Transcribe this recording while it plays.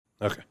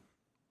Okay.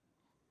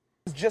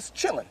 Just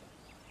chilling.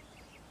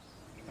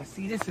 I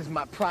see, this is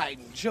my pride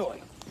and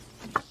joy.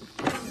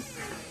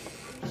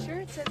 Sure,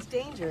 it says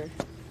danger.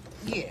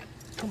 Yeah,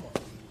 come on.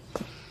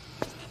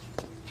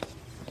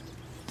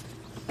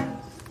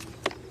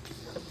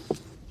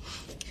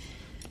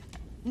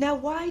 Now,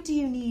 why do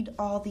you need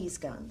all these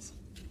guns?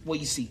 Well,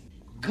 you see,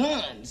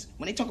 guns,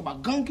 when they talk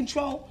about gun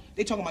control,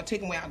 they talking about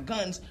taking away our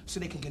guns so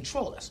they can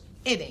control us.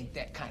 It ain't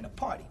that kind of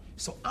party.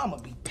 So I'ma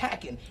be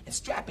packing and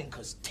strapping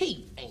because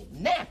teeth ain't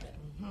napping.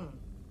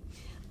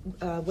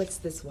 What's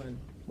this one?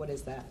 What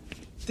is that?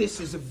 This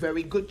is a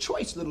very good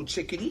choice, little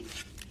chickadee.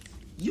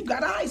 You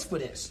got eyes for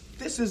this.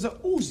 This is a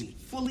Uzi,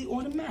 fully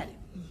automatic.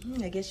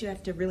 I guess you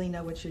have to really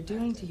know what you're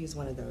doing to use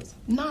one of those.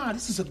 Nah,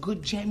 this is a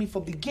good jammy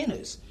for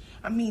beginners.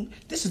 I mean,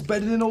 this is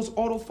better than those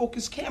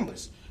autofocus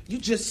cameras. You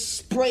just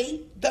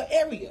spray the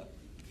area.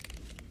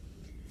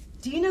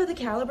 Do you know the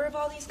caliber of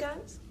all these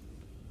guns?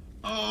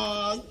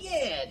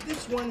 Yeah,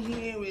 this one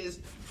here is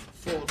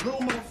for little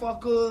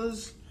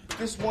motherfuckers.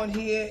 This one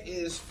here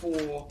is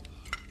for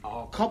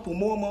a couple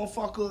more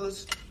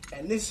motherfuckers.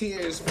 And this here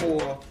is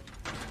for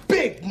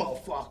big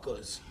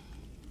motherfuckers.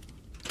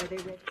 Are they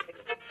ready?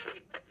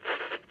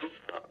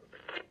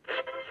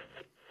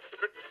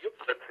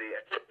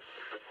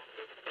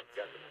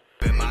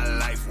 In my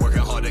life, working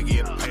hard to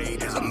get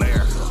paid is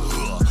America.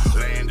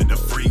 Land of the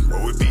free,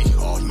 where we be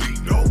all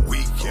week. No,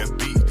 we can't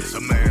beat this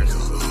America.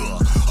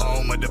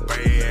 Home of the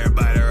brave,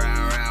 everybody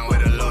round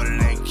with a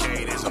loaded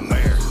AK. This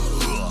America.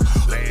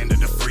 Land of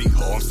the free,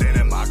 oh, I'm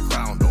standing my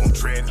ground. Don't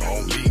tread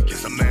on me,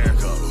 this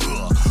America.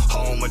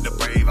 Home of the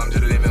brave, I'm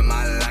just living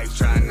my life,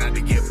 trying not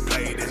to get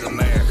played. This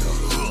America.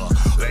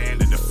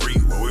 Land of the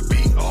free, where we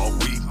be all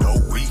week. No,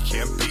 we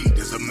can't beat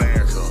this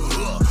America.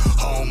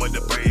 Home of the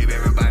brave,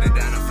 everybody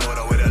down in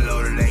Florida with a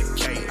loaded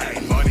AK.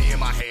 Ay, money in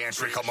my hand,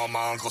 trick on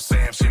my Uncle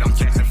Sam. Shit, I'm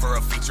casting for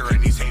a feature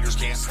and these haters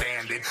can't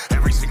stand it.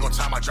 Every single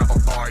time I drop a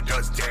bar, it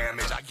does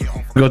damage. I get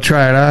home from Go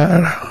try it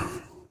out.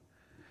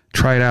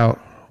 Try it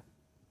out.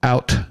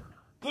 Out.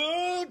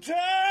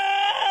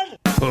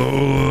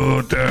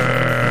 Oh,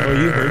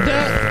 you heard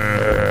that?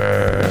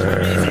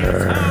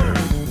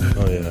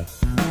 Oh, yeah.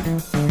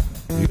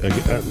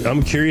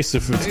 I'm curious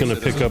if it's going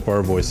to pick up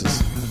our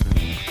voices.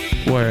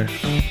 Where?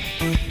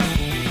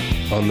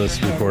 On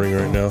this recording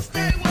right now.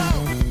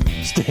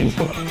 Stay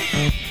woke.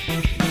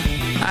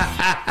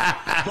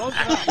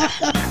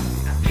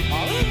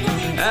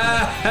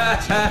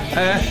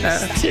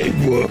 Stay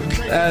woke.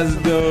 Let's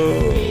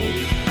go.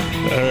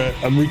 All right,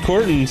 I'm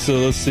recording, so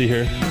let's see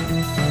here.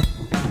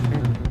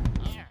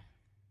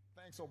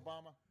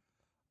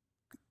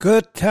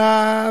 Good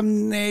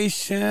Time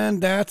Nation.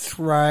 That's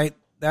right.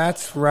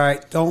 That's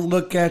right. Don't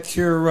look at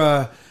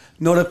your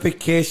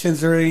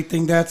notifications or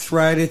anything. That's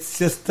right. It's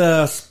just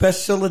a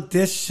special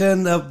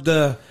edition of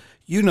the,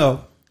 you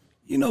know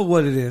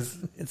what it is.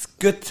 It's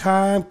Good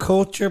Time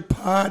Culture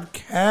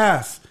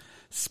Podcast.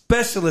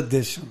 Special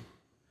edition.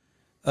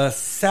 A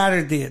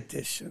Saturday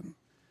edition.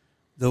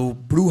 The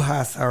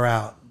brujas are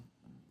out.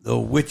 The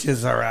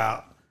witches are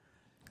out.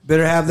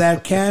 Better have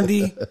that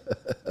candy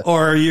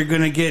or you're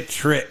going to get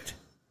tricked.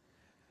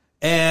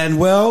 And,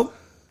 well,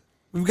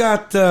 we've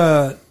got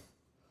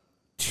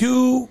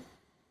two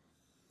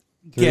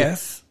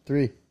guests.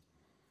 Three.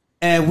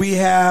 And we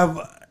have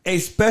a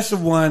special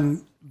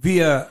one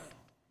via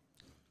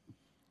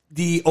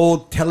the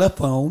old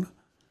telephone.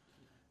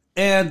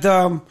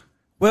 And,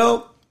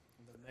 well,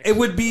 it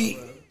would be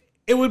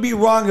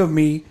wrong of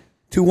me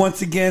to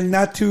once again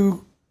not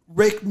to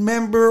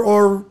remember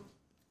or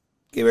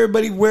give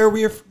everybody where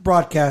we are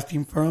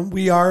broadcasting from.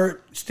 We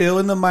are still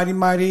in the mighty,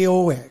 mighty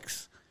OX.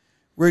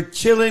 We're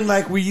chilling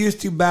like we used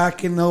to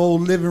back in the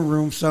old living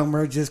room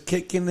somewhere, just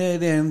kicking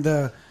it and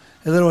a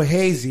little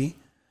hazy.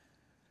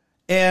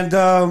 And,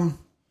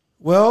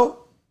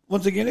 well,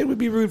 once again, it would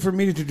be rude for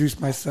me to introduce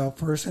myself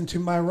first. And to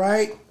my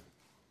right,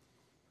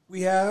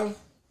 we have...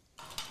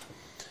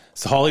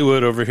 It's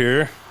Hollywood over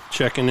here,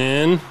 checking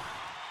in.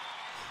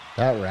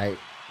 That right.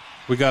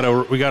 We got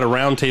a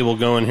round table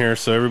going here,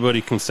 so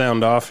everybody can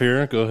sound off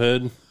here. Go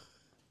ahead.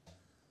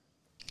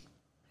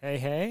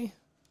 Hey.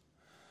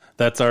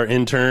 That's our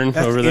intern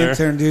over there.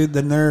 Intern, dude,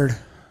 the nerd.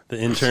 The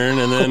intern,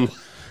 and then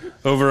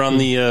over on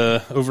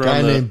the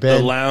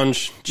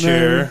lounge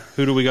chair.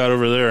 Who do we got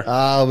over there?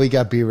 Oh, we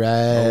got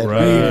B-Rad. All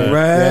right.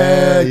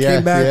 B-Rad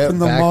came back from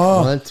the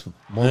mall.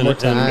 One more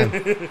time.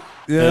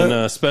 And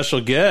a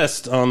special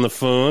guest on the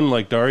phone,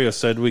 like Dario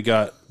said, we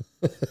got...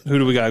 Who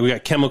do we got? We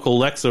got Chemical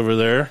Lex over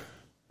there.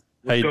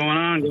 What's going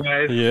on,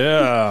 guys?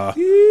 Yeah.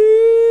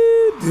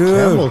 Dude.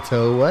 Camel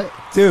toe, what?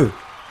 Dude,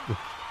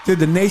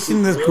 the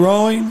nation is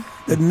growing.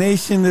 The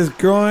nation is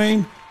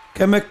growing.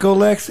 Chemical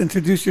Lex,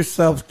 introduce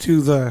yourself to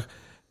the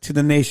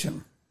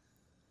nation.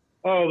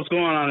 Oh, what's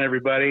going on,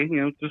 everybody?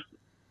 Just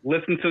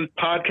listen to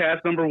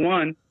podcast number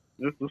 1.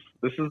 This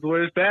is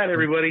where it's at,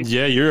 everybody.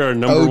 Yeah, you're our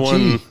number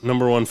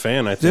one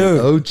fan, I think. Dude.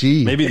 OG.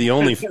 Maybe the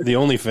only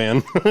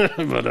fan.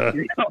 But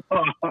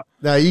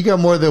now you got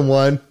more than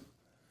one.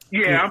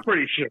 Yeah, I'm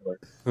pretty sure.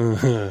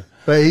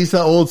 But he's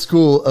the old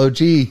school OG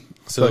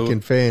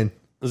fucking fan.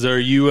 Are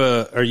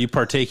you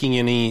partaking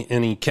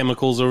any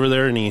chemicals over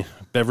there? Any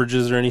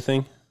beverages or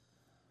anything?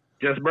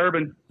 Just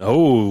bourbon.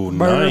 Oh,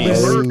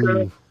 nice.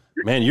 Ooh,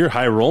 Man, you're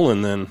high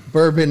rolling then.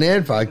 bourbon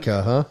and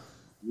vodka, huh?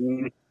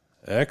 No,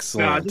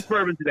 Excellent. just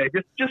bourbon today.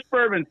 Just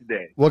bourbon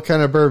today. What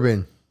kind of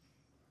bourbon?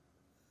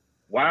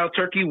 Wild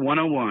Turkey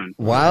 101.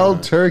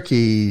 Wild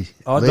Turkey.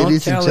 Oh, don't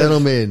Ladies and tell us.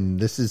 gentlemen,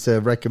 this is a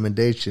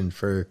recommendation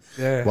for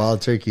Yeah.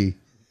 Wild Turkey.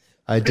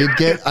 I did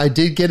get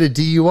a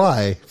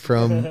DUI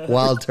from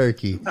Wild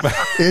Turkey.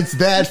 It's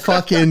that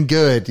fucking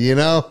good, you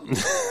know?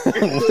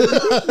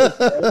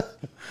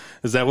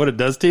 Is that what it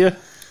does to you?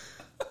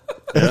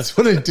 That's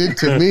what it did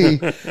to me.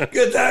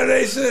 Good time,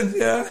 Nation.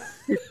 Yeah.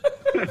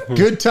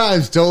 Good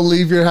times, don't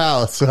leave your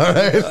house, all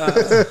right?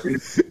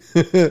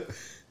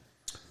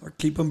 Or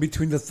keep them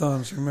between the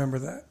thumbs. Remember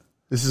that.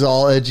 This is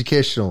all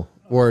educational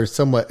or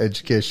somewhat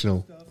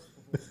educational.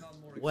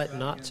 What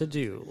not to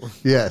do.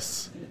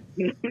 Yes.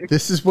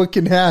 This is what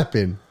can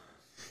happen.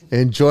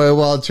 Enjoy a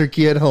wild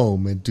turkey at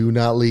home and do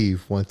not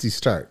leave once you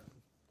start.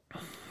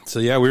 So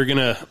yeah, we're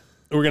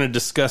gonna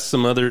discuss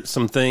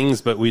some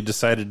things, but we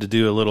decided to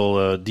do a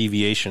little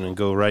deviation and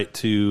go right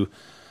to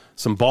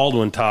some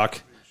Baldwin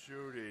talk.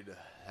 Shooting.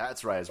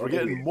 That's right. We're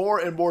getting more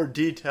and more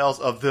details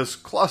of this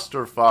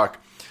clusterfuck.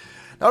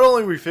 Not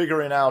only are we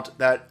figuring out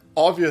that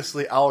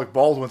obviously Alec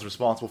Baldwin's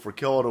responsible for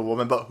killing a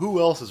woman, but who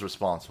else is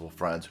responsible,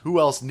 friends? Who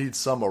else needs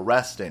some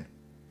arresting?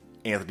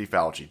 Anthony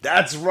Fauci.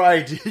 That's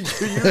right. You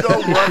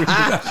know what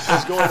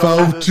is going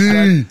on with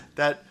Fauci. this,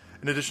 that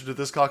in addition to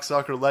this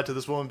cocksucker led to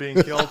this woman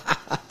being killed,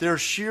 their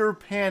sheer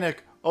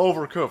panic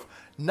over Koof.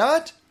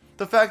 Not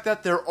the fact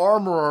that their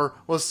armorer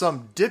was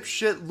some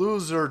dipshit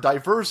loser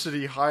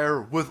diversity hire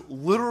with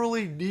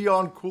literally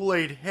neon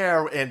Kool-Aid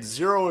hair and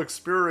zero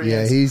experience.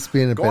 Yeah, he's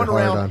being a bit going hard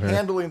around on her.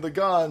 handling the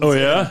guns. Oh,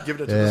 yeah? And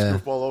giving it to Yeah. the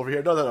goofball over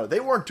here. No. They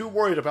weren't too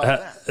worried about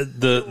that.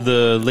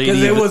 The lady.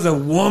 Because it was a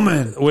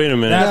woman. Wait a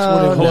minute. That's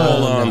what it Hold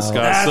was. on, no. Scott.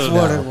 That's so,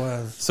 what it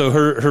was. So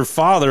her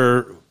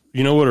father.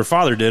 You know what her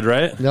father did,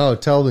 right? No,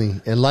 tell me.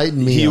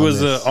 Enlighten me He on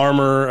was this.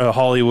 a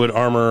Hollywood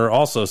armor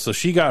also. So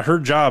she got her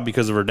job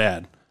because of her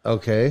dad.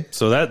 Okay.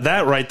 So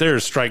that right there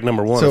is strike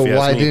number one. So if you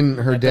why ask me. didn't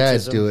her dad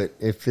Nepotism. do it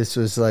if this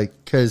was like,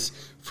 because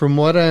from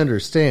what I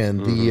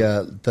understand,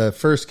 the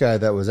first guy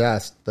that was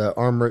asked, the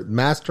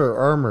master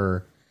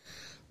armorer,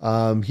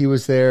 he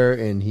was there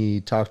and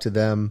he talked to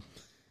them.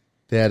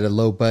 They had a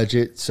low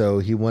budget, so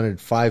he wanted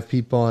 5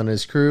 people on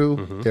his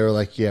crew. They were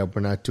like, yeah,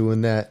 we're not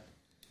doing that.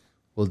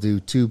 We'll do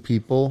 2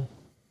 people.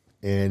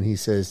 And he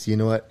says, you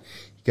know what?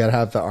 You got to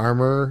have the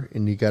armorer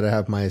and you got to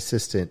have my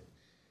assistant.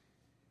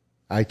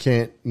 I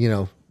can't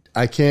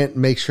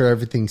make sure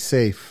everything's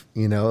safe.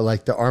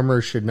 Like the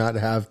armorer should not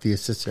have the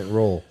assistant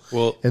role.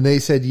 Well- and they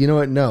said, you know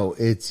what? No,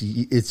 it's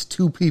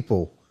 2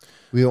 people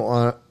we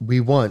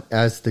want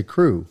as the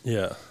crew.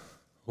 Yeah.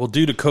 Well,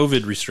 due to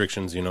COVID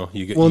restrictions, you can't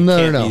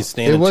No. be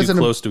standing It wasn't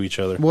too close to each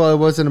other. Well, it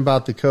wasn't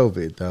about the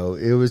COVID though.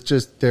 It was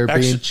just they're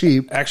being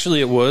cheap. Actually,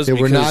 it was. They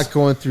were because- not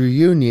going through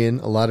union.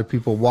 A lot of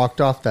people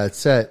walked off that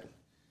set.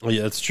 Well,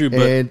 yeah, that's true.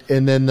 But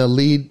And then the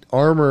lead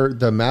armor,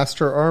 the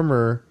master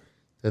armor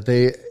that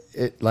they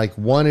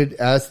wanted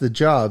as the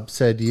job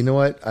said, you know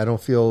what? I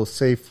don't feel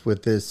safe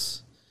with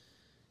this,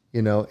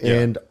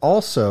 and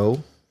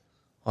also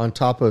on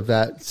top of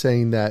that,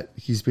 saying that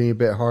he's being a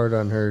bit hard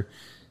on her.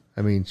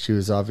 I mean, she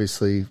was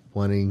obviously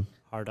wanting,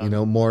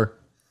 more,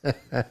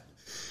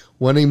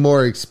 wanting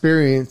more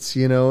experience,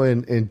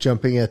 and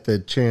jumping at the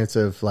chance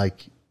of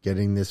like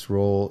getting this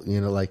role,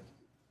 what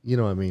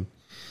I mean?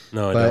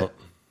 no, I but- don't.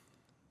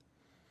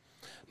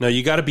 No,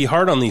 you got to be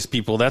hard on these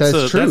people. That's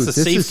That's true. a This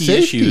is safety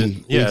safety.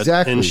 issue. Yeah,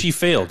 Exactly. And she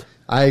failed.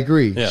 I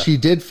agree. Yeah. She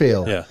did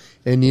fail. Yeah.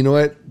 And you know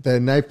what? The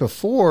night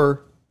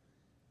before,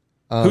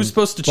 Who's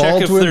supposed to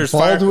check if there's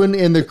fire? Baldwin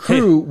and the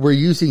crew were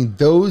using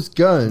those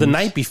guns. The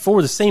night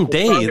before, the same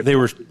day, they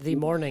were. The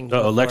morning.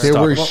 Lex they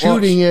talk. were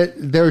shooting it.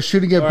 They were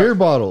shooting at beer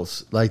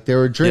bottles, like they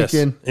were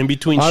drinking in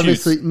between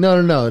Obviously, shoots.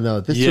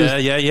 no. This Yeah,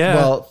 was, yeah.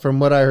 Well, from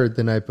what I heard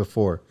the night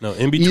before, No,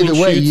 in between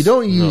Either way, shoots, you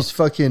don't no. use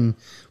fucking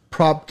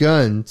prop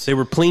guns. They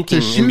were plinking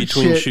to shoot in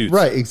between shit. shoots.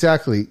 Right?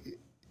 Exactly.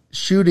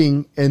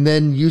 Shooting and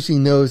then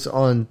using those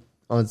on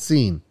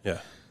scene. Yeah.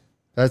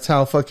 That's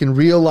how fucking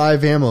real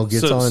live ammo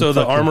gets on. So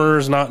the fucking-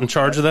 armorer's not in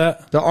charge of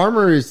that? The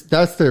armor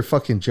that's their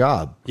fucking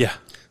job. Yeah.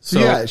 So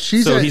yeah,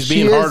 he's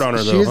being hard on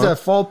her, though. She is huh? at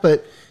fault,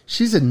 but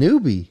she's a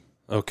newbie.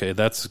 Okay,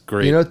 that's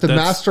great. The That's-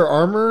 master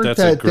armor that's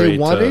a that they great,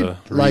 wanted,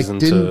 reason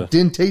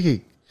didn't take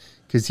it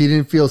because he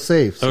didn't feel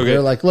safe. So Okay,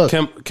 they're like, look,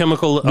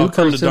 Chemical. new I'll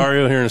come to person.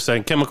 Dario here in a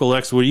second. Chemical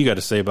X, what do you got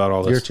to say about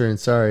all your this? turn.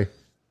 Sorry.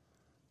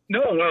 No,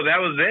 that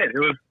was it. It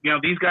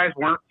was, these guys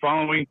weren't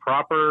following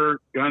proper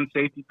gun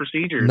safety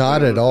procedures.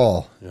 Not at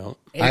all. Yeah.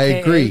 I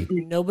agree.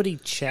 Nobody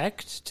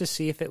checked to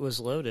see if it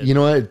was loaded. You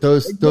know what?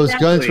 Those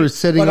guns were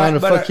sitting on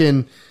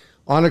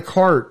on a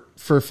cart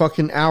for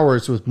fucking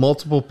hours with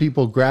multiple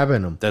people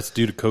grabbing them. That's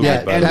due to COVID.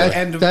 Yeah, by the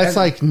way. that's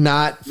like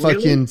not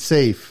fucking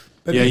safe.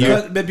 But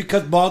Yeah,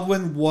 because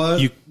Baldwin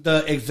was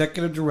the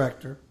executive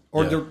director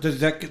or Yeah.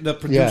 the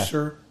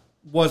producer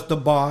was the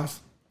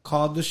boss,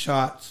 called the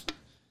shots.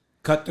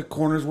 cut the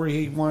corners where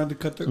he wanted to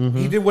cut the.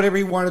 He did whatever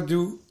he wanted to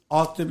do.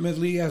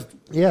 Ultimately, as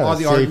Yeah, all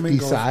the safety argument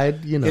goes,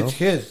 side, you know. it's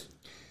his.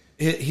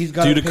 He's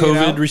got Due to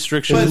COVID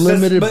restrictions. But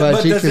limited but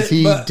budget does because it-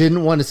 he but-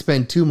 didn't want to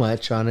spend too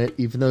much on it,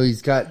 even though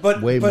he's got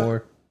way but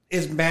more.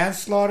 Is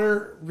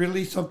manslaughter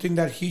really something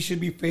that he should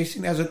be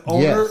facing as an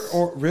owner, Yes.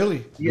 or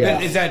really? Yeah.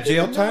 Is that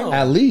jail time?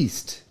 At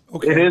least.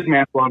 Okay. It is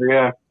manslaughter,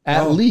 yeah.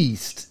 At Oh.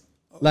 least.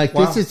 Like,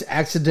 Wow. this is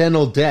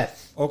accidental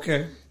death.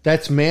 Okay.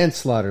 That's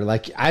manslaughter.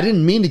 Like, I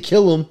didn't mean to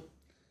kill him.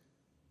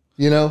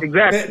 You know?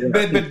 Exactly.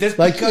 But just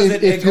Like, because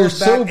if you're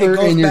sober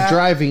and you're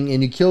driving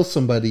and you kill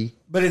somebody,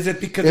 but is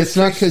it because it's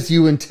not because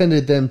you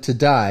intended them to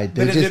die.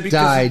 They But is it just because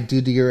died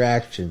due to your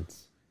actions.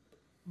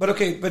 But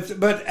okay,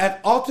 but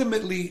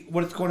ultimately,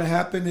 what's going to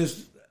happen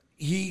is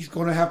he's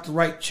going to have to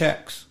write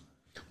checks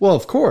Well,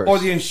 of course. or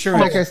the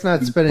insurance. That guy's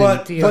not spending But-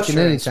 fucking but-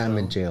 any time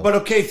in jail. But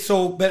okay,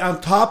 but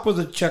on top of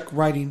the check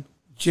writing,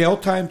 jail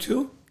time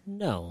too.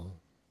 No.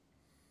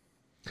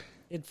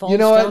 It falls You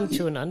know down what?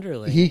 to an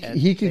underling. he and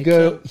he could they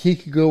go can't- he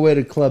could go away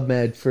to Club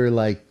Med for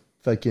like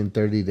fucking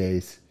 30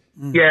 days.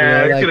 Yeah, You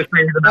know, it's like, gonna say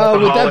he's an oh,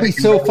 would that alcoholic be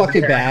so and-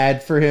 fucking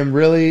bad for him?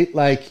 Really?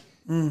 Like,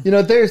 you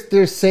know,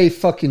 there's safe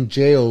fucking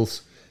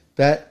jails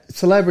that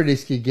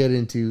celebrities could get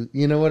into.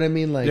 You know what I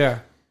mean? Like, Yeah.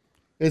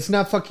 it's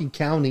not fucking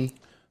county.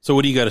 So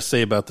what do you got to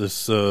say about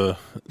this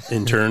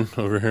intern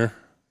over here?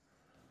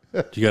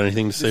 Do you got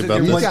anything to say This is about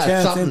your You this? got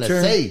chance, something to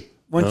intern. say.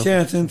 One No?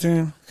 chance,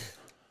 intern.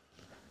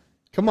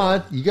 Come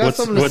on, you got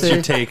something to What's say.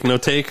 your take? No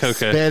take? Okay.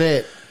 Spit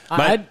it.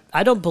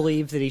 I don't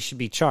believe that he should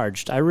be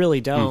charged. I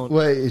really don't.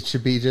 Well, it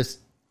should be just.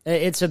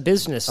 It's a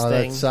business Oh,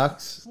 thing. that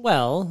sucks.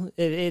 Well,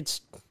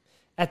 it's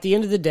at the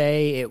end of the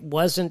day, it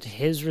wasn't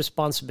his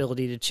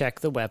responsibility to check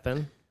the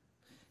weapon.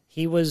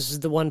 He was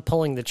the one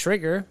pulling the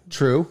trigger,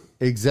 True.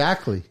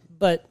 Exactly.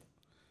 but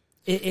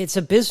it's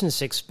a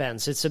business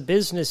expense. It's a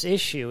business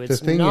issue. The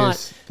It's thing not.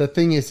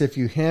 is, if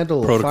you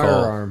handle Protocol. a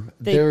firearm,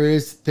 there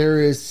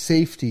is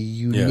safety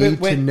you Yeah. need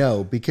Wait. to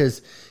know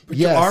because But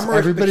your yes, armor-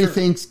 everybody but your-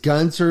 thinks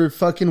guns are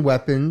fucking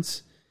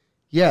weapons.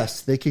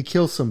 Yes, they could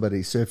kill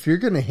somebody. So if you're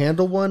going to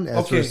handle one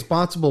as Okay. a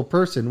responsible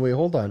person, wait,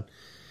 hold on.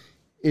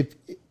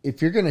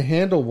 If you're going to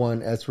handle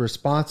one as a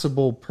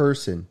responsible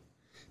person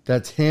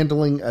that's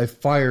handling a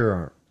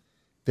firearm,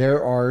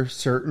 there are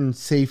certain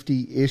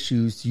safety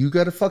issues you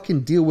got to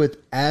fucking deal with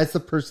as the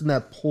person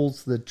that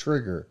pulls the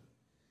trigger.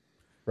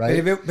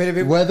 Right? But if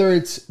it- whether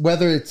it's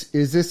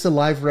is this a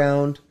live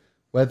round?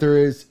 Whether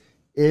it's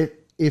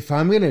if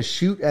I'm going to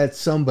shoot at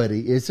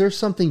somebody, is there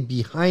something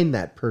behind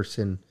that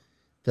person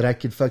that I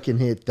could fucking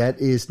hit that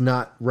is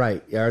not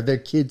right? Are there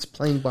kids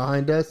playing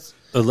behind us?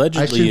 I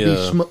Allegedly,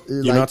 should be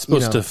you're not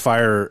supposed to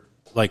fire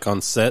like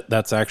on set.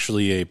 That's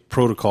actually a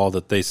protocol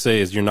that they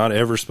say is you're not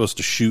ever supposed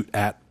to shoot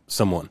at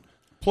someone.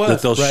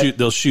 Plus, that right.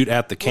 they'll shoot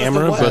at the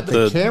camera, what? but At the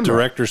the camera.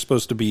 director's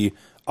supposed to be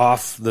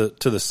off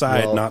to the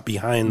side, Well, not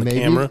behind the maybe.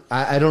 camera.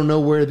 I don't know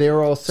where they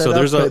were all set So up.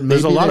 there's but a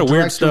maybe lot the of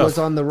weird director stuff. Was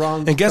on the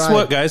wrong. And guess side.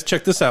 what, guys?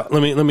 Check this out.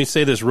 Let me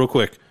say this real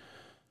quick.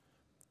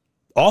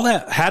 All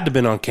that had to have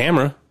been on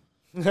camera.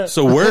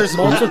 So where's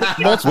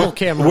multiple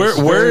cameras.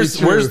 where's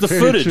Very true, the very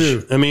footage?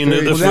 true. I mean,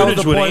 Very the true. Well, that was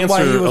footage the would point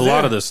why he answer a was lot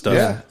there. of this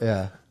stuff.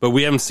 Yeah. But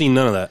we haven't seen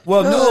none of that.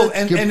 Well, no, that's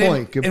and good and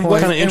point, good and point.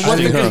 what's, Kinda and what's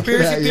the interesting, huh?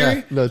 conspiracy Yeah,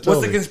 theory? no, What's the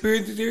totally.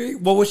 conspiracy theory?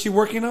 What was she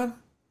working on?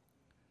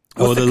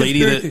 Oh, What's the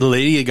lady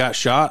conspiracy? that got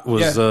shot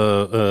was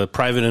Yeah. a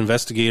private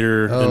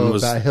investigator Oh, and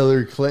was about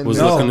Hillary Clinton. was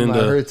No, looking I into-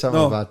 heard something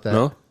No. about that.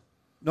 no.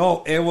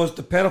 No, it was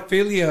the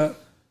pedophilia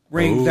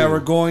rings Oh. that were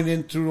going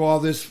into all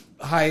this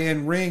high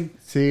end ring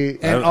See,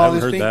 and I all haven't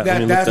this heard thing. that. Let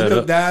me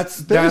look that up. there's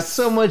That's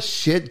so much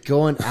shit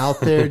going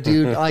out there,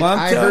 dude. Like Well, I'm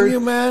I telling heard, you,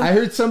 man. I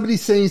heard somebody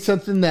saying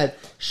something that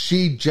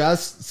she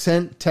just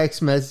sent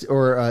text message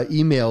or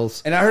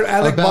emails, and I heard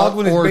Alec about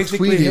Baldwin is or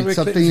basically tweeted Hillary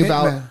something Clinton's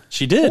about hitman.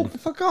 She did. Hold the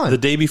fuck on. The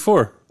day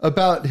before.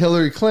 about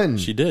Hillary Clinton.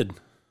 She did.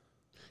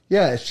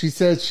 Yeah, she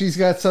said she's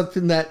got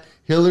something that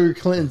Hillary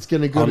Clinton's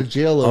going to go On- to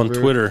jail over on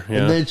Twitter, yeah.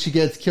 and then she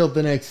gets killed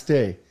the next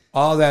day.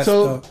 all that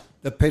So, stuff.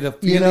 The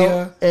pedophilia. You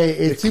know, hey,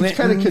 the it seems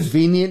kind of Clintons.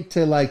 convenient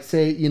to like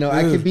say, you know,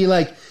 I could be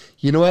like,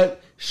 you know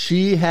what?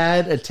 She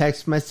had a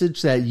text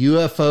message that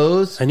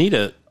UFOs I need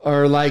a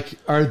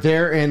are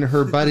there and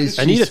her buddies.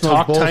 I need she a smoked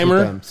talk bowls with timer.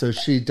 them, so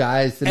she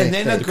dies the And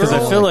next then day. a girl because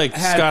I feel like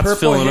had Scott's purple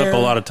filling hair. up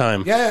a lot of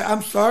time. Yeah,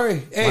 I'm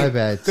sorry. Hey, My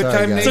bad. Good Sorry,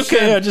 Time guys. Nation. It's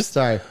okay. I just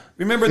Sorry.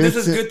 Remember, this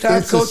It's is a- Good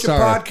Times it's a Culture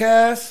sorry.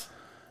 Podcast.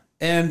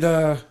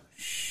 And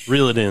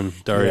reel it in,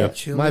 Dario.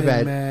 chill My in,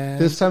 bad. man.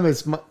 This time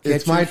it's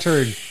Get my your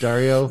turn,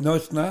 Dario. No,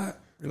 it's not.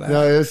 Relax.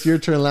 No, it was your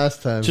turn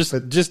last time.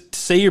 Just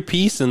say your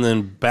piece and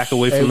then back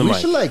away hey, from the we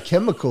mic. should let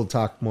Chemical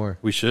talk more.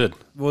 We should.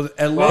 Well,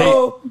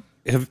 hello.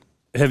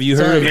 Have you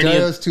heard Sorry, of any?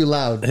 Dario's too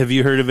loud. Have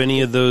you heard of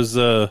any of those?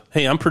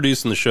 Hey, I'm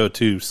producing the show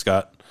too,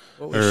 Scott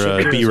What we or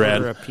should do is B order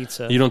a Rad.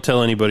 pizza. You don't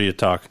tell anybody to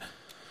talk.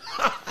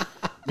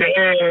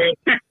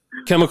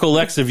 Chemical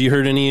Lex, have you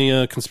heard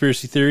any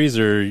conspiracy theories,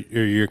 or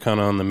you're kind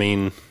of on the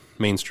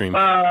mainstream?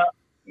 Not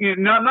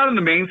in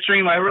the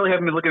mainstream. I really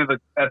haven't been looking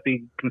at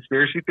the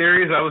conspiracy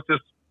theories. I was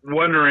just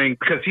wondering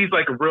because he's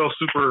like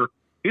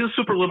he's a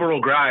super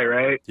liberal guy,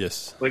 right?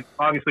 Yes. Like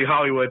obviously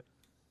Hollywood,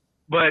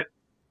 but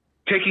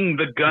taking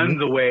the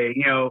guns away,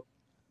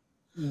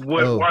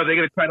 what are they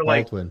going to try to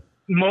Baldwin.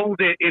 mold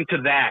it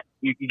into that?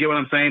 You get what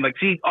I'm saying? Like,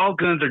 see, all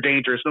guns are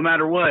dangerous no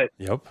matter what.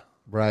 Yep.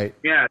 Right.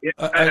 Yeah,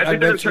 I think they're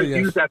going to try to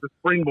use that as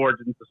springboard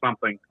into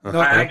something.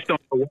 I just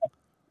don't know what.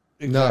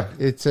 Exactly.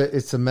 No,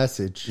 it's a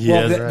message.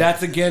 Yeah, Well,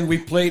 that's again. We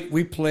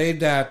played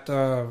that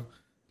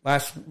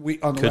last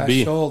week on the last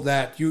show.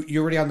 That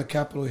you're already on the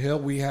Capitol Hill.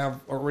 We have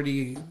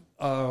already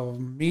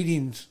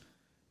meetings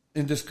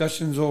and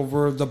discussions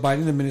over the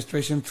Biden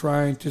administration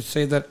trying to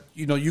say that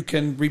you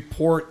can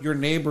report your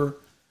neighbor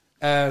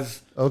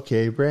as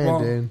okay,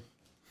 Brandon.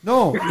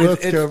 No,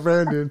 let's go,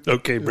 Brandon.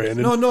 Okay,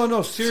 Brandon.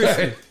 No,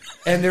 seriously.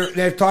 And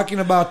they're talking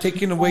about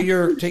taking away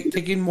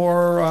taking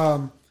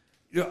more.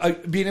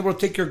 Being able to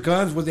take your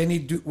guns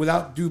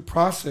without due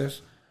process,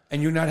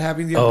 and you're not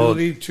having the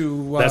ability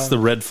to. That's the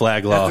red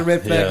flag law. That's the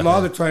red flag law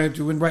they're trying to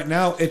do, and right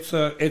now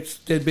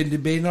they've been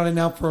debating on it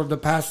now for the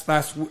past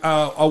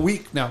a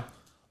week now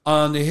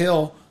on the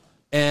Hill,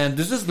 and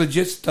this is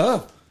legit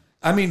stuff.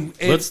 I mean,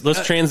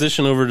 let's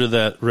transition over to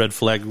that red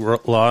flag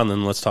law, and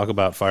then let's talk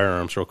about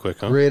firearms real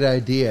quick. Huh? Great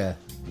idea.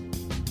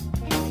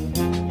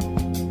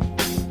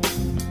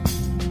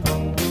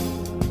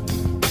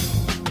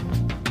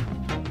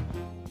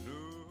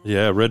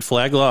 Yeah, red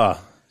flag law.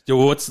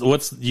 What's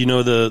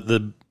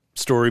the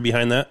story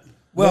behind that?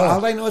 Well,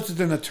 all I know is it's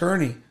an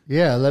attorney.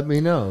 Yeah, let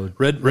me know.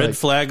 Red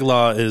flag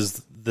law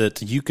is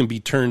that you can be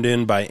turned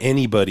in by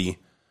anybody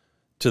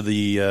to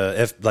the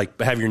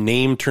have your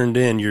name turned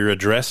in, your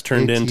address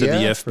turned in to the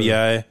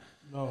FBI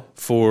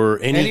for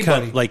any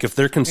kind. Like if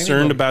they're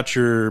concerned about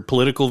your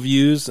political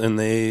views and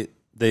they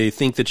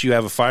think that you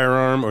have a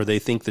firearm or they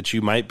think that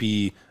you might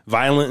be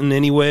violent in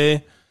any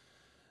way,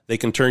 they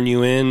can turn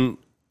you in.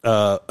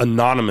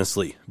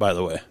 Anonymously, by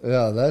the way.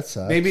 Yeah, that's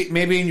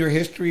maybe in your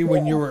history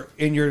when you were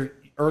in your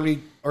early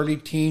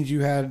teens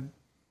you had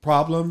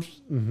problems,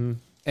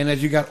 and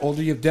as you got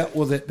older you've dealt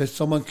with it. But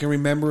someone can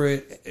remember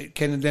it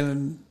can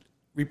then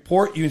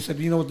report you and said,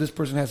 this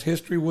person has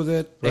history with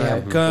it. They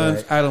have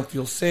guns. Right. I don't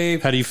feel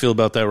safe. How do you feel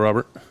about that,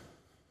 Robert?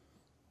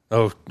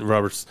 Oh,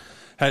 Robert's.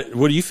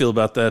 What do you feel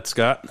about that,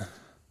 Scott?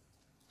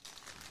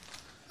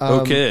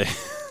 Okay.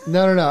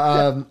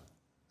 No.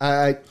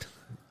 I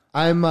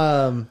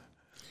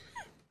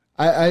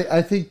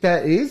think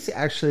that is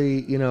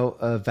actually,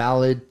 a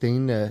valid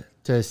thing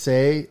to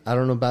say. I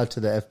don't know about to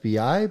the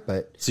FBI,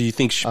 but... So you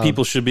think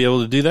people should be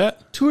able to do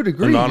that? To a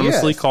degree,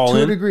 anonymously call in?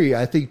 To a degree.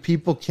 I think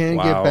people can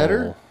get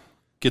better.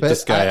 Get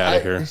this guy out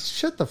of here.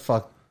 Shut the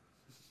fuck...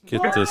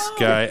 Get this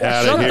guy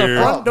out of here.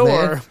 Shut the front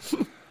door.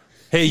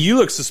 Hey, you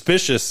look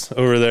suspicious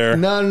over there.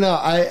 No.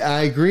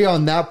 I agree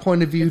on that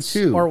point of view,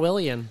 too.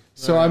 Orwellian.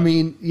 So, I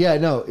mean,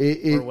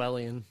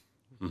 Orwellian.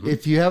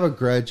 If you have a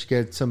grudge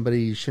against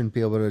somebody, you shouldn't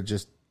be able to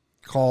just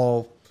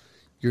call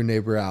your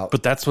neighbor out.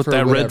 But that's what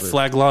that red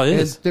flag law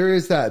is. And there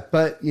is that.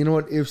 But you know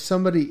what? If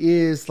somebody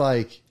is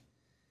like,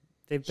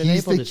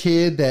 he's the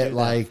kid that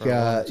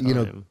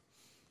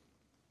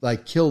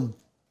killed,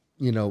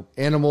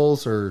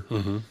 animals or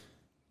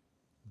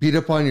beat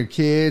up on your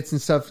kids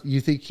and stuff, you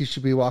think he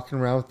should be walking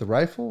around with the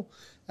rifle?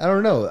 I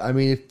don't know. I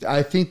mean,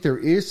 I think there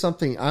is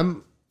something.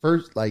 I'm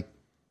first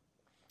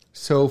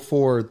so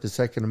for the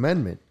Second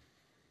Amendment.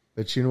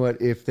 But you know what?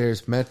 If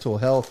there's mental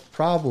health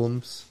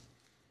problems,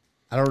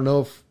 I don't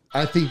know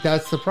I think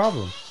that's the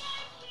problem.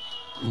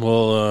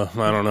 Well,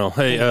 I don't know.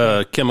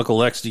 Hey,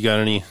 Chemical X, do you got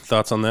any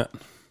thoughts on that?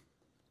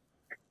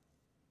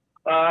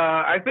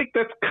 I think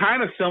that's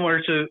kind of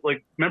similar to,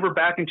 remember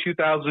back in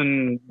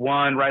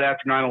 2001, right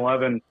after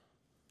 9/11,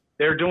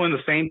 they were doing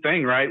the same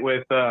thing, right,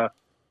 with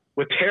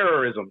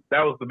terrorism.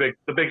 That was the big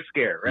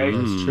scare, right?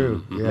 That's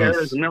true. Yes.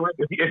 Terrorism. Remember,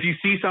 if you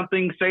see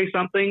something, say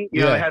something.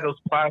 They had those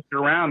plastered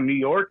around New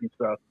York and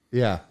stuff.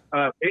 Yeah.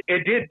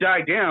 It did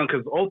die down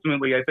because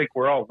ultimately I think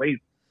we're all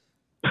lazy.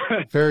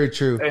 Very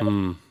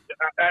true.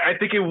 I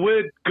think it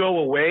would go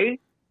away,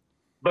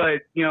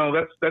 but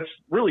that's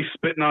really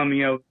spitting on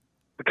the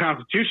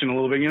Constitution a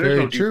little bit. There's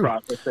no due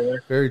process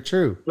there. Very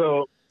true.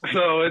 So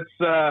it's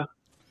I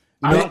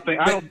don't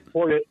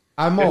support it.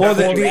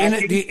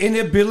 The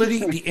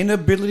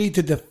inability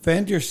to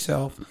defend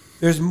yourself.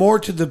 There's more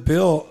to the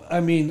bill.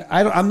 I mean,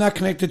 I'm not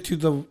connected to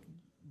the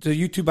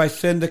YouTube. I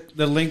send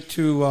the link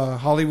to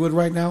Hollywood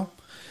right now,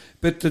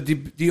 but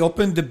the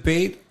open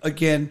debate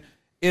again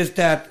is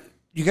that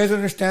you guys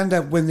understand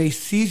that when they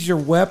seize your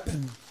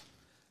weapon,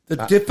 the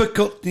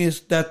difficulty is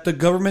that the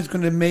government's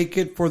going to make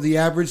it for the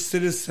average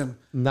citizen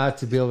not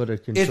to be able to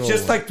control. It's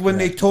just like when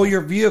they tow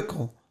your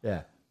vehicle.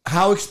 Yeah.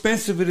 How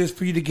expensive it is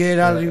for you to get it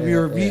out of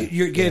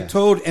get it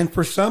towed, and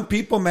for some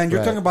people, man,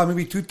 you're talking about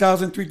maybe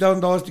 $2,000,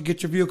 $3,000 to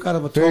get your vehicle out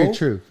of a tow.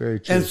 Very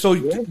true. And so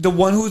the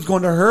one who's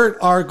going to hurt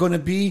are going to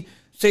be,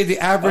 say, the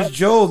average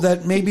Joe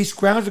that maybe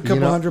scrounged a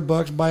couple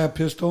 $100 buy a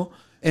pistol,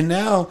 and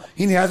now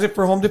he has it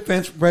for home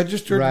defense,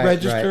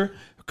 register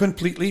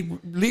completely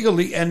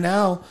legally, and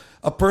now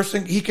a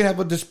person, he can have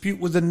a dispute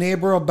with a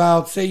neighbor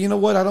about, say, you know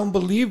what, I don't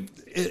believe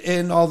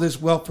in all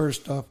this welfare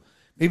stuff.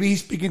 Maybe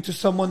he's speaking to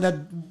someone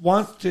that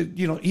wants to,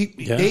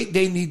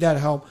 they need that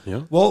help.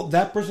 Yeah. Well,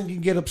 that person can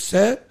get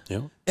upset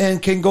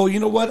and can go, you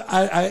know what,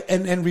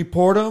 and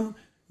report him,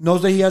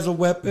 knows that he has a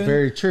weapon.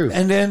 Very true.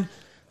 And then,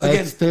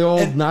 again, it's the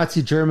old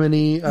Nazi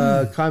Germany,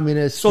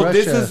 communist so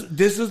Russia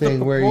this is thing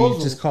the where proposal.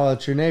 you just call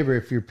out your neighbor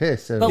if you're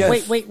pissed.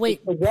 But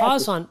wait.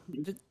 Pause on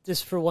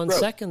this for 1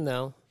 second,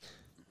 though.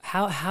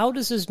 How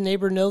does his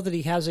neighbor know that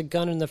he has a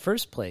gun in the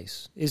first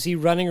place? Is he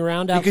running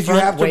around out because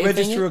front you have to waving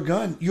register it? a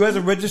gun. You as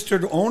a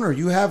registered owner,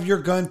 you have your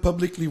gun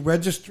publicly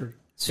registered.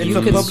 So it's you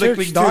a can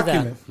publicly search through that.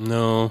 document.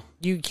 No.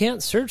 You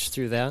can't search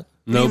through that.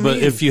 No, do you but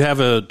mean? if you have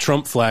a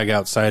Trump flag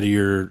outside of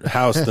your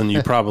house, then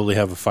you probably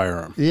have a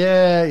firearm.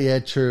 Yeah,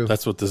 true.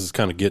 That's what this is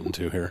kind of getting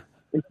to here.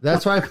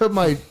 That's why I put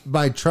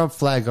my Trump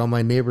flag on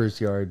my neighbor's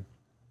yard.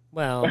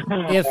 Well,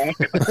 if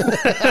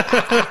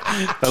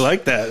I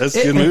like that. That's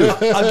a good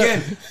move.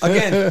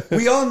 Again,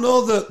 we all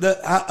know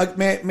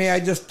may I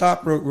just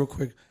stop real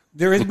quick?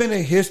 There has been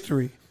a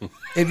history.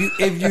 If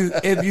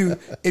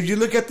you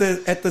look at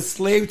the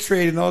slave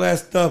trade and all that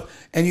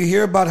stuff, and you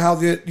hear about how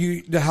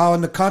how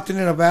in the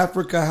continent of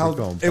Africa how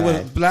it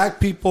was black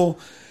people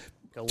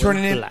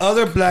turning in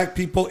other black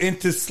people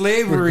into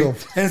slavery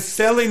and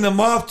selling them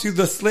off to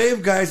the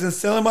slave guys and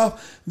selling them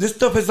off. This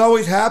stuff has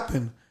always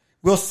happened.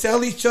 We'll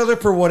sell each other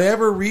for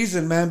whatever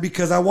reason, man,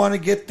 because I want to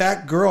get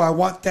that girl. I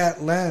want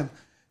that land.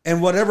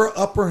 And whatever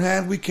upper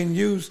hand we can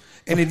use.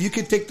 And if you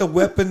can take the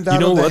weapons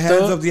out of the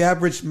hands of the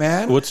average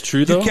man, what's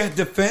true, though? You can't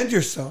defend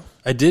yourself.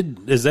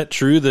 Is that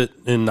true that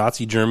in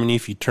Nazi Germany,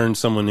 if you turned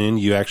someone in,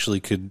 you actually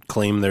could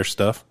claim their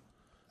stuff?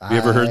 Have you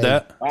ever heard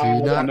that?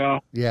 No.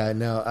 Yeah,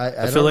 no.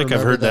 I feel like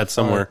I've heard that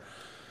somewhere.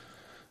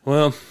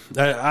 Well,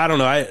 I don't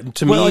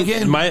know.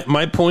 Again,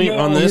 my point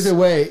on this. Either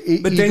way,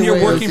 but then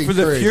you're working for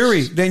the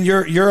Fury. Then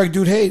you're a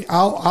dude. Hey,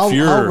 I'll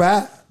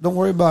rat. Don't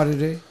worry about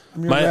it. Eh?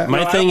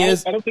 My thing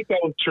is, I don't think that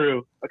was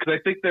true because I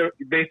think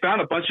they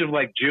found a bunch of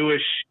like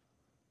Jewish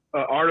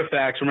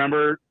artifacts.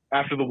 Remember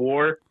after the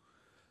war.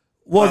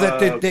 Well,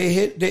 that they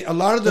hit. A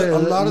lot of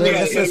the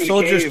SS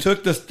soldiers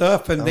took the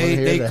stuff and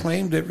they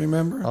claimed it.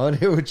 Remember? I want to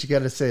hear what you got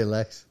to say,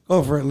 Lex.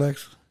 Go for it,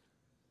 Lex.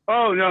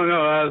 Oh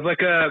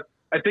no!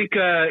 I think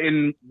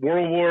in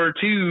World War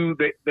II,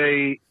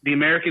 the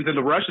Americans and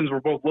the Russians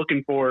were both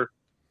looking for,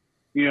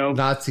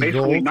 Nazi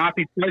basically gold.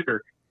 Nazi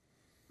treasure,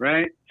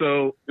 right?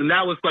 So, and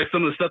that was like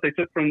some of the stuff they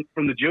took from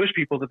the Jewish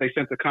people that they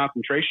sent to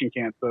concentration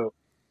camps. So,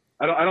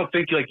 I don't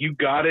think like you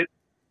got it.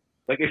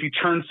 Like if you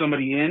turn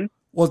somebody in.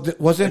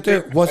 Wasn't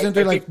there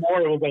like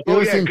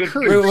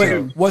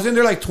wasn't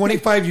there like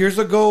 25 years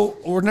ago,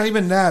 or not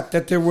even that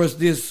there was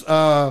this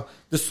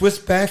the Swiss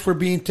banks were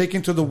being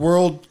taken to the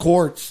world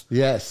courts.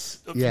 Yes.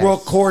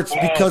 World courts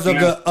because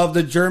of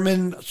the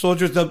German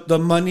soldiers, the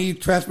money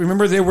transfer.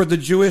 Remember, they were the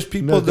Jewish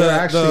people. No, they're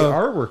actually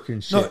artwork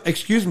and shit. No,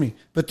 excuse me,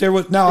 but there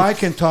was. Now I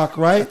can talk,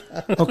 right?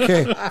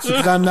 Okay,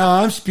 because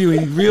I'm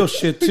spewing real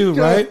shit too,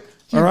 right?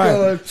 All right.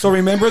 Going. So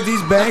remember,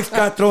 these banks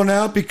got thrown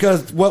out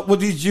because what were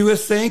these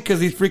Jews saying? Because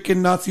these freaking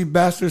Nazi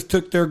bastards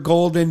took their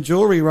gold and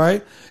jewelry,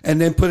 right,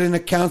 and then put in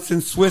accounts in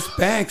Swiss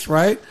banks,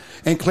 right,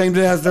 and claimed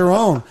it as their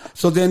own.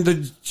 So then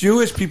the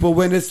Jewish people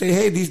went and say,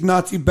 "Hey, these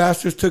Nazi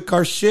bastards took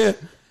our shit,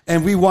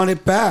 and we want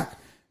it back."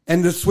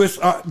 And the Swiss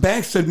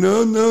banks said,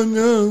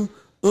 "No,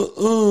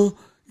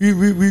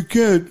 we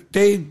can't."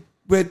 They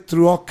went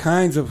through all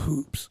kinds of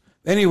hoops.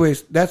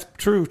 Anyways, that's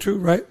true,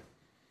 right?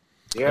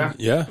 Yeah,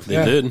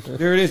 they did.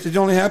 There it is. It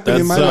only happened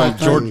in my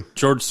lifetime.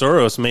 George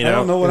Soros made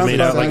out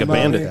like a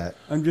bandit. That.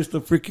 I'm just a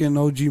freaking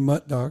OG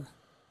mutt dog.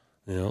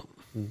 Yeah.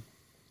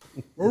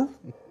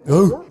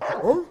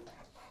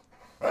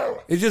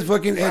 It's just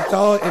fucking. It's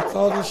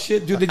all this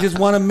shit, dude. They just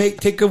want to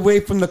take away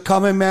from the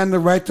common man the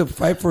right to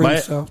fight for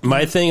himself.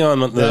 My thing on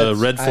the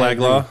red flag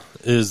law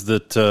is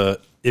that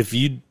if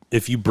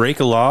you break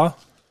a law,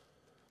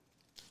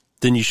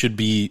 then you should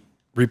be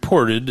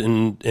reported,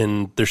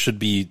 and there should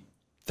be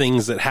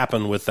things that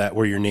happen with that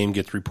where your name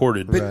gets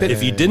reported. But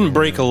if you didn't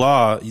break a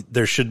law,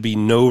 there should be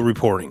no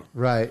reporting.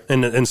 Right.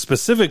 And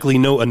specifically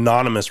no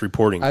anonymous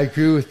reporting. I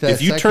agree with that.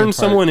 If you turn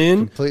someone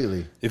in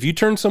completely,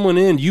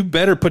 you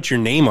better put your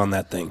name on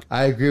that thing.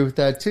 I agree with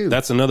that too.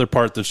 That's another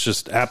part that's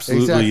just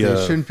absolutely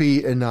it shouldn't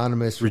be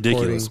anonymous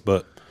ridiculous.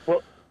 Reporting.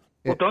 But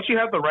well, don't you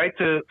have the right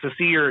to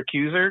see your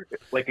accuser?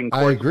 Like in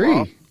court? I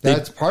agree.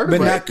 That's part of it.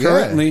 But not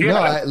currently. Yeah.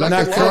 I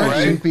said,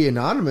 it shouldn't be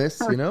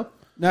anonymous.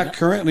 Not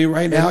currently.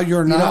 Right now,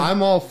 you're not.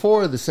 I'm all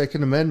for the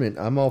Second Amendment.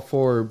 I'm all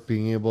for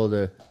being able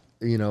to,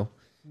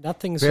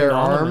 nothing's bear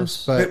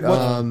anonymous. arms.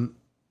 But,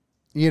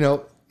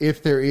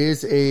 if there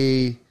is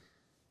a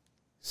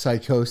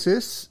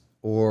psychosis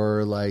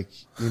or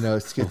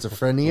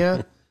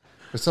schizophrenia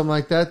or something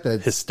like that,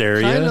 that's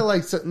hysteria. Kind of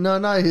like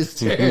not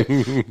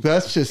hysteria.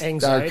 That's just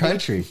anxiety. Our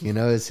country.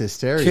 It's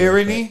hysteria.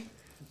 Tyranny.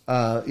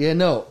 I'm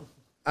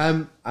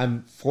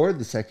for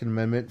the Second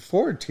Amendment,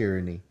 for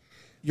tyranny.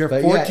 You're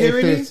for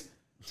tyranny?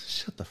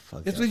 Shut the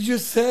fuck That's up. what you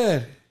just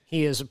said.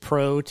 He is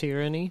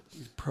pro-tyranny.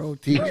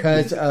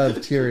 Because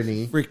of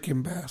tyranny.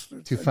 Freaking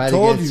bastard. To fight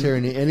against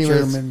tyranny.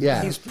 Anyways, German.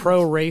 yeah. He's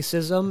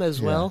pro-racism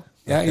as well.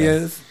 Yeah, he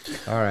is.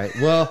 All right.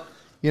 Well,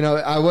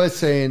 I was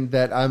saying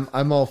that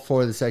I'm all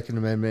for the Second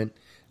Amendment.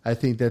 I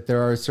think that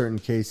there are certain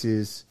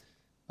cases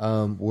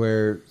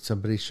where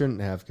somebody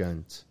shouldn't have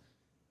guns.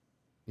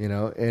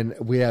 And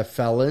we have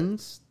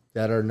felons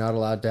that are not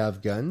allowed to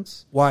have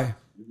guns. Why?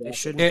 They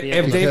shouldn't be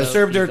If they've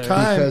served their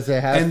time Because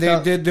they have and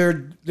they did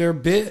their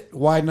bit,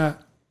 why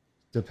not?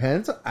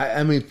 Depends.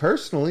 I mean,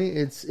 personally,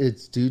 it's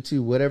due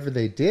to whatever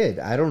they did.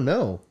 I don't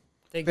know.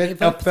 They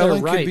gave A up their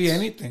felon rights. could be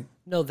anything.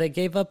 No, they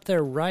gave up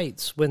their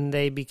rights when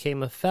they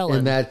became a felon.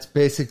 And that's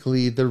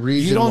basically the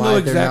reason You don't know why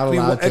they're exactly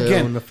not allowed what, to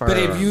again, own the but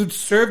firearm. if you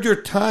served your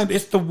time,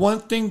 it's the one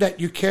thing that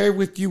you carry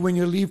with you when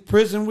you leave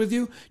prison with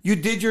you. You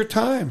did your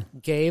time.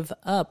 Gave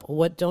up.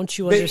 What don't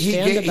you But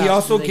understand he about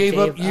also they gave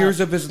up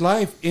years of his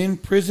life in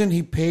prison.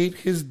 He paid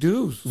his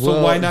dues. So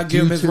Well, why not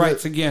give him due his to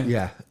rights the- again?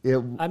 Yeah.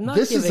 I'm not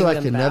This is giving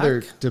like them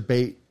another back.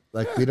 debate.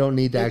 Like, we don't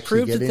need to They actually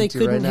proved get that they into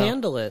couldn't right now.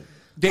 handle it.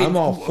 I'm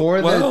all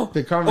for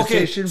the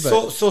conversation, Okay,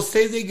 but so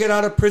say they get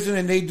out of prison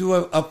and they do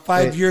a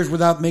 5 years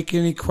without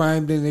making any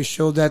crime, then they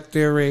show that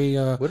they're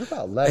a what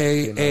about Lex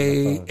being on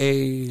the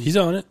phone? He's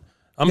on it.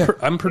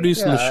 I'm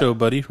producing the show,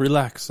 buddy.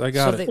 Relax. I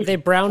got So it. they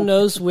brown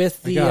nose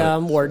with the got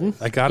it. warden.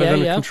 I got it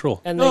under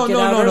control. And they get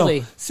out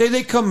early. Say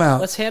they come out.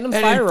 Let's hand them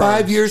and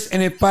firearms.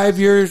 in 5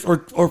 years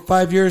or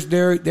 5 years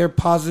they're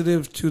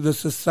positive to the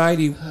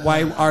society.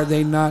 Why are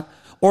they not?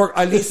 Or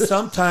at least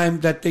sometime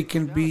that they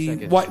can be.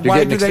 Why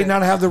do they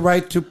not have the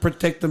right to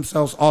protect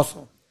themselves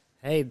also?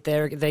 Hey,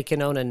 they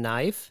can own a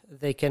knife.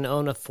 They can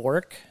own a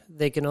fork.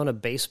 They can own a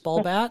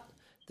baseball bat.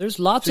 There's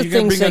lots So of you're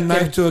going to things bring a they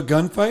knife can. to a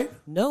gunfight?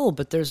 No,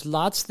 but there's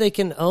lots they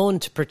can own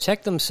to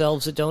protect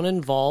themselves that don't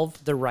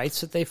involve the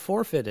rights that they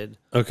forfeited.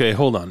 Okay,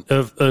 hold on.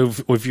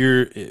 If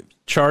you're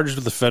charged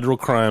with a federal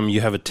crime,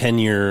 you have a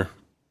 10-year,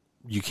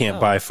 you can't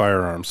buy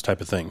firearms type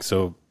of thing.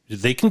 So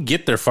they can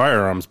get their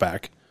firearms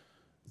back.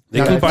 They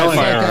can buy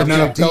firearms.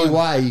 After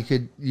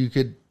DUI, you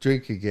could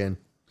drink again.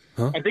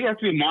 I think it has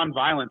to be a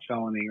non-violent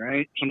felony,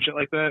 right? Some shit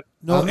like that.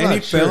 No, I'm any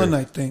not sure. felon,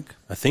 I think.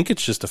 I think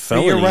it's just a But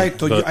felony. you're right,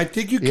 though. but I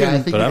think you can. Yeah, I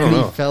think but I don't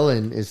any know.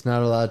 felon is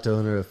not allowed to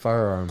own a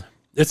firearm.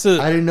 It's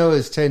I didn't know it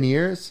was 10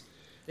 years,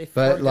 They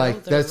but forego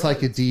like their that's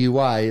like a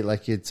DUI,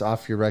 like it's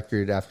off your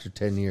record after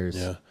 10 years.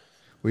 Yeah.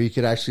 Where you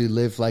could actually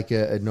live like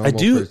a I normal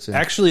do person.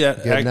 actually.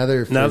 Get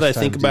another Now that I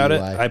first-time think about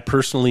DUI. it, I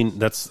personally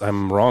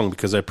I'm wrong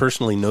because I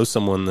personally know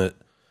someone that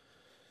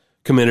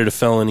committed a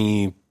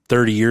felony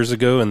 30 years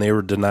ago and they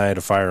were denied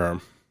a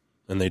firearm,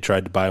 and they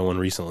tried to buy one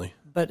recently.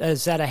 But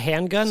is that a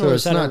handgun So or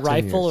it's is that a not 10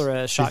 rifle years. or a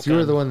 'Cause shotgun? You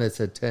were the one that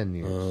said 10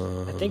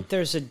 years. I think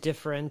there's a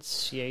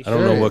differentiation. I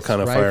don't know There what is.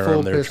 kind of Rifle,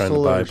 firearm they're trying to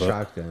pistol, buy, or but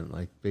shotgun,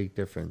 like big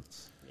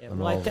difference. Yeah, on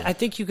well, all of them. I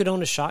think you could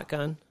own a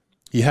shotgun.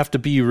 you have to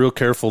be real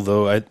careful.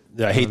 Though I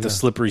hate the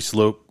slippery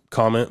slope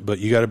comment, but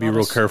you got to be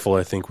real careful.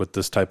 I think with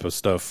this type of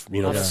stuff,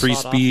 Not a free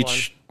sought-off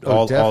speech, one.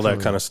 all that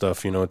Definitely. kind of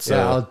stuff. It's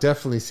Yeah, I'll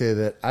definitely say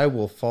that I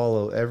will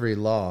follow every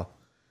law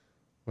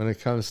when it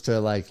comes to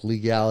like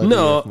legality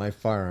of my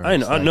firearms. I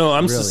know. Like, No,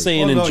 I'm really. just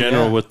saying in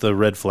general with the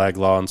red flag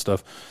law and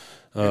stuff.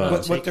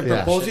 What they're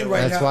proposing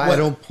right That's now. why what- I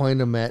don't point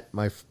them at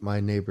my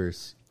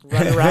neighbors.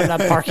 Run around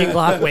that parking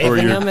lot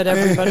waving them at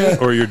everybody.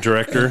 Or your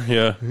director,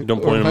 yeah. You don't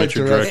point them my at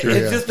your director,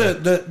 director. It's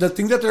just the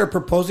thing that they're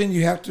proposing.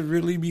 You have to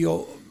really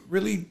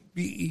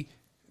be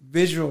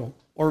visual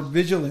or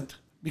vigilant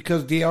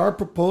because they are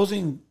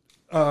proposing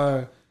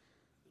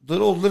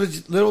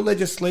little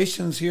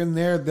legislations here and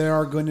there that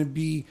are going to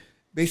be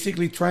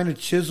basically trying to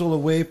chisel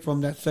away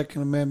from that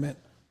Second Amendment.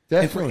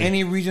 Definitely. And for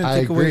any reason to I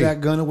take away agree.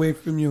 that gun away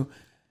from you.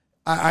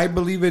 I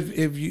believe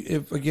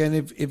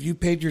if you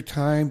paid your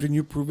times and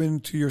you've proven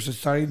to your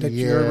society that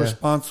you're Yeah.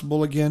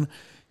 responsible again,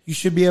 you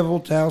should be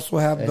able to also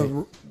have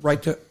the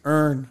right to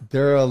earn.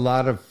 There are a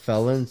lot of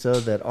felons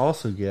though that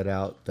also get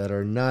out that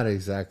are not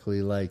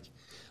exactly like,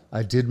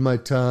 I did my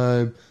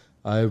time.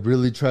 I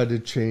really tried to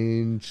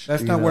change.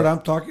 That's you not know. what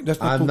I'm talking.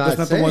 That's not, I'm that's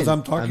not the ones saying-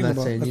 I'm talking not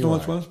about. saying That's you the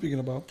ones are. I'm speaking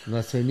about. I'm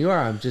not saying you are.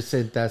 I'm just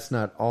saying that's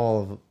not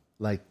all of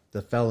like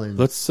the felons.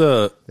 Let's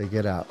they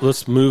get out.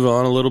 let's move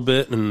on a little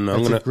bit, and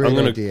That's a great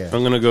idea.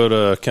 I'm gonna go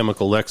to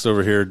Chemical Lex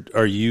over here.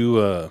 Are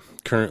you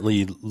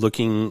currently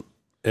looking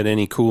at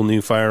any cool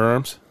new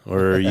firearms, or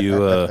are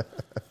you?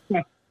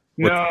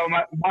 No,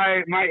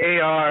 my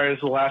AR is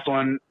the last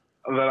one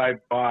that I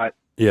bought.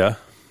 Yeah.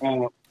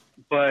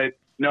 But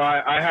no,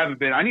 I haven't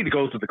been. I need to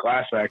go to the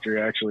Glass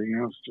Factory actually.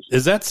 It's just,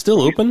 Is that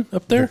still open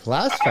up there? The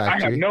Glass I have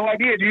Factory. no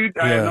idea, dude.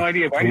 I have Yeah. no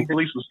idea. But I need to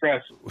release some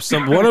stress.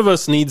 One of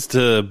us needs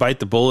to bite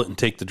the bullet and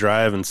take the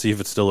drive and see if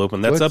it's still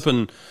open. That's What's- up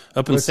in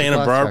what's the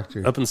Glass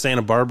Factory? Up in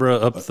Santa Barbara,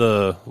 up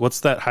the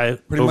what's that high?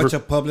 Pretty much a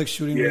public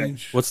shooting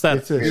range. What's that?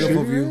 It's a Beautiful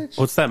shooting view. range?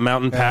 What's that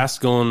mountain pass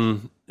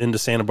going into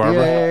Santa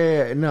Barbara?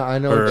 Yeah. No, I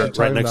know Or what you're right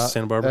talking next to about.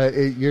 Santa Barbara?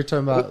 You're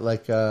talking about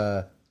like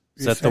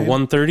Is that the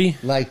 130?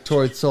 like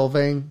towards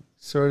Solvang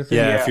sort of thing.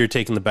 Yeah, if you're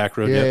taking the back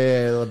road.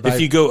 Yeah, by If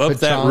you go up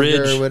that Pechanga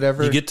ridge, or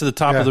whatever. you get to the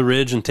top Yeah. of the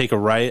ridge and take a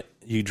right.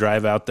 You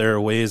drive out there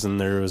a ways,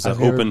 and there's an I've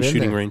never open been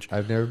shooting there. range.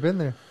 I've never been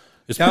there.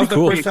 It's That was pretty the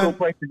cool. first Pretty cool time.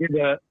 place to do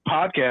the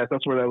podcast.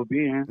 That's where that would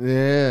be.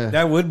 Yeah.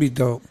 That would be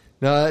dope.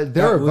 No, there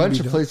That are a would bunch be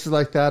of dope. places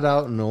like that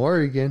out in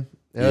Oregon.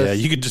 Yeah,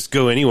 you could just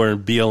go anywhere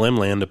in BLM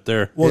land up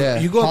there. Well, yeah,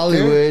 you go up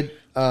there.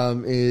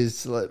 Hollywood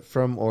is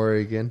from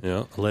Oregon.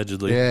 Yeah,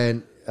 allegedly. Yeah,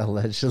 and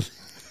allegedly.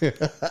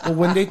 Well,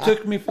 when they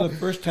took me for the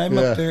first time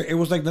up there, it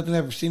was like nothing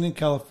I've ever seen in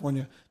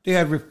California. They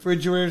had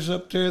refrigerators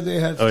up there. They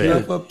had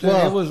stuff up there.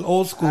 Well, it was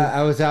old school.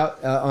 I was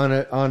out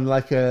on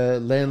like a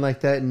land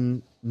like that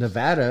in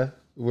Nevada,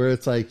 where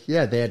it's like,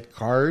 yeah, they had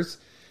cars,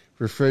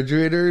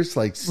 refrigerators,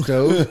 like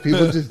stoves.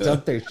 People just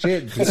dumped their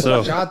shit. And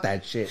people shot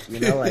that shit. You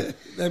know, like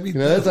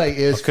it's like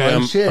it's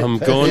fun shit. I'm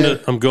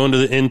going to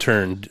the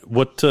intern.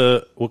 What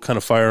kind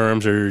of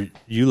firearms are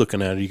you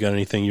looking at? You got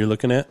anything you're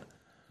looking at?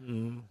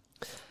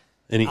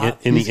 Any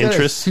he's got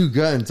interest? 2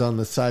 guns on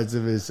the sides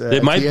of his.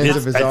 It might. ends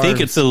of his I think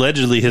arms. it's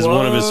allegedly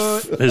one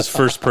of his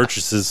first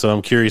purchases. So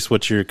I'm curious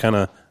what you're kind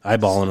of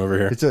eyeballing over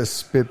here. It's a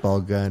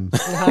spitball gun.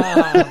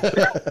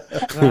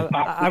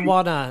 I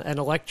want an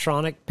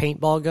electronic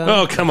paintball gun.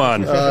 Oh, come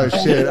on! Oh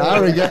shit!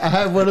 I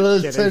had one of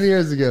those 10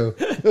 years ago.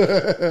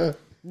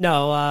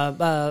 No,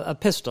 a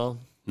pistol.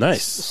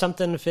 Nice.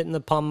 Something to fit in the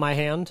palm of my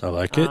hand. I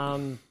like it.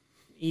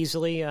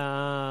 Easily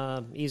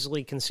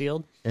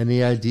concealed.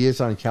 Any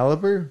ideas on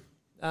caliber?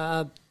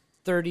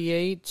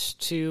 38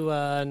 to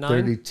 9.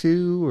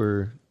 32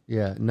 or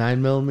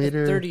 9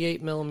 millimeter.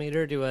 38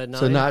 millimeter to a 9.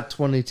 So not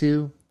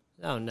 22.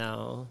 Oh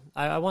no,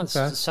 I want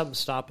some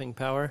stopping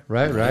power.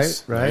 Right.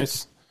 Nice.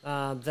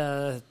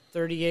 The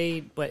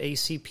 38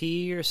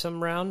 ACP or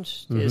some round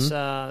is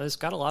it's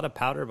got a lot of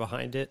powder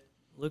behind it.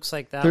 Looks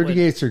like that.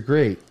 38s are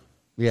great.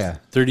 Yeah.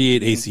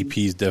 38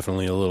 ACP is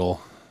definitely a little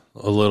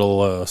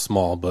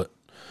small, but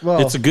Well,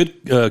 it's a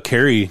good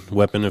carry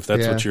weapon if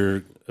that's what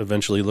you're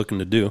eventually looking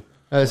to do.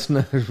 That's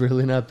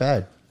really not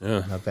bad.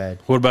 Yeah, not bad.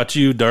 What about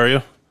you,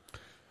 Dario?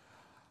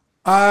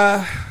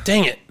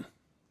 Dang it,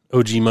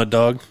 OG Mud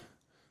Dog.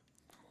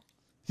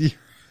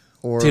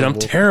 Dude, I'm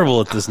terrible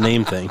at this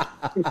name thing.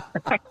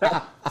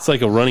 It's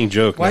like a running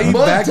joke. Why now. you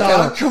back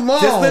Dog, come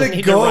on. Just let You it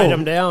need to go. write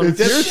them down. It's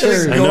your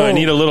turn. I know. I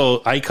need a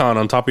little icon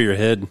on top of your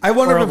head. I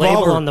want Or a a label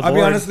revolver. on the I'll be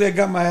board. honest, I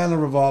got my hand on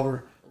a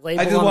revolver. Label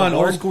I just on the want an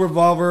old board. school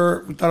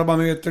revolver. We thought about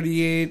maybe a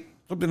 38,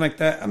 something like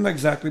that. I'm not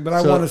exactly, but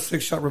I So- want a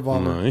 6-shot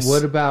revolver. Nice.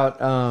 What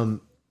about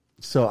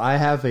so I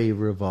have a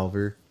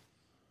revolver.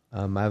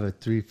 I have a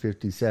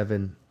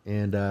 357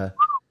 and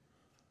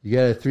you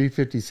got a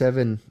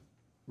 357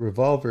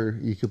 revolver,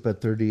 you could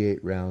put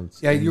 38 rounds.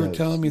 Yeah, in you were those.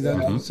 telling me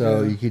that.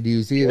 So you could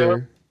use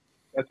either.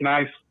 That's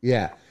nice.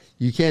 Yeah.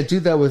 You can't do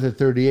that with a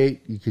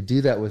 38. You could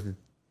do that with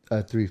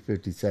a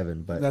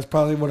 357, but That's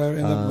probably what I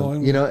ended up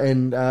going you know,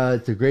 and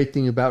the great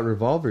thing about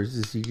revolvers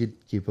is you could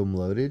keep them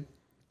loaded.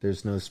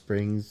 There's no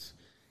springs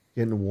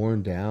getting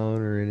worn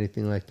down or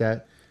anything like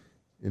that,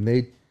 and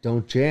they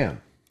don't jam.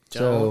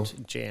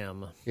 Don't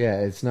jam.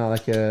 Yeah, it's not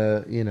like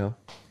a not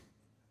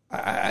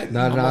an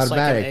Almost like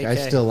an automatic. I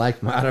AK. still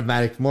like my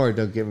automatic more.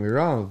 Don't get me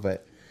wrong,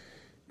 but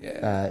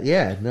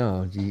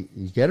no, you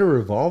get a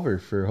revolver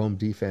for home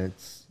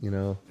defense. You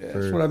know,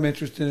 That's what I'm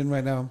interested in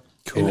right now.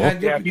 Cool.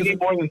 And Yeah, if you need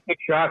more than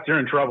 6 shots, you're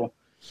in trouble.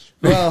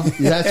 well,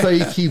 that's why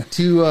you keep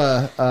 2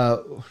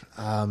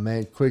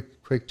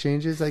 quick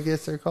changes, I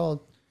guess they're called.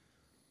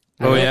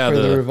 Oh, yeah, for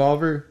the the-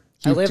 revolver.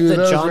 I Keep live 2 of the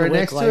those John right Wick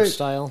next to it.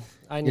 lifestyle.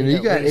 I need You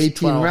at got least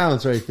 18 12.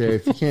 rounds right there.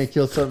 If you can't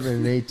kill something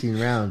in 18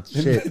 rounds,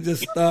 shit,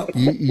 Just stop.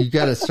 you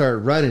got to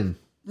start running.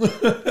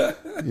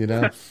 You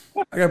know,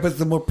 I got to put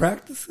some more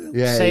practice in.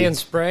 yeah. Say and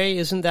spray,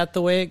 isn't that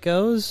the way it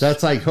goes?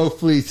 That's like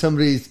hopefully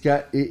somebody's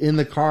got in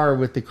the car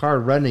with the car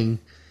running,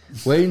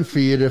 waiting for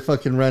you to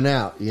fucking run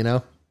out. You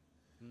know.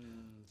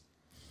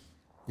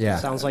 Yeah.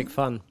 Sounds like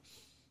fun.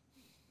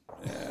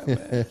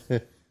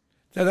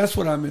 Yeah, that's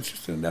what I'm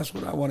interested in. That's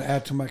what I want to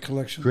add to my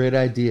collection. Great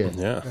idea.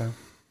 Yeah. Yeah,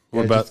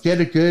 What about just get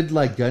a good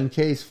gun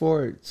case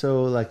for it,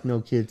 so like no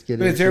kids get.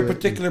 But is there a into it.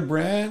 particular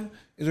brand?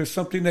 Is there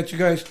something that you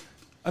guys?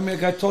 I mean,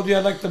 like I told you, I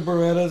like the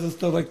Berettas and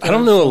stuff like that. I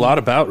don't know a lot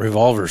about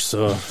revolvers,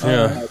 so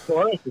yeah.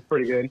 Taurus is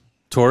pretty good.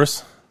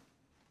 Taurus,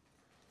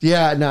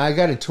 Yeah, no, I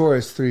got a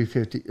Taurus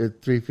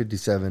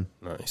 357.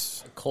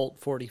 nice. Colt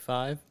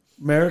 45.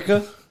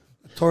 America.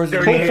 Taurus.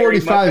 There Colt you go.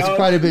 45 is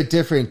quite a bit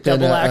different than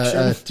Double a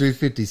action.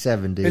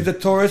 357, dude. Is the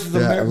Taurus is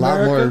Yeah, a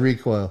lot more America?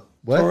 recoil.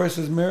 What? Taurus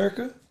is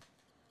America.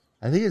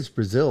 I think it's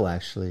Brazil,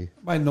 actually.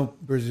 I know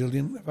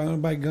Brazilian. If I want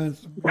to buy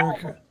guns,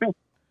 America.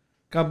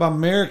 Got to buy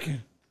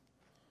American.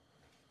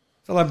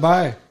 That's all I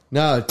buy.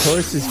 No,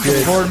 Taurus is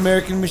good. Ford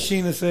American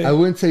machine to say. I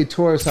wouldn't say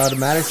Taurus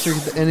automatics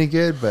are any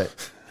good, but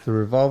the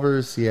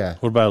revolvers, yeah.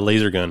 What about a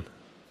laser gun?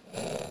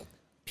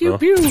 Pew Well.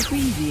 pew.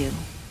 Preview.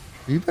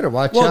 You better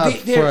watch Well, out they-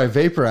 before I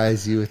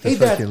vaporize you with the Hey,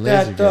 fucking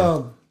laser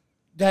gun.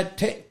 that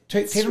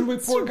Tatum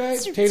report guy,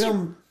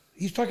 Tatum,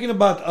 he's talking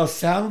about a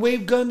sound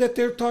wave gun that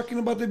they're talking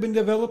about. They've been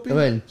developing. Oh,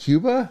 in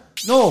Cuba?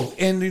 No,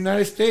 in the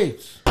United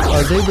States.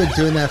 Oh, they've been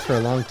doing that for a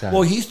long time.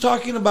 Well, he's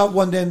talking about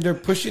one. Then they're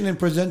pushing and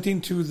presenting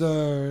to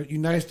the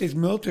United States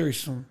military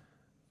soon.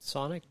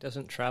 Sonic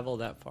doesn't travel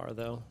that far,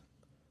 though.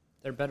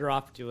 They're better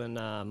off doing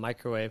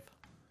microwave.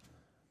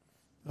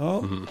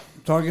 Oh, Mm-hmm.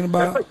 talking That's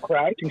about like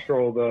crowd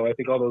control, though. I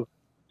think all those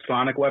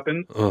sonic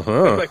weapons.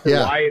 Uh-huh. It's like the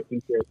Yeah. riots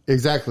and shit.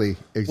 Exactly.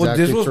 Well,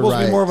 this was for supposed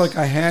to be more of riots.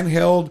 like a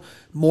handheld,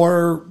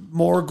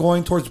 more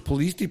going towards the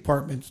police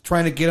departments,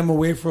 trying to get them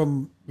away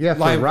from Yeah,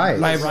 for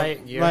riots.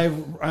 Riot gear.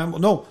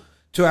 no,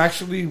 to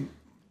actually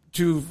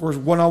for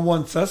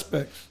one-on-one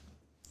suspects.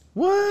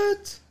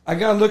 What? I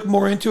gotta look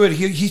more into it.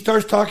 He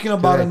starts talking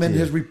about Good him in idea.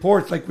 his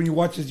reports. Like when you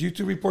watch his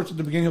YouTube reports at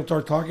the beginning, he'll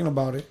start talking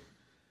about it.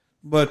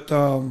 But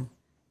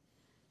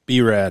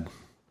B-Rad.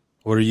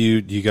 What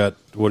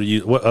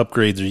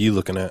upgrades are you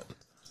looking at?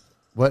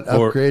 What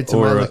upgrades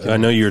am I looking I at?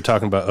 know you were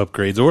talking about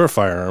upgrades or a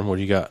firearm. What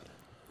do you got?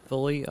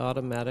 Fully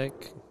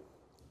automatic.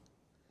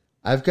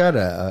 I've got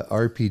a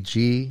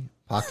RPG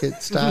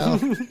pocket style.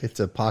 It's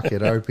a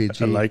pocket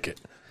RPG. I like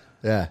it.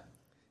 Yeah.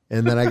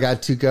 And then I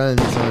got 2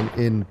 guns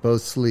in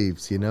both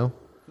sleeves, you know?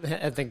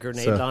 At the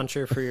grenade So-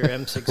 launcher for your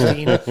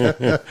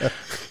M16.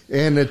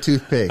 And a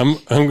toothpick.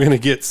 I'm going to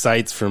get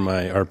sights for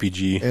my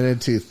RPG. And a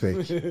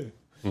toothpick.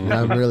 And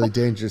I'm really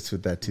dangerous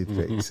with that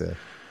toothpick. So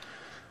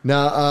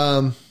now,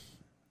 I've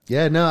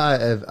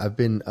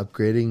been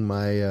upgrading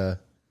my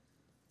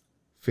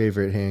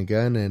favorite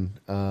handgun,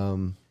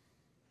 and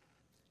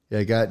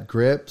I got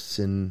grips,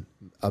 and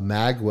a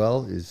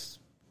Magwell is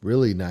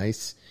really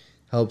nice.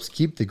 Helps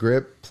keep the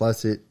grip,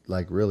 plus it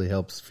like really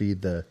helps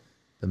feed the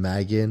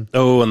mag in.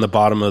 Oh, on the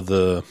bottom of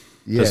the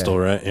pistol,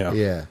 right? Yeah.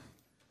 Yeah.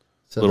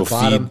 So Little the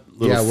bottom, feed-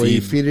 little where you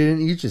feed. feed it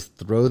in, you just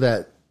throw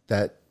that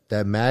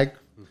mag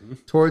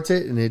towards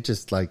it, and it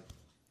just like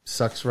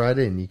sucks right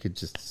in. You could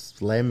just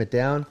slam it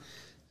down,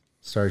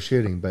 start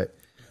shooting. But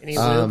Any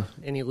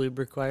lube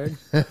required?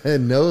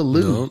 no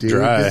lube, No, dude.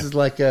 dry. This is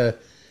like a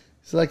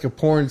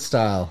porn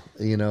style,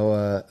 you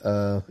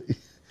know,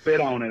 Spit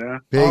on it,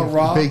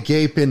 huh? big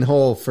gaping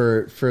hole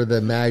for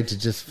the mag to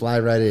just fly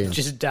right in.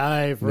 Just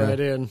dive right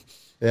in.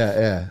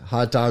 Yeah.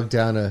 Hot dog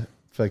down a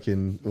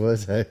fucking, what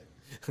was that?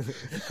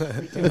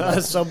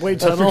 Subway I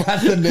tunnel.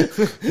 forgot the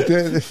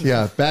name.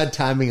 Yeah, bad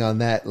timing on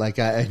that. Like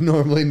I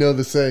normally know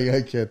the saying,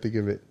 I can't think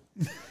of it.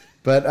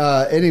 But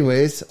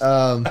anyways,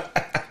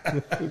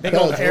 Big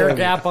old air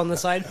gap on the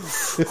side.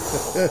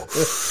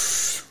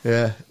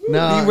 yeah.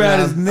 No, B-Rad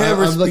is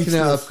never I'm looking to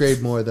speechless.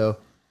 upgrade more though,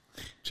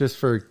 just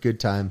for good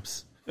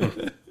times.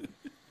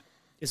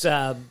 Is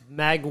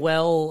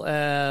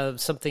Magwell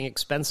something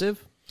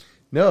expensive?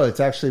 No, it's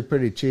actually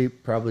pretty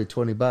cheap, probably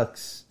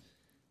 $20.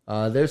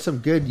 There's some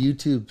good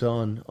YouTubes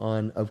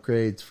on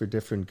upgrades for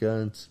different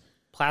guns.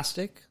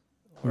 Plastic?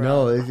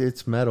 No,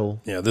 it's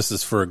metal. Yeah, this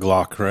is for a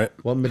Glock, right?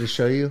 Want me to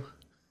show you?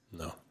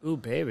 No. Ooh,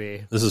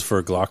 baby. This is for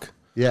a Glock.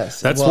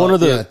 Yes. That's one of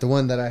the- the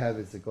one that I have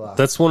is the Glock.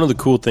 That's one of the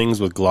cool things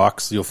with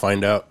Glocks you'll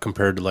find out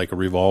compared to like a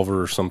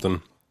revolver or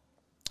something.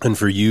 And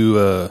for you,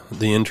 the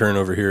intern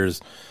over here,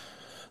 is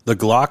the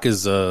Glock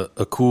is a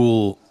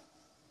cool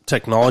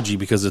technology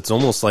because it's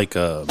almost like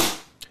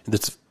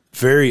it's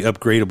very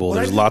upgradable.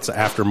 There's lots of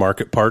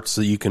aftermarket parts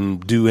that you can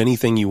do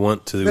anything you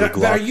want to a But are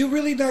Glock. you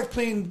really not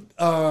playing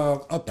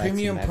a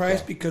premium Magwell.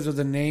 price because of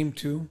the name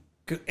too?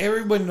 Because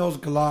everybody knows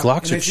Glock.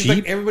 Glocks and are it seems like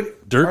cheap. everybody, are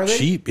Dirt they?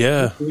 cheap,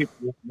 yeah.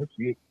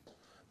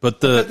 But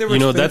thought they were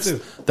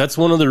expensive. that's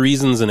one of the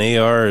reasons an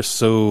AR is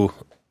so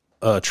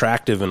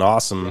attractive and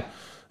awesome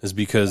is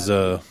because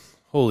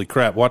holy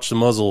crap, watch the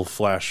muzzle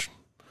flash.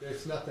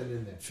 There's nothing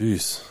in there.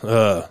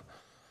 Jeez.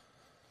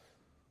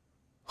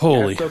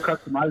 Holy. It's so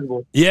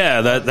customizable.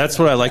 Yeah, that's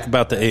what I like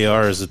about the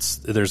AR is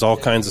there's all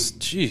kinds of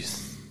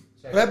jeez.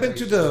 But I've been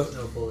to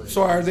the.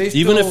 So are they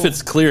still, Even if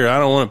it's clear, I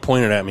don't want to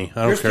point it at me.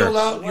 I you're don't care. still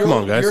out? Come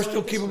on, guys. You're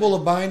still capable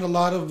of buying a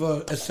lot of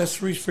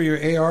accessories for your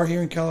AR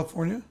here in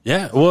California.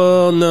 Yeah.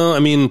 Well, no, I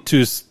mean,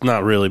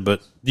 not really,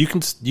 but you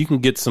can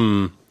get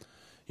some.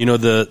 You know,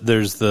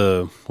 there's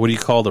the what do you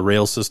call the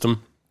rail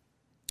system?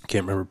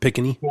 Can't remember.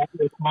 Picatinny.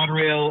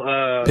 Monorail.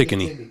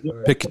 Picatinny.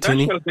 That's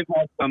Picatinny. what they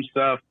had some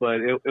stuff, but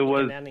it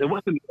wasn't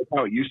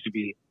how it used to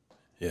be.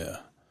 Yeah.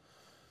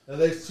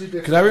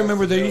 Because I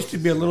remember there used to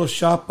be a little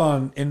shop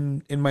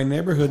in my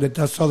neighborhood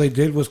that's all they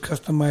did was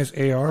customize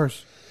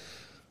ARs.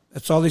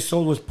 That's all they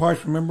sold was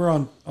parts. Remember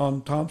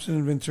on Thompson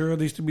and Ventura,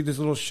 there used to be this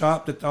little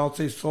shop that all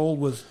they sold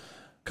was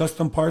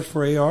custom parts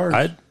for ARs.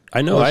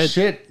 I know. Oh,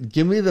 shit.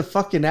 Give me the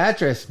fucking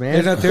address, man.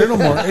 It's not there no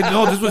more.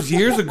 No, this was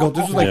years ago.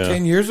 This was like Yeah.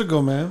 10 years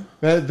ago, man.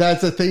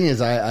 That's the thing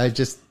is I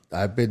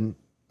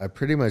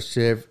pretty much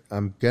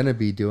I'm going to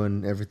be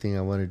doing everything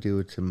I want to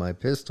do to my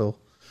pistol.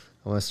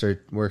 I want to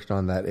start working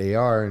on that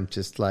AR and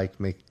just like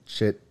make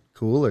shit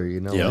cooler, you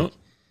know? Yeah. Like,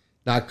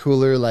 not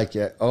cooler like,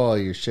 oh,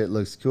 your shit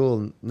looks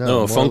cool. No, No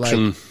more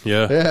function. like-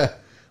 Yeah. Yeah.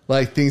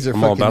 Like things are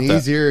I'm all fucking about that.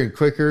 easier and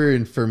quicker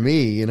and for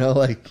me, you know,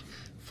 like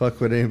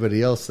fuck what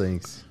anybody else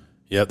thinks.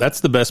 Yeah, that's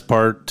the best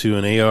part to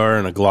an AR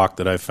and a Glock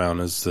that I found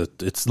is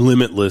that it's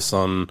limitless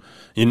on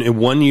in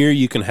 1 year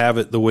you can have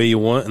it the way you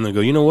want and then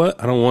go, you know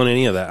what? I don't want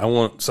any of that. I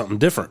want something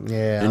different.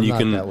 Yeah, and I'm you not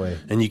can that way.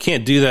 and you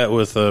can't do that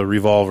with a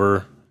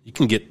revolver. You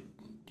can get,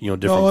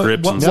 different No,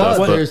 grips and what- stuff.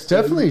 No, but there's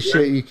definitely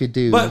shit you could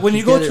do. But when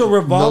you could go get to a it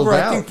revolver,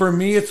 milled I think out. for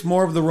me it's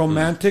more of the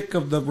romantic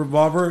of the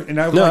revolver, and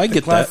I No, like I the get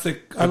that.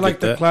 classic. I I like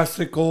get the that.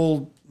 classic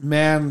old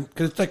man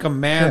because it's like a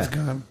man's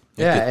gun.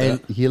 Yeah, get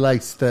and he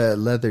likes the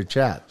leather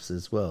chaps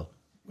as well.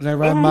 when I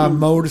ride my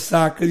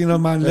motorcycle, you know,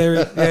 my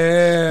lyric.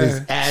 Yeah.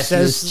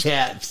 Assless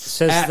chaps.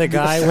 Says the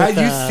guy Have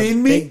with you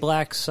seen me? big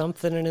black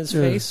something in his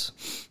face.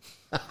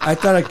 I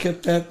thought I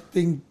kept that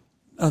thing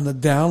on the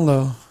down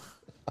low.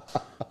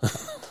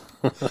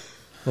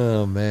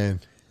 Oh man.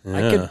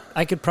 Yeah.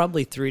 I could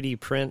probably 3D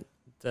print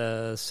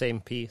the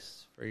same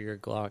piece for your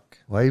Glock.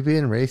 Why are you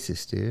being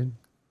racist, dude?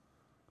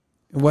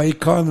 Why you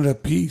calling it a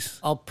piece?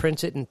 I'll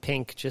print it in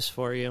pink just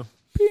for you.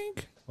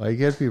 Pink. Why you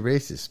gotta be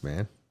racist,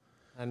 man?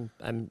 I'm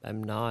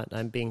not.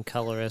 I'm being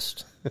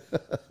colorist.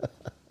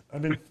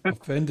 I've been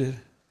offended.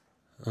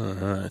 All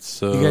right,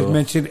 so You guys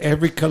mentioned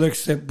every color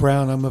except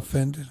brown. I'm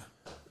offended.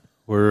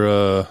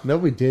 we're No,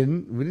 we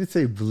didn't. We didn't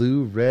say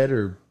blue, red,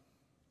 or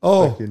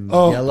Fucking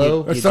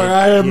yellow. Sorry,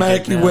 I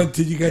automatically went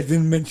to you guys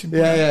didn't mention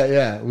brown.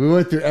 Yeah. We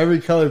went through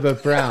every color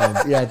but brown.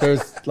 Yeah,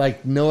 there's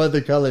like no other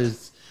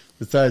colors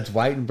besides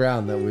white and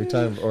brown that we were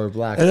talking about, or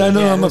black. And I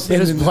know I'm It was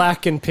offended.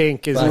 black and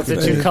pink is Black the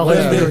and two pink. colors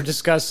Yeah. we were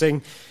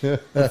discussing.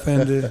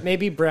 Offended.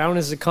 Maybe brown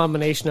is a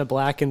combination of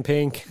black and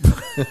pink.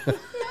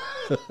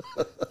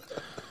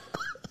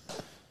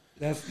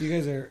 That's you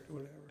guys are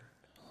whatever.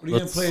 What are you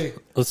gonna play?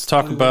 let's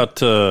talk about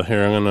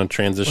here. I'm going to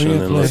transition What are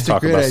you and gonna let's play?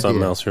 talk That's a about great something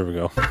idea. else. Here we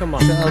go. Come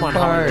on, come on,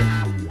 Howard.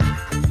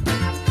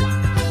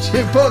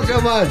 Shit,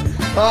 Pokemon.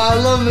 Oh, I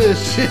love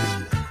this shit.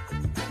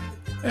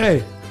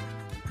 Hey,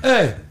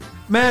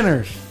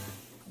 manners.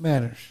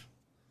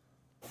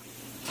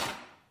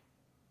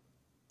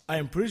 I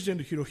am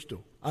President Hirohito,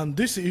 and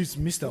this is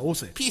Mr.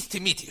 Ose. Peace to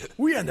meet you.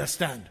 We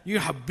understand you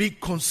have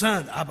big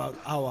concern about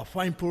our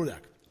fine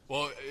product.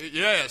 Well,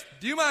 yes.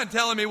 Do you mind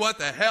telling me what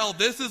the hell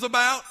this is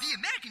about? The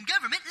American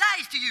government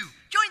lies to you.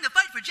 Join the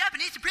fight for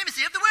Japanese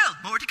supremacy of the world.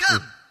 More to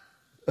come.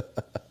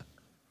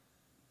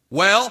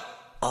 Well,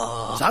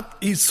 That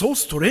is so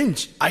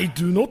strange. I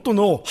do not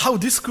know how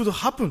this could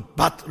happen,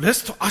 but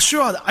rest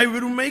assured I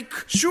will make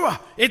sure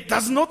it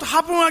does not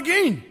happen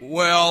again.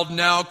 well,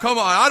 now, come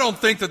on. I don't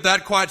think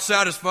that quite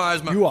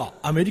satisfies my... You are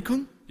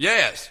American?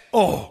 Yes.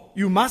 Oh,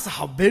 you must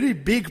have very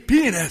big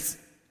penis.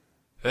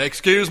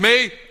 Excuse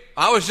me?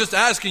 I was just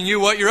asking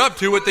you what you're up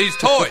to with these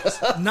toys.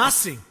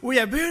 Nothing. We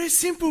are very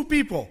simple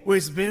people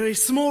with very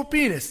small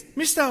penis.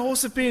 Mr.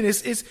 Ose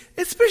penis is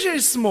especially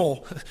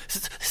small.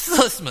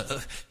 So small.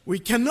 We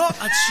cannot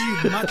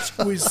achieve much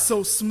with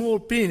so small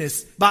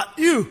penis. But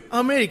you,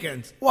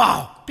 Americans,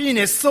 wow,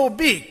 penis so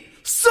big.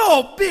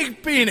 So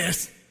big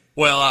penis.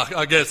 Well,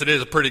 I guess it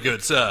is a pretty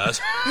good size.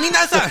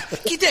 Minasan,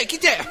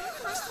 kite.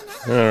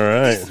 All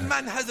right. This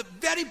man has a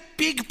very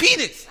big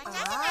penis.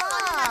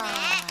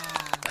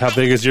 How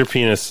big is your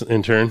penis,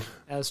 intern?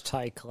 As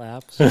Ty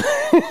claps.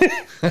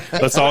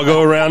 Let's all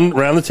go around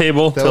the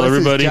table. That Tell was his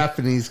everybody.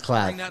 Japanese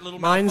clap.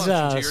 Mine's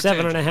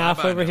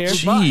 7.5 over here.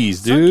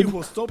 Jeez, Thank you for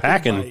dude. stopping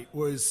Packing. by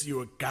with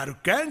your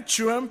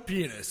gargantuan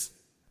penis.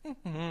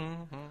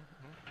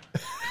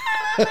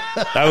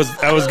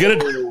 I was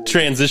gonna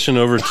transition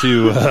over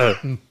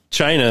to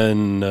China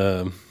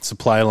and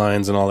supply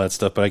lines and all that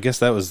stuff, but I guess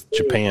that was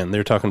Japan.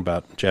 They're talking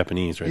about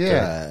Japanese right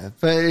there. Yeah,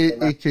 but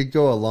it could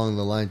go along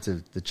the lines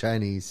of the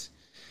Chinese,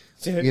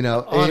 you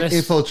know, Honest.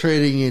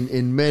 infiltrating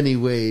in many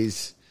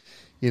ways.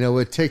 You know,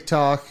 with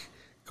TikTok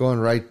going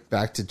right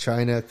back to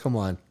China. Come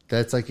on,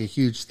 that's like a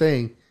huge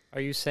thing. Are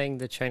you saying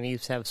the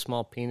Chinese have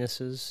small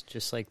penises,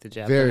 just like the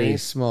Very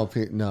Japanese? small.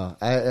 No,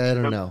 I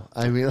don't know.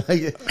 I mean,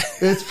 like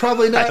it's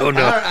probably not. I don't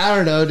know. I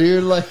don't know,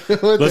 dude. Like,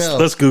 what the hell?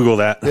 Let's Google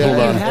that. Yeah. Hold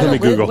on, Had let a me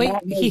Google. Wait,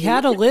 he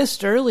had a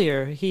list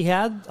earlier. He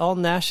had all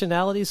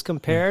nationalities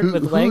compared Who-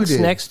 with who legs did?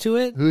 next to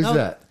it. Who's No,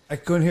 that? I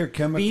couldn't hear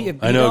chemical.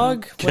 I know.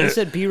 B-Dog? What is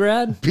it,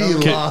 B-Rad?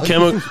 B-Log.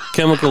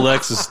 Chemical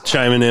X is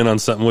chiming in on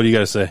something. What do you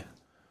guys say?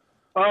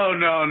 Oh,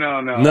 no. No?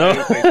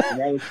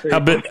 That was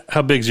crazy.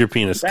 How big's your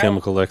penis,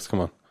 Chemical X? Come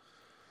on.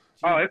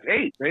 Oh, it's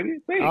 8, baby.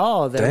 It's 8.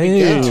 Oh, there we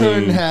Dang. go.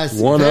 Intern has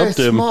One very upped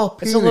him. small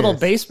It's a little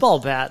penis. baseball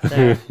bat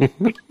there.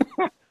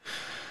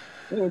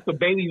 It's a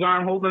baby's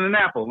arm holding an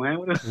apple, man.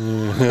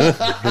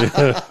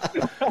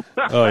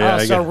 Oh yeah,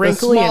 I so got A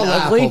wrinkly small and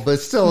ugly. apple, but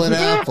still an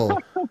apple.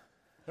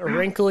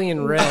 Wrinkly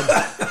and red.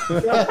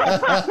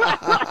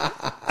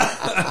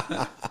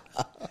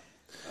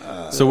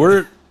 So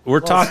we're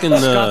talking.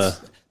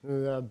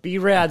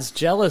 B-Rad's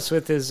jealous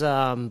with his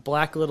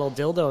black little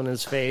dildo in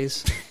his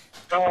face.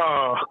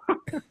 Oh.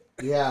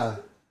 Yeah.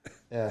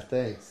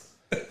 Thanks.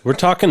 We're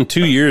talking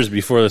 2 years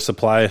before the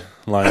supply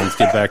lines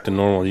get back to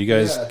normal. You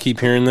guys keep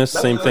hearing this?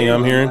 Same thing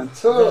I'm hearing?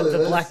 Totally.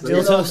 The black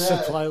let's get dildo on that.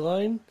 supply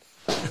line.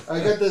 I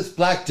got this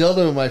black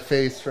dildo in my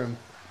face from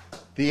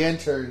the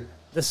intern.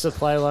 The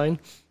supply line.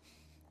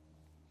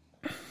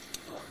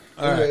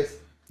 Anyways,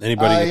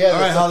 Anybody? yeah, All the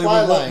right, supply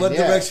Hollywood. line, What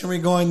yeah. direction are we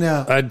going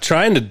now? I'm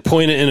trying to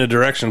point it in a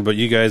direction, but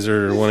you guys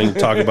are wanting to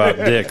talk about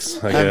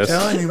dicks, I I'm guess.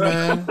 telling you,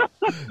 man.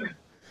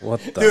 What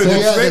the? Dude, So,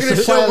 this yeah, the regular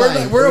supply show,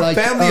 line, we're like,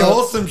 a family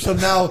wholesome show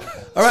now.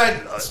 All right.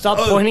 Stop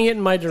pointing it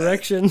in my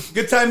direction.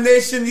 Good Time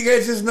Nation, you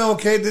guys just know,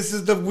 okay, this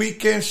is the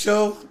weekend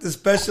show, the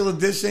special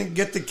edition.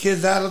 Get the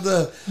kids out of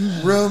the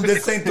room.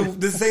 This ain't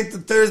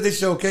the Thursday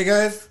show, okay,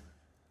 guys?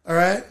 All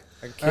right?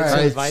 kids All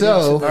right, invited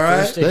so to the all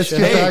right, Thursday let's show.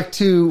 get back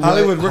to what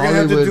Hollywood. We're gonna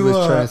have to do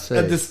was trying to say.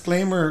 a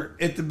disclaimer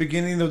at the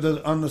beginning of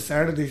on the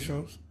Saturday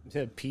shows.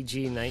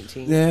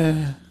 PG-19.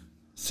 Yeah.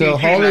 So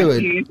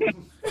Hollywood,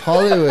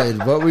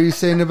 what were you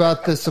saying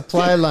about the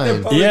supply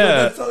line?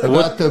 Yeah.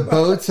 About the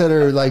boats that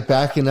are like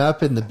backing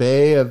up in the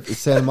bay of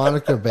Santa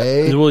Monica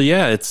Bay? Well,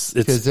 yeah, it's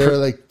because they're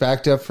like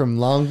backed up from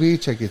Long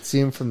Beach. I could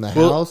see them from the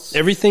house.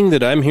 Everything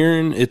that I'm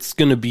hearing, it's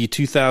going to be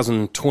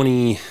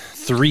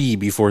 2023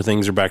 before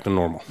things are back to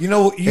normal. You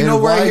know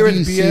And where I why hear do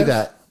you it's see BS?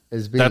 that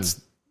as being?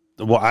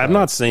 Well, I'm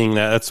not saying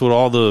that. That's what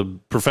all the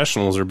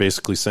professionals are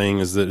basically saying,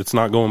 is that it's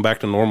not going back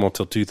to normal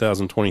till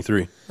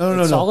 2023. No.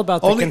 It's all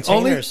about the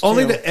containers,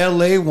 Only too. the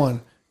LA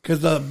one,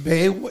 because the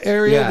Bay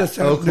Area, Yeah,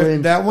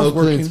 Oakland, that one's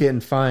Oakland's working. getting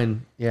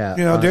fine. Yeah,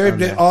 You know,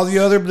 on all the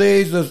other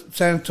blades, the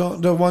San Antonio,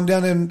 the one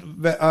down in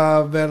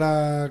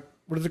what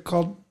is it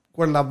called?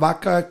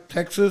 Cuernavaca,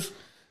 Texas.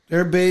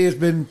 Their bay has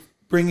been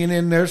bringing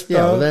in their stuff.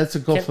 Yeah, well, that's the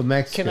Gulf of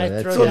Mexico. can I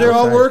That's throw So down- they're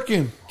all outside.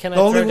 working. Can I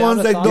The only throw down ones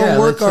a that thought? don't Yeah,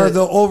 work let's are hear-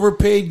 the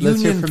overpaid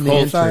let's hear union from the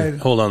intern. side.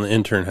 Hold on, the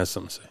intern has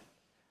something to say.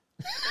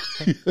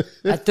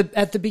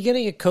 At the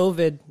beginning of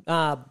COVID,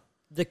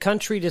 the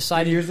country Years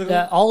decided ago?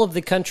 that all of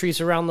the countries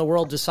around the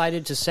world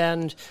decided to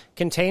send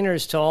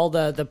containers to all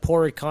the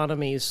poor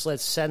economies.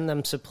 Let's send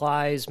them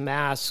supplies,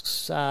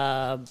 masks,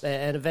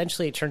 and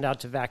eventually it turned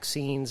out to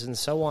vaccines and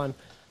so on.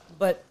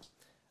 But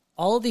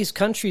all of these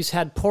countries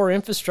had poor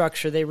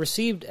infrastructure. They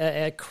received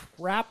a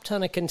crap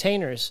ton of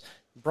containers,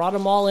 brought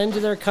them all into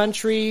their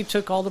country,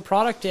 took all the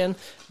product in,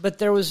 but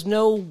there was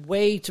no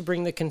way to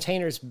bring the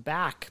containers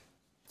back.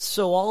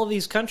 So all of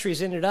these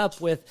countries ended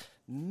up with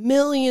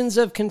millions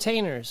of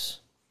containers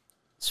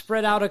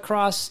spread out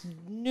across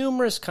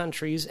numerous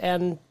countries,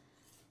 and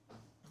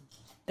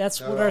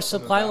that's what our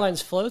supply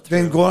lines flow through.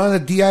 Then go on a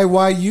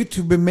DIY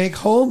YouTube and make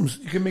homes.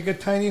 You can make a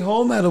tiny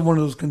home out of one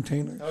of those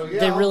containers. Oh, yeah,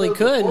 They I'll really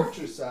build a could.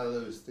 fortress out of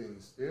those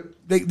things, dude.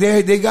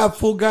 They got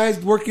full guys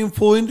working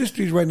full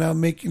industries right now,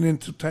 making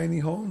into tiny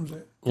homes.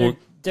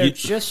 They're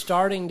just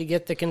starting to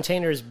get the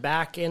containers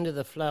back into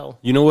the flow.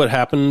 You know what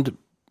happened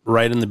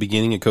right in the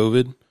beginning of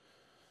COVID?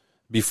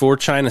 Before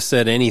China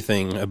said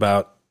anything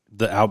about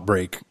the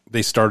outbreak,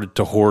 they started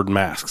to hoard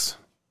masks.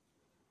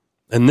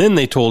 And then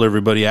they told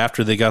everybody,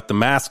 after they got the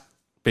mask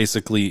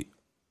basically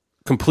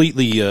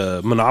completely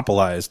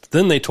monopolized,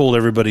 then they told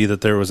everybody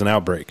that there was an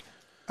outbreak.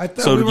 I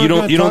thought we were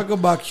going to talk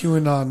about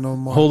QAnon no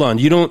more. Hold on.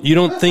 You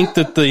don't think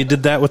that they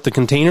did that with the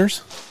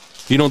containers?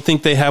 You don't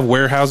think they have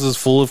warehouses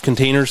full of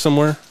containers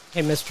somewhere?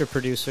 Hey, Mr.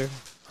 Producer,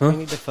 Huh? we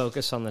need to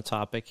focus on the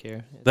topic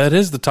here. That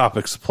is the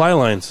topic, supply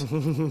lines.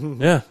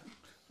 Yeah.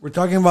 We're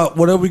talking about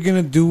what are we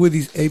going to do with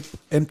these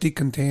empty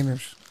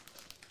containers?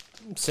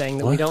 I'm saying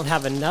that we don't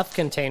have enough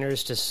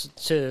containers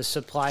to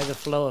supply the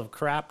flow of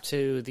crap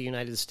to the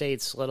United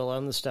States, let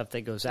alone the stuff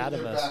that goes out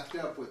of us.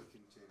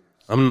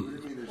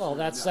 Well,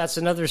 that's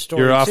another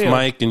story. You're off too.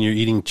 mic and you're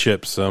eating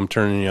chips, so I'm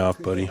turning you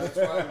off, buddy.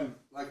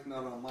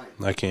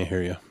 I can't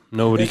hear you.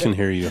 Nobody can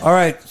hear you. All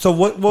right. So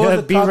what was the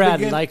topic B-Rad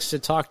again? likes to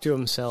talk to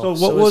himself. So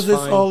what was it's this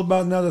fine. all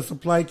about now, the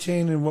supply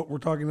chain and what we're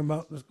talking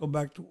about? Let's go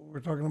back to what we're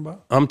talking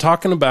about. I'm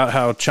talking about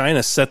how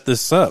China set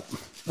this up.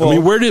 Well- I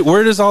mean,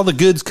 where does all the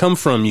goods come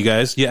from, you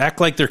guys? You act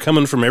like they're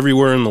coming from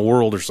everywhere in the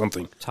world or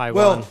something.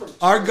 Taiwan. Well,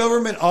 our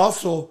government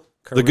also...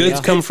 The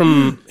goods come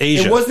from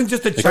Asia. It wasn't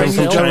just the They come Chinese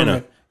from China.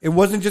 government. It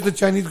wasn't just the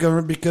Chinese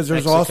government because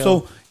there's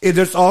Mexico.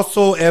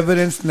 also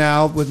evidence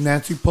now with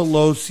Nancy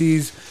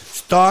Pelosi's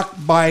stock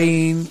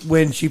buying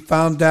when she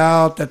found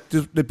out that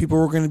the people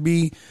were going to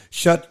be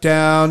shut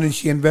down, and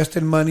she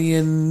invested money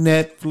in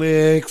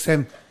Netflix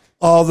and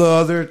all the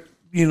other,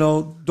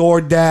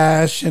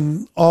 DoorDash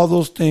and all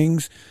those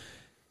things.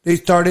 They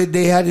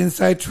had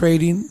inside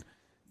trading.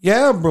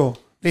 Yeah, bro.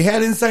 They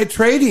had inside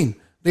trading.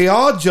 They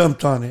all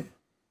jumped on it.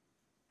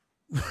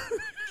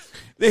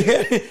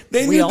 They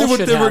We knew all what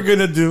should they were have. going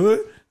to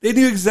do. They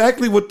knew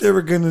exactly what they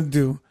were going to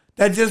do.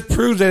 That just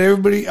proves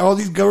that all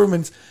these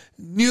governments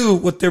knew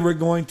what they were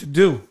going to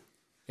do.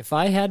 If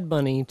I had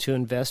money to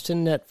invest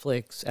in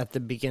Netflix at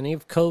the beginning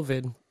of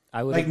COVID,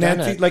 I would Like have done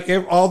Nancy, it. like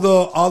all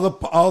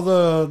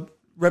the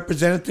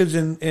representatives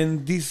in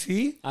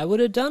DC. I would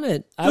have done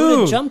it. I would have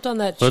Dude. jumped on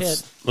that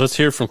shit. Let's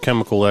hear from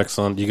Chemical X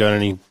on. You got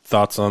any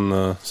thoughts on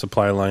the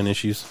supply line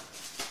issues?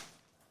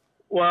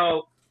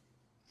 Well,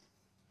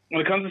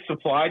 when it comes to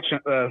supply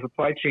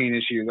chain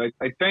issues,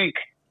 I think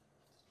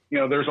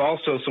there's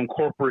also some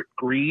corporate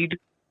greed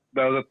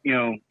that was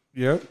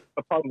Yep.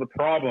 a part of the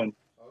problem.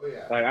 Oh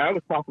yeah. Like I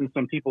was talking to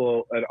some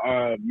people at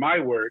our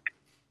work.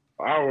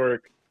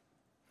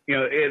 They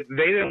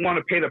didn't want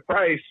to pay the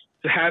price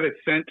to have it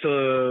sent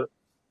to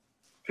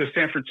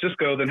San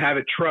Francisco, then have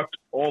it trucked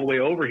all the way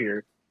over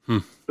here.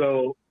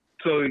 So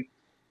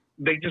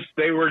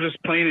they were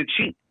just playing it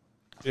cheap.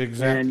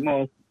 Exactly.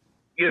 And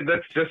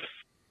that's just.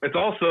 It's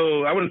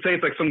also, I wouldn't say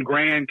it's like some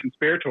grand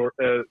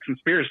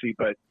conspiracy,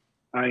 but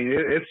I mean,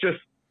 it's just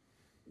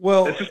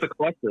a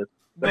cluster.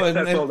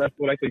 That's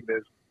what I think it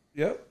is.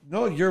 Yep.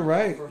 No, you're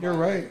right. You're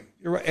right.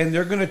 And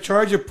they're going to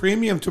charge a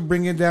premium to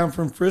bring it down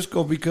from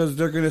Frisco because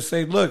they're going to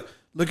say, look,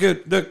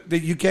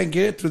 you can't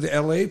get it through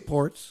the LA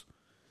ports.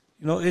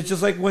 You know, it's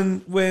just like when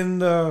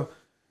that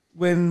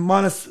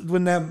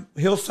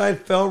hillside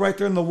fell right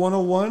there in the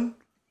 101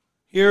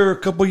 here a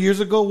couple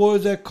years ago. What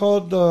was that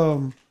called?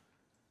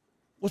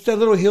 What's that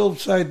little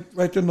hillside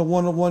right there in the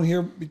 101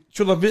 here?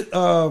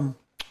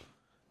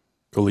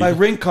 By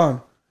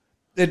Rincon.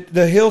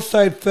 The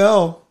hillside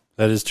fell.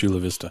 That is Chula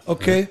Vista.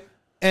 Okay.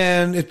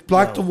 And it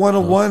blocked the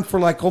 101 for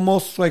like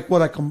almost like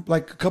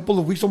a couple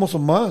of weeks, almost a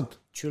month.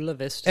 Chula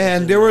Vista.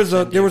 And there was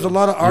a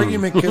lot of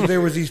argument because there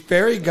was these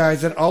ferry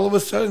guys that all of a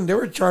sudden they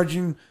were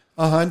charging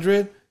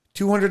 $100,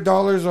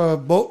 $200 a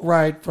boat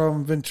ride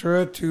from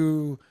Ventura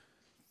to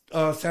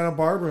Santa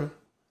Barbara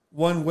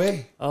one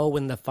way. Oh,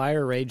 when the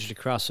fire raged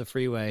across the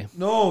freeway.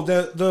 No,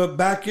 the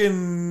back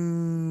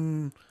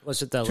in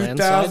was it the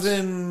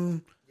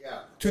 2000,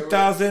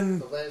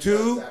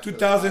 2002,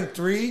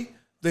 2003,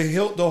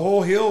 the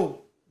whole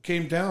hill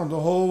came down. The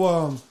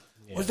whole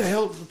what's the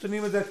hell? What's the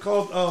name of that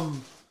called?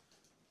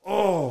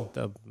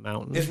 The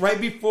mountain. It's right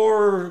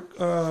before.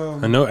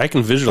 I know. I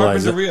can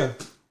visualize it.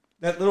 Carpinteria.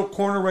 That little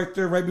corner right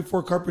there, right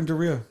before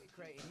Carpinteria.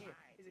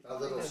 A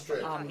little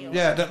strip.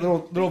 Yeah, that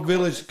little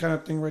village kind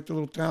of thing, right there,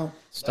 little town.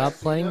 Stop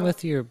playing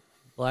with your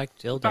black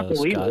dildo,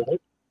 Scott.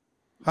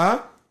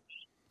 Huh?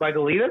 By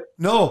Goleta?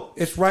 No,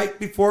 it's right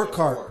before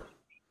Carp.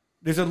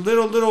 There's a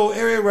little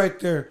area right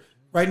there,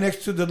 right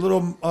next to the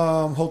little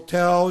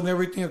hotel and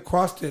everything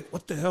across it.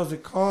 What the hell is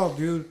it called,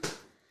 dude?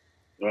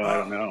 I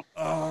don't know.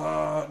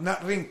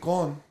 Not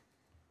Rincon.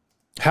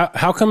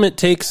 How come it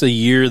takes a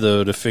year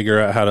though to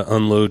figure out how to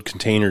unload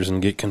containers and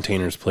get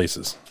containers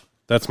places?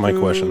 That's my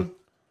question.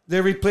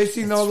 They're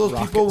replacing all those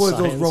people with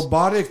those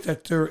robotics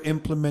that they're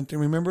implementing.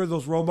 Remember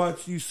those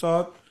robots you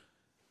saw,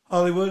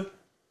 Hollywood?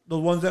 The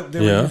ones that they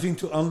were using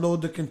to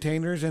unload the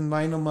containers and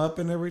line them up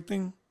and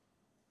everything?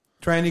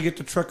 Trying to get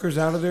the truckers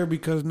out of there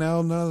because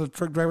now none of the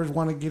truck drivers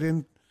want to get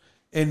in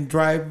and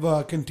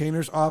drive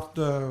containers off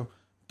the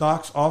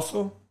docks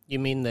also. You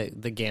mean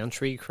the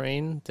gantry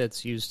crane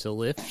that's used to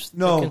lift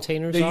the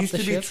containers they off used the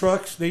to ship? be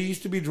trucks. They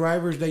used to be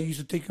drivers that used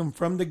to take them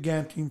from the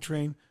gantry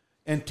train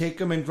and take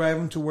them and drive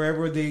them to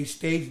wherever they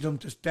staged them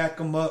to stack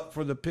them up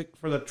for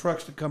the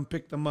trucks to come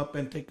pick them up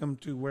and take them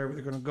to wherever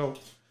they're going to go.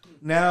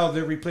 Now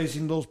they're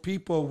replacing those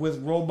people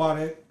with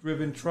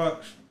robotic-driven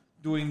trucks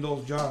doing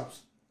those jobs.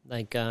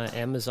 Like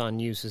Amazon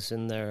uses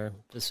in their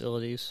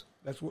facilities.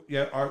 That's what,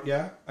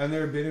 yeah. I've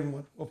never been in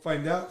one. We'll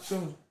find out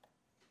soon.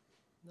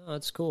 No,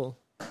 that's cool.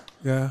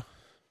 Yeah.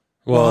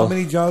 Well, how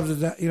many jobs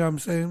is that? You know what I'm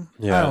saying?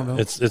 Yeah, I don't know.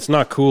 It's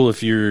not cool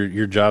if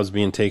your job's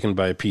being taken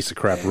by a piece of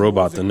crap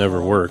robot that never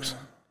works.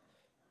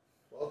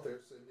 Well,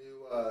 there's a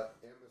new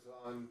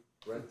Amazon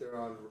right there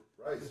on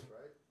Rice,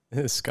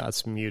 right?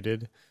 Scott's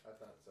muted. I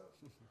thought so.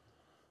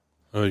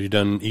 Oh, you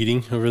done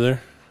eating over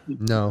there?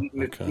 No.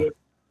 Okay.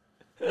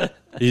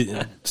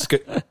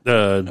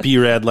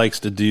 B-Rad likes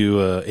to do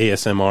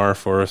ASMR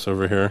for us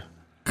over here.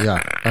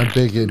 Yeah, I'm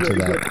big into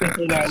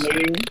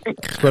that.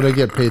 That's what I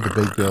get paid the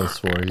big bills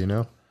for, you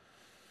know?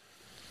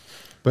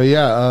 But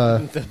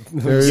yeah,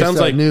 there is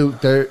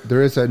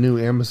that new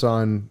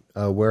Amazon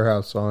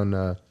warehouse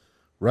on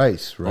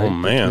Rice, right? Oh,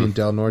 man. Between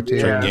Del Norte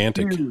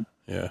gigantic.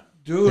 Yeah.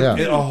 Dude,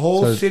 a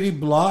whole city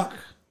block.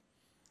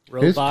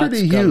 It's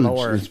pretty huge.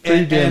 It's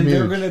pretty damn and huge.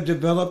 they're going to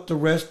develop the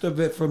rest of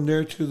it from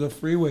there to the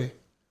freeway.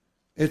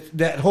 It's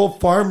that whole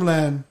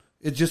farmland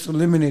is just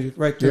eliminated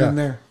right there and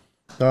there.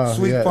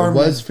 Sweet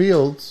farmland. It was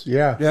fields,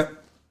 yeah.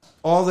 Yep.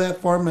 All that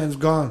farmland's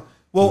gone.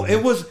 Well,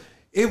 it was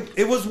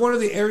one of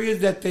the areas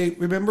that they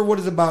remember. What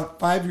is about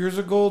 5 years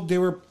ago? They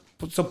were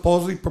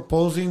supposedly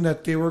proposing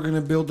that they were going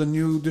to build a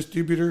new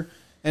distributor,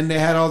 and they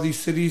had all these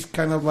cities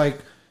kind of like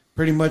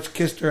pretty much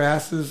kissed their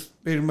asses,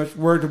 pretty much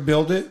where to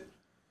build it.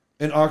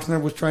 And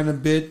Oxnard was trying to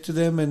bid to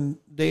them, and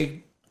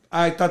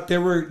I thought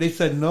they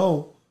said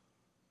no.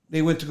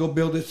 They went to go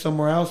build it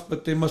somewhere else,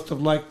 but they must have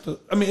liked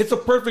it's a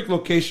perfect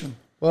location.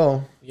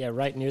 Well, yeah,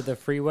 right near the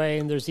freeway,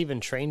 and there's even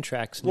train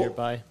tracks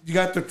nearby. You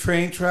got the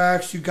train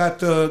tracks, you got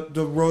the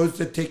roads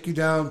that take you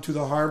down to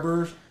the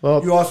harbors.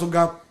 Well, you also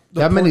got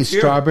that many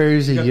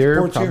strawberries a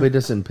year probably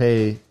doesn't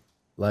pay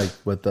like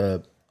what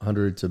the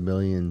hundreds of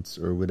millions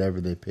or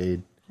whatever they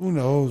paid. Who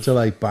knows? To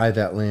like buy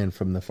that land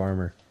from the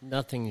farmer.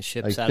 Nothing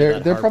ships like out of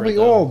that they're harbor, probably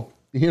though. old.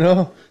 You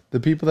know, the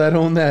people that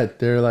own that,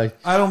 they're like,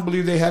 I don't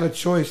believe they had a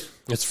choice.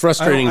 It's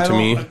frustrating to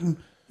me.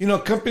 You know,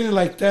 a company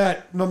like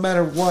that, no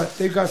matter what,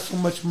 they got so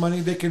much money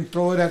they can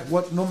throw it at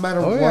no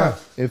matter what. Yeah.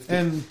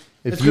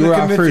 If you were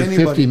offered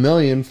 $50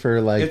 million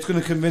for like it's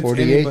going to convince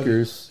 40 anybody.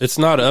 acres, it's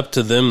not up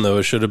to them though.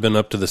 It should have been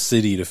up to the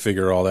city to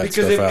figure all that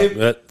stuff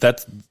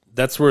out.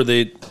 That's where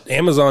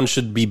Amazon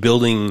should be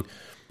building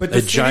a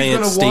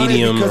giant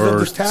stadium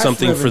or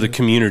something for the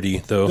community,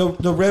 though.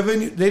 The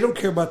revenue, they don't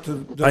care about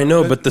the I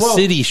know, but the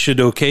city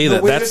should okay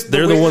that.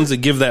 They're the ones that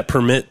give that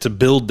permit to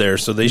build there,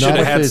 so they should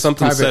have had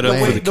something set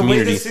up for the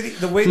community.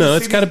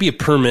 It's got to be a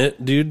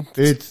permit, dude.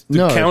 It's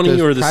the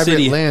county or the private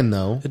city land,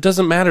 though. It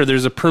doesn't matter.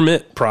 There's a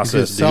permit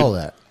process. You can sell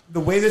that. the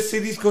way the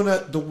city's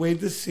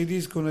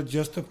gonna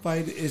justify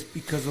it is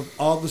because of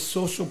all the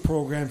social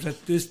programs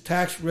that this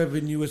tax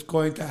revenue is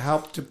going to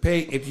help to pay.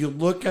 If you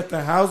look at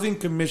the housing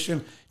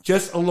commission,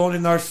 just alone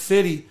in our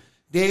city,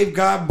 they've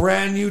got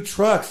brand new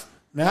trucks.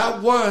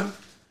 Not one,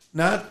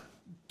 not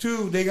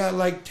two. They got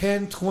like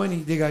 10,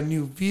 20. They got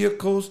new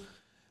vehicles.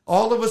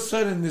 All of a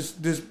sudden,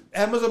 this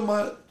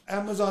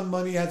Amazon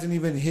money hasn't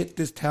even hit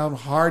this town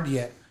hard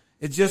yet.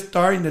 It's just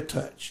starting to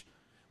touch.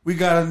 We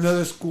got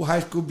another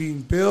high school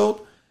being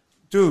built.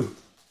 Dude,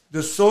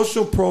 the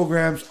social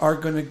programs are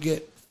going to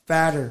get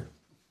fatter.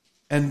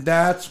 And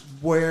that's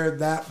where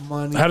that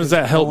money How does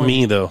that help going.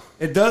 Me, though?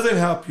 It doesn't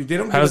help you. They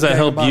don't. How does that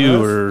help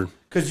you? Or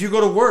because you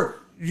go to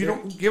work. You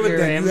don't give a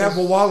damn. You have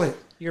a wallet.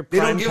 They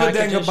don't give a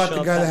damn about the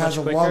guy that has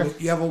a wallet.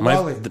 You have a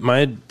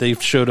wallet.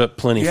 They've showed up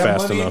plenty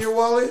fast money enough. In your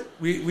wallet?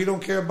 We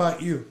don't care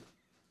about you.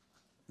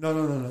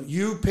 No.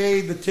 You pay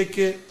the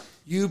ticket.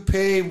 You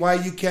pay why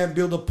you can't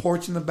build a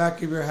porch in the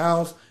back of your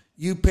house.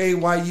 You pay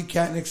why you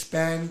can't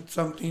expand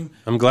something.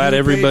 I'm glad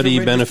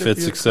everybody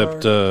benefits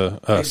except us.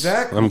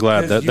 Exactly. I'm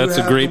glad that's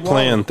a great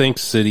plan.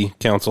 Thanks, City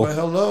Council. Well,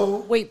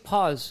 hello. Wait,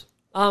 pause.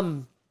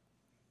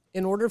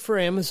 In order for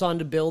Amazon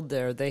to build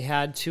there, they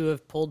had to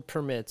have pulled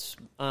permits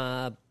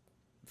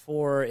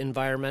for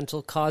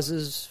environmental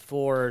causes,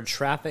 for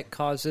traffic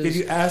causes. Did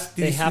you ask?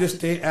 Did the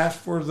state ask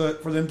for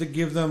them to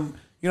give them?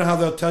 You know how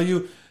they'll tell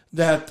you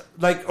that,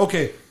 like,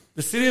 okay,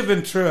 the city of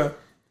Ventura,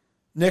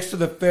 next to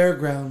the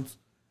fairgrounds,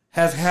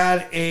 has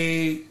had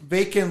a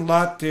vacant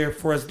lot there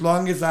for as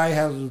long as I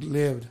have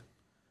lived.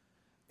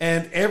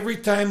 And every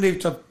time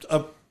they've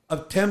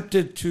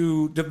attempted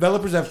to,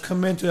 developers have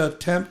come in to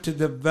attempt to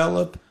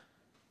develop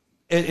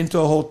it into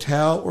a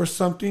hotel or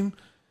something,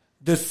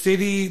 the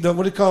city,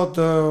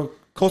 the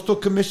Coastal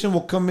Commission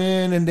will come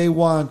in and they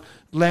want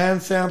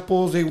land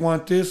samples, they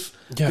want this.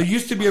 Yeah. There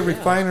used to be a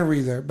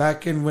refinery there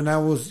back in when I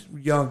was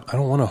young. I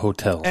don't want a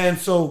hotel. And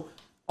so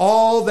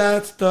all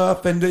that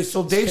stuff, and they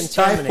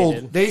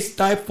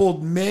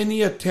stifled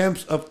many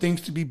attempts of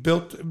things to be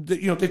built.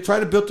 You know, they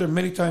tried to build there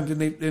many times,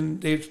 and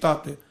they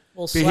stopped it.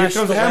 Well, but here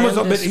comes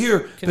Amazon. But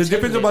here, the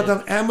difference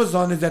about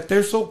Amazon is that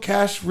they're so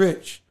cash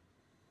rich,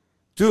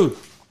 dude.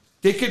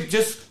 They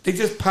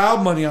just pile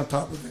money on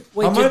top of it.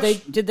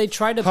 Wait, did they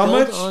try to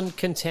build on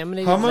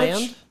contaminated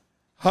land?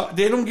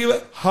 They don't give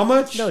it. How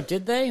much? No,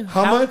 did they?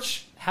 How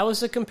much? How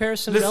is the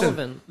comparison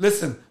relevant?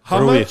 Listen,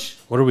 how much?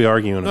 What are we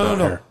arguing about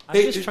here?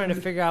 I'm just trying to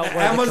figure out where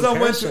Amazon the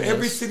went to comparison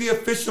every is. city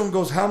official and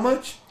goes, how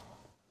much?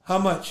 How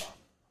much?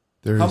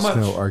 There How is much?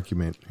 no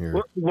argument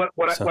here. What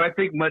I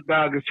think Mud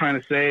Dog is trying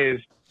to say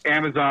is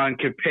Amazon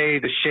could pay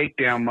the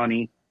shakedown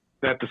money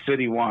that the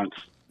city wants.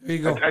 There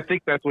you go. I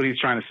think that's what he's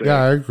trying to say.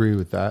 Yeah, I agree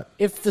with that.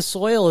 If the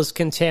soil is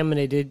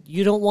contaminated,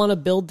 you don't want to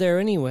build there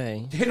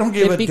anyway. They don't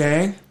give a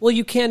dang. Well,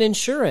 you can't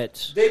insure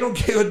it. They don't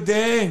give a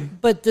dang.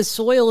 But the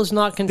soil is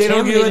not They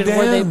don't contaminated. give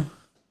a damn.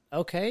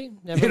 Okay,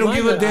 never They don't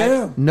mind give a that.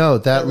 damn. No,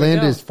 that There we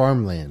land go. is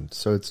farmland,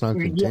 so it's not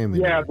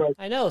contaminated. Yeah, but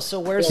I know. So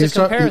where's the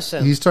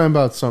comparison? He's talking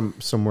about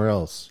somewhere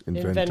else in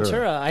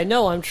Ventura. I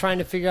know. I'm trying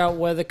to figure out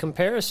where the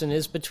comparison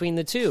is between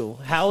the two.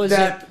 How is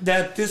it?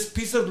 That this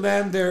piece of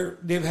land there,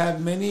 they've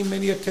had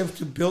many attempts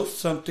to build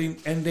something,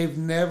 and they've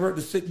never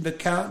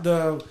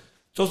the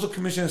social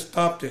commission has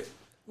stopped it.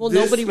 Well,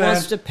 This nobody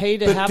wants to pay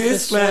to have the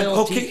soil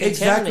Okay,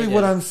 exactly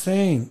what I'm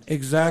saying.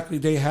 Exactly,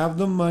 they have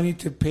the money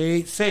to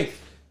pay. Say,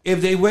 if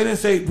they went and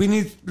say we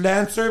need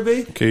land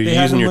survey, Okay, they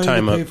you're have using the your money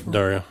time to up, pay for it.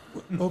 Dario.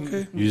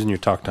 Okay, Using your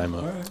talk time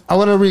up. I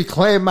want to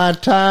reclaim my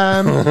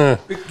time.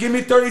 give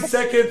me 30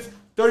 seconds.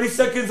 30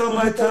 seconds on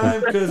my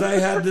time because I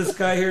had this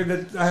guy here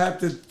that I have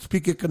to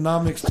speak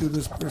economics to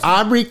this person.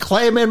 I'm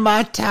reclaiming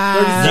my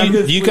time.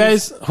 Do you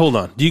guys hold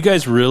on? Do you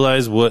guys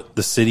realize what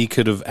the city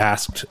could have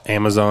asked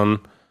Amazon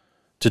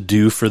to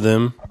do for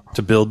them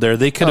to build there?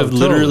 They could have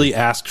literally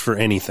asked for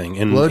anything,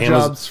 and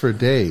Blowjobs for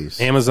days.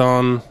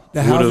 Amazon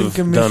The would housing have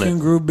done commission it.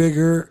 grew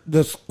bigger.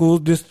 The school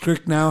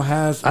district now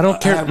has. I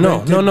don't care.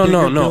 No.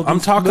 I'm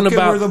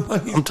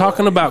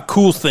talking about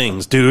cool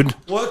things, dude.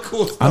 What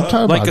cool stuff? I'm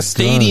talking Like about a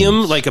stadium,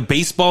 guns. like a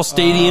baseball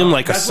stadium,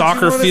 like a that's what you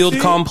soccer wanna field see?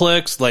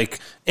 complex, like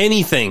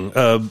anything.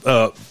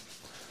 A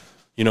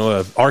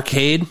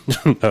arcade.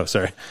 Oh,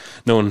 sorry.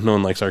 No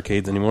one likes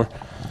arcades anymore.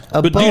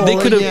 A But dude, they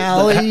could bowling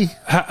alley.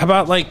 have. How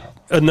about like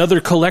another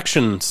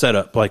collection set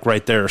up, like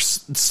right there,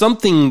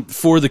 something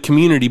for the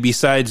community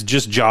besides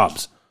just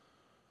jobs?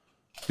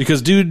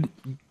 Because, dude,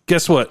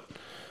 guess what?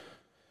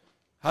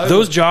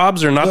 Those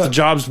jobs are not the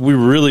jobs we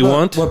really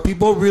want. What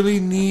people really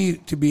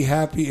need to be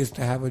happy is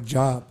to have a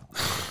job.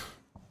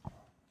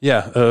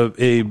 Yeah,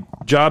 a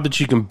job that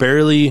you can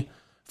barely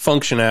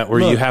function at, where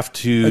you have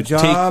to a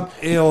job.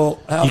 You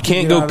you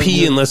can't go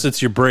pee unless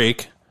it's your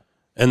break,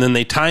 and then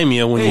they time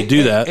you when you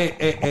do that.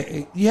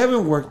 Hey, you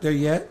haven't worked there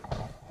yet.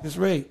 It's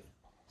right.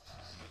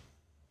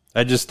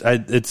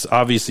 It's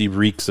obviously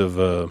reeks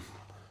of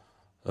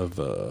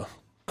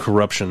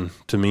corruption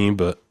to me,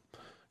 but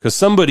because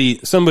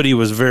somebody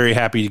was very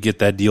happy to get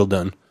that deal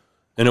done,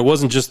 and it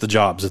wasn't just the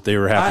jobs that they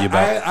were happy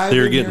about. They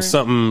were getting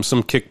some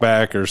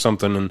kickback or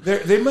something, and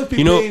they must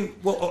be paying.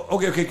 Well,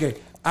 okay.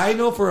 I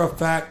know for a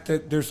fact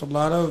that there's a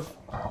lot of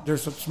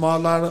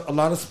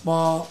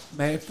small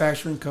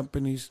manufacturing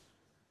companies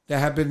that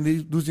have been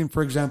losing,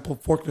 for example,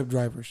 forklift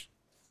drivers.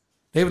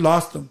 They've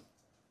lost them.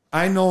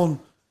 I know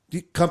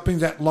the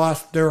companies that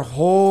lost their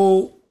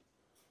whole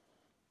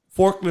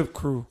forklift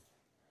crew,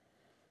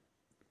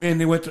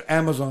 and they went to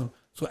Amazon.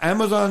 So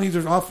Amazon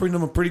either offering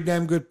them a pretty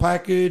damn good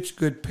package,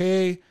 good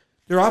pay.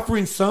 They're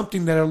offering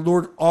something that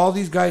allured all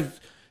these guys,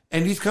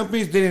 and these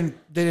companies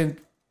didn't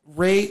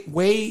raise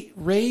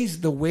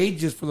the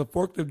wages for the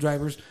forklift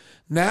drivers.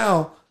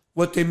 Now,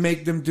 what they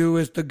make them do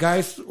is the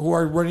guys who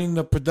are running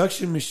the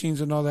production machines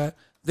and all that,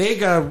 they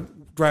gotta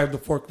drive the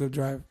forklift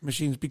drive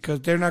machines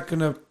because they're not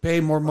gonna pay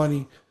more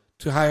money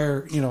to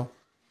hire,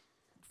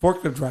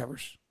 forklift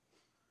drivers.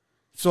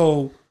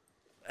 So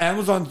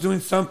Amazon's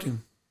doing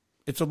something.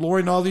 It's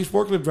alluring all these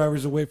forklift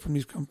drivers away from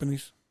these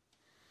companies.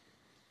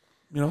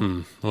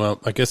 Well,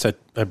 I guess I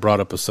brought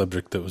up a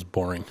subject that was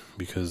boring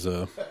because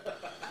I'm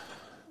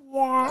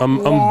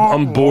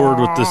bored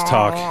with this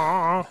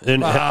talk.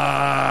 And,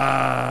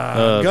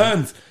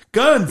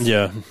 guns.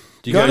 Yeah.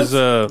 Do you guns?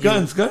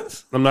 guys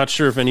guns? I'm not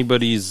sure if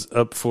anybody's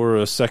up for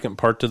a second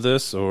part to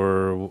this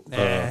or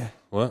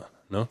what?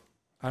 No?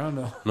 I don't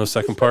know. No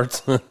second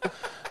parts?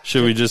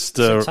 Should we just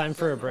Is it time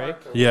for a break?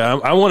 Yeah,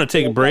 I want to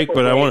take a break,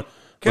 but I want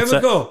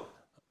Kevin, go.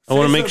 I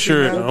want to make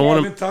sure. Man. I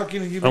want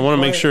to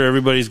make sure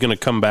everybody's going to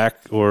come back,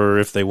 or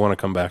if they want to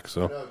come back.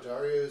 So.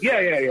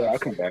 Yeah. I'll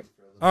come back.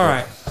 All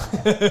right.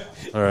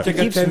 All right. He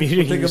keeps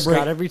muting you,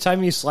 Scott. Every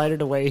time you slide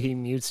it away, he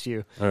mutes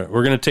you. All right.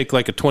 We're going to take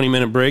like a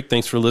 20-minute break.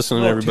 Thanks for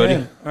listening, everybody.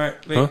 10. All right.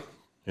 Huh?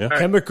 Yeah.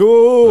 Chemical.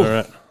 All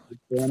right.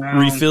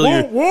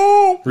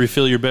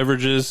 Refill your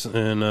beverages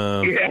and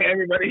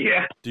everybody.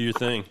 Yeah. Do your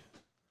thing.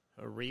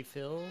 A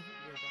refill.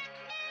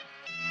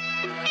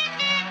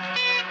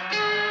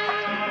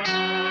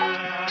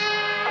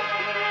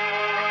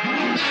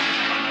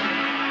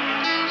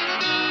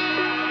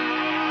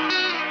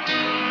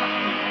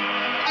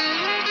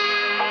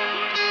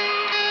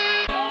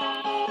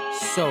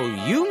 So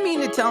you mean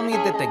to tell me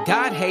that the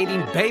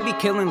God-hating,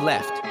 baby-killing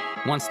left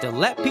wants to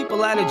let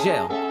people out of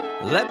jail,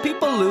 let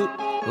people loot,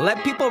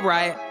 let people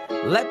riot,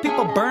 let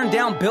people burn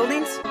down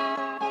buildings,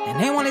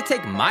 and they want to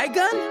take my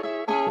gun?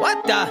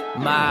 What the?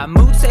 My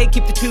mood say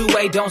keep the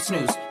two-way, don't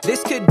snooze.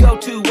 This could go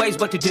two ways,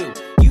 what to do?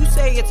 You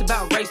say it's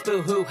about race,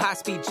 boo-hoo,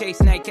 high-speed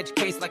chase, now you catch a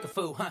case like a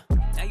fool, huh?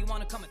 Now you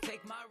want to come and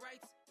take my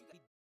rights?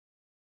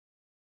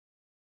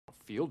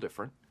 Feel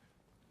different.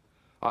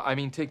 I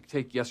mean,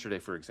 take yesterday,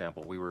 for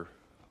example. We were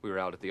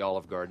out at the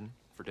Olive Garden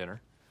for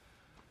dinner,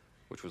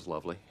 which was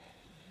lovely.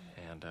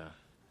 And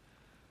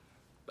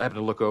I happened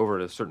to look over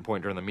at a certain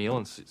point during the meal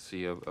and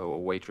see a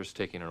waitress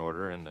taking an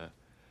order, and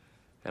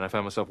I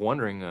found myself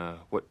wondering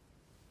what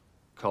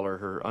color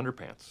her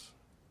underpants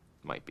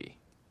might be.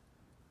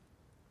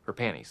 Her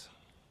panties.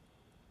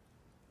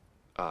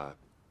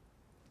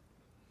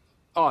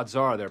 Odds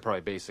are they're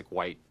probably basic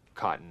white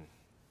cotton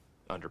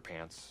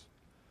underpants.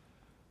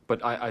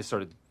 But I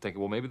started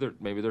thinking, well, maybe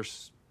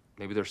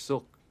they're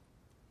silk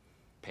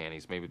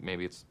panties.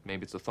 Maybe it's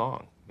a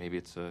thong. Maybe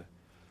it's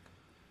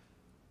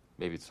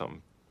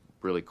something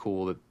really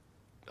cool that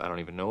I don't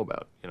even know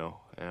about,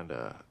 And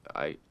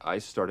I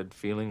started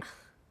feeling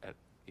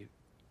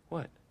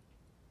what?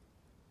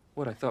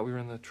 I thought we were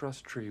in the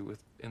trust tree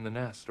in the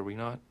nest. Are we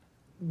not?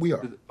 We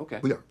are. Okay.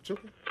 We are. It's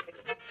okay.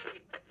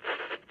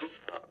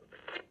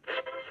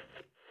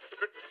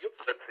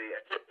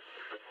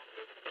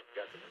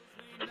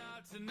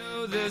 To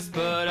know this,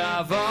 but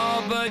I've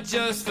all but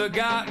just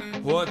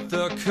forgotten what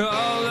the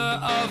color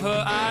of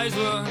her eyes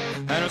were,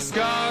 and her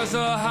scars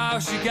or how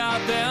she got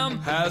them.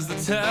 As the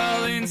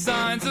telling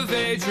signs of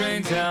age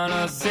rain down,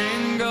 a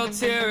single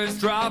tear is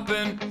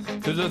dropping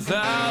through the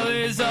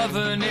valleys of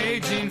an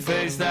aging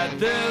face that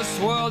this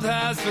world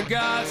has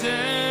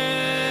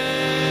forgotten.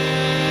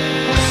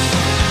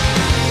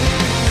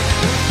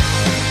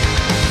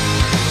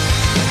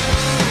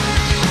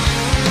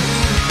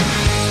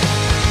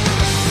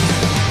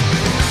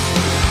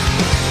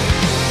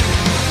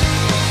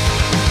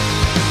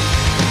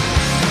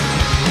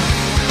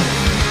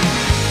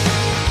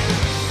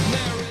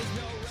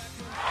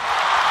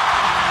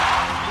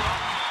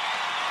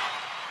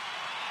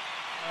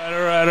 All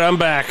right, I'm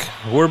back.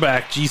 We're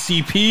back.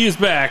 GCP is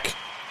back.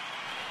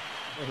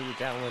 What are you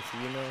down with?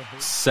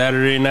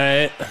 Saturday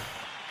night,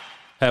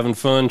 having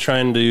fun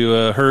trying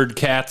to herd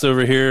cats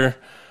over here.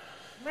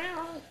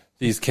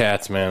 These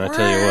cats, man, I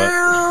tell you what.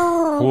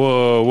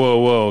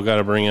 Whoa. Got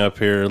to bring up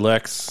here,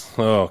 Lex.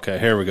 Oh, okay,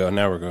 here we go.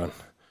 Now we're going.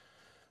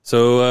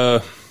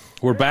 So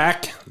we're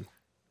back.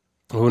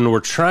 When we're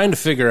trying to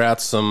figure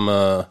out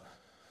some...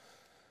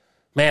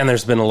 Man,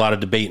 there's been a lot of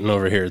debating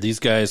over here. These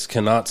guys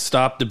cannot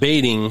stop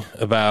debating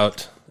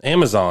about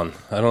Amazon.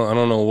 I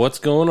don't know what's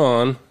going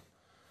on,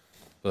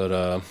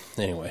 but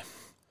anyway,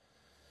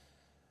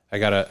 I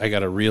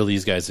gotta reel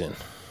these guys in.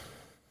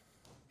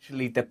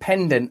 Actually,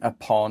 dependent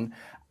upon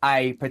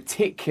a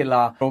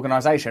particular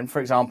organisation.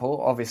 For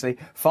example, obviously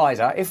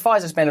Pfizer. If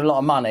Pfizer spend a lot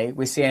of money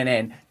with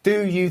CNN,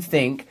 do you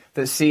think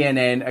that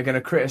CNN are going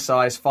to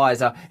criticise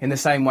Pfizer in the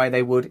same way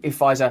they would if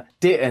Pfizer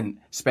didn't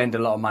spend a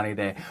lot of money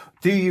there?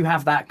 Do you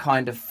have that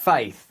kind of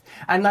faith?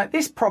 And like,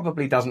 this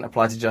probably doesn't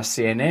apply to just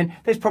CNN.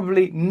 There's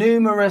probably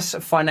numerous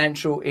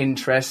financial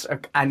interests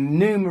and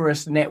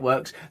numerous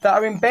networks that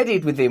are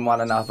embedded within one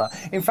another.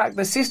 In fact,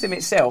 the system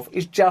itself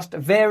is just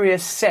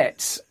various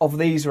sets of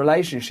these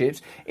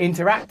relationships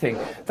interacting.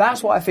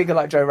 That's why I figure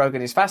like Joe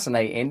Rogan is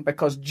fascinating,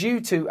 because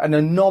due to an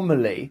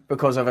anomaly,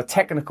 because of a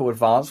technical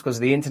advance, because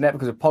of the internet,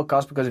 because of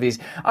podcasts, because of his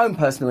own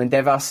personal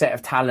endeavour, set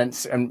of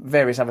talents and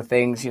various other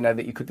things, you know,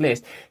 that you could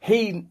list,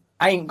 he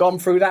ain't gone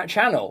through that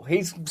channel.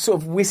 He's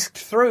sort of whisked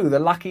through the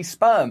lucky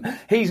sperm.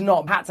 He's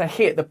not had to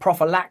hit the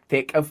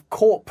prophylactic of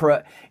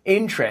corporate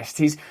interest.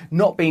 He's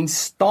not been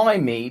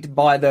stymied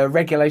by the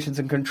regulations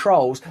and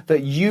controls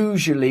that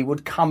usually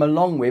would come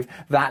along with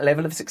that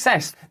level of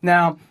success.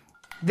 Now,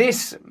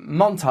 this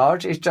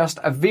montage is just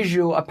a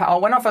visual.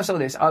 When I first saw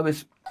this, I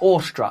was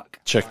awestruck.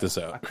 Check this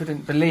out. I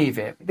couldn't believe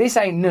it. This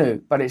ain't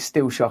new, but it's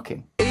still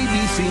shocking.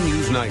 ABC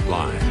News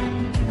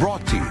Nightline,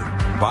 brought to you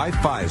by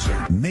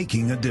Pfizer,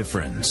 making a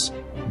difference.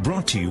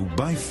 Brought to you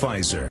by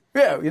Pfizer.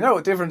 Yeah, you know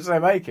what difference they're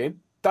making.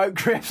 Don't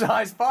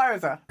criticise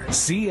Pfizer.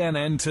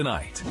 CNN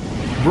Tonight,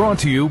 brought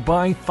to you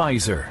by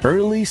Pfizer.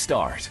 Early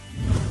start.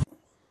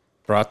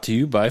 Brought to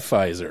you by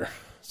Pfizer.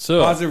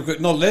 So Pfizer,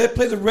 no, let it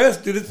play the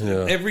rest, dude. It's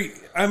Yeah.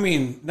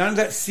 none of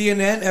that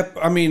CNN,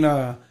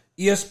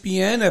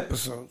 ESPN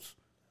episodes.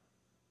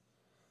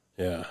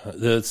 Yeah.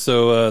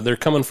 So they're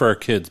coming for our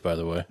kids, by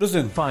the way.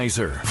 Listen.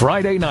 Pfizer.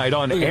 Friday night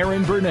on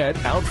Aaron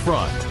Burnett Out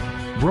Front.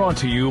 Brought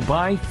to you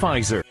by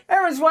Pfizer.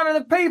 Aaron's one of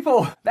the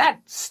people. That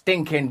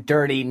stinking,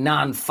 dirty,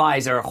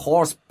 non-Pfizer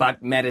horse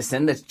butt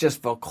medicine that's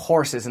just for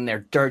horses and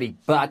their dirty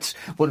butts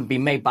wouldn't be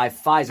made by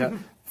Pfizer.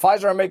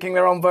 Pfizer are making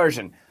their own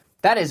version.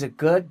 That is a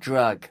good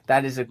drug.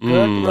 That is a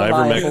good, reliable,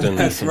 ivermectin. decent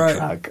That's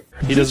drug.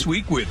 This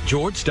week with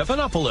George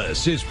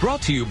Stephanopoulos is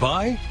brought to you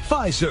by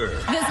Pfizer.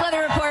 This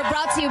weather report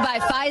brought to you by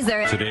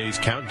Pfizer. Today's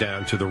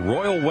countdown to the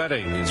royal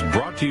wedding is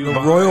brought to you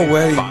by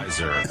wedding.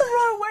 Pfizer. The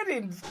royal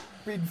wedding's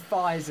been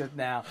Pfizer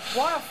now.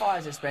 Why are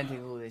Pfizer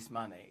spending all this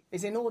money?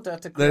 It's in order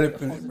to create a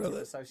positive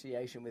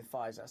association with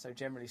Pfizer. So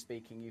generally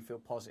speaking, you feel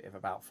positive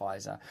about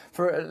Pfizer.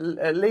 For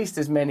at least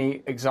as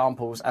many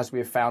examples as we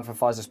have found for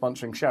Pfizer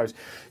sponsoring shows,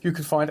 you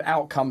could find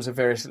outcomes of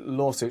various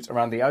lawsuits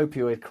around the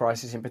opioid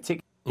crisis in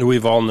particular.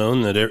 We've all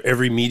known that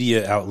every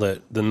media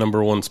outlet, the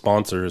number one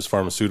sponsor is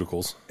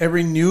pharmaceuticals.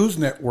 Every news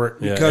network,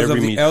 because of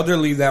the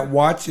elderly that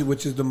watch it,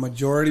 which is the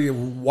majority who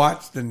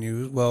watch the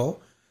news. Well,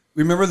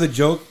 remember the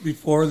joke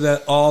before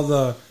that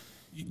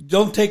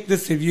don't take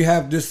this if you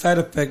have this side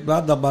effect,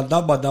 blah, blah, blah,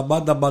 blah, blah, blah,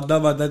 blah, blah,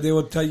 blah, that they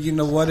will tell you, you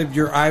know what, if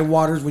your eye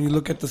waters when you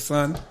look at the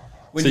sun,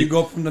 when you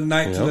go from the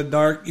night to the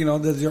dark, you know,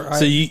 does your eye...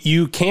 So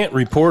you can't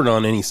report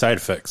on any side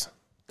effects.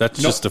 That's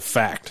just a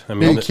fact. I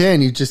mean,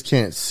 you just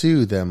can't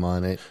sue them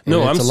on it. And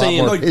No, I'm it's a lot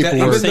saying, more paperwork.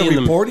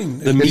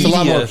 the it's media, a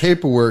lot more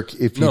paperwork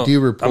if you do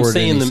report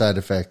any side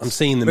effects. I'm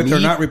saying the But media.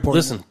 they're not reporting.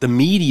 Listen, the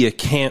media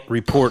can't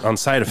report on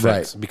side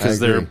effects Right,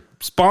 because I agree. their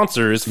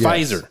sponsor is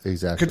Yes, Pfizer.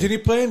 Exactly. Continue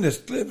playing this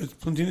clip.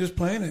 Continue just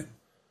playing it.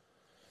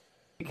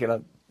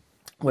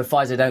 Where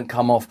Pfizer don't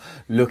come off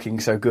looking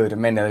so good,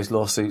 and many of those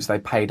lawsuits, they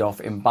paid off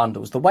in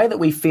bundles. The way that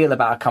we feel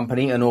about a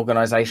company, an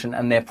organisation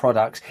and their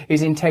products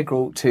is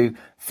integral to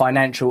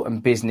financial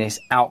and business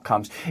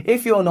outcomes.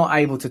 If you're not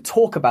able to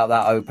talk about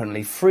that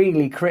openly,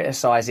 freely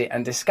criticise it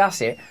and discuss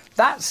it,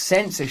 that's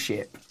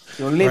censorship.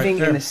 You're living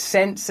in a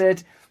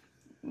censored,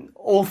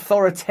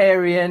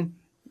 authoritarian,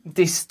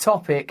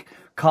 dystopic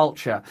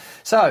culture.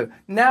 So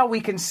now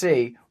we can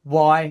see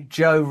why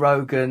Joe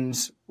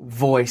Rogan's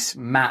voice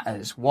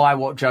matters, why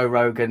what Joe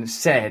Rogan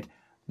said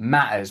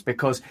matters,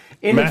 because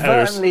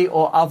inadvertently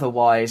or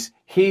otherwise,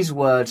 his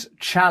words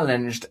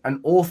challenged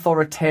an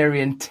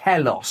authoritarian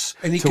telos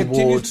And he continues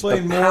towards the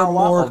playing more and power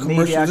more of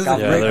media, commercials.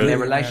 government, and their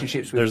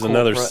relationships with There's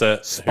another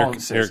corporate set.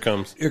 sponsors. Here it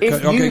comes.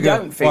 If you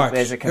don't think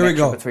there's a Here we connection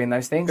go. between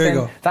those things, Here we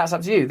then go. that's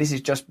up to you. This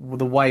is just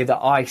the way that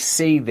I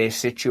see this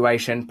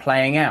situation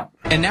playing out.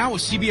 And now a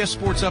CBS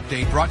Sports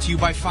Update brought to you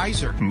by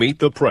Pfizer. Meet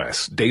the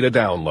Press Data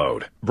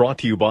Download, brought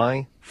to you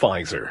by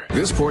Pfizer.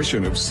 This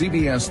portion of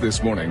CBS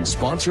This Morning,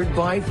 sponsored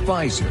by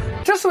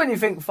Pfizer. Just when you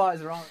think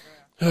Pfizer aren't...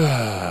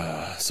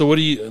 So what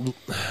do you,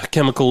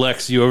 Chemical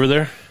Lex, you over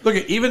there? Look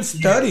at even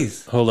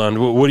studies. Hold on.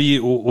 What do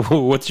you?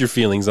 What's your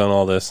feelings on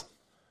all this?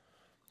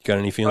 Got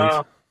any feelings?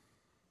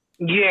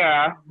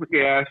 Yeah.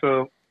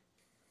 So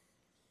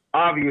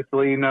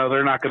obviously,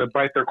 they're not going to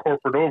bite their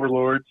corporate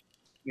overlords.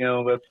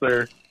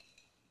 That's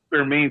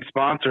their main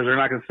sponsor. They're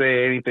not going to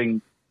say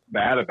anything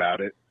bad about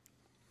it.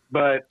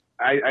 But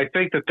I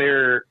think that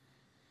they're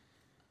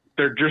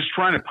just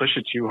trying to push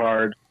it too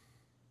hard.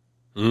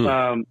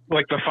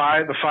 Like the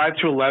 5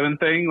 to 11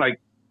 thing. Like,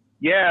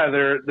 yeah,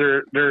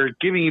 they're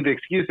giving you the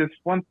excuse. It's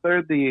one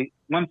third the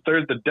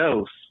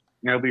dose.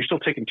 But you're still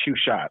taking 2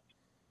 shots,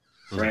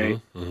 right?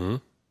 Mm-hmm.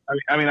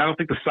 I mean, I don't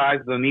think the size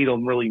of the needle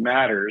really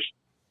matters.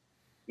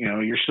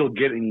 You're still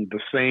getting the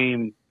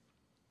same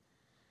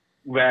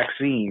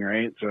vaccine,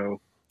 right?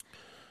 So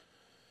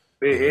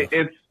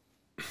it's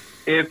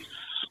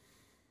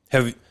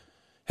Have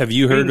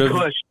you heard being of?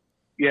 pushed.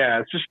 Yeah,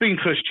 it's just being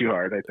pushed too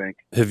hard, I think.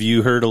 Have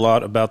you heard a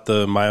lot about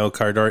the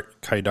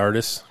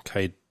myocarditis?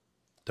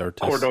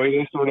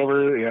 Chordoitis or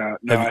whatever. Yeah,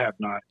 no, I have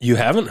not. You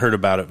haven't heard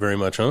about it very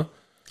much, huh?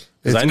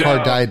 It's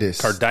carditis.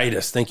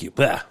 Carditis. Thank you.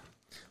 Blah.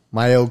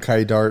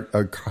 Carditis.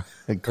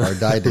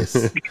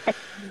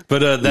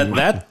 But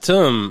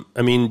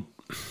I mean,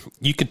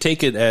 you could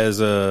take it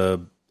as a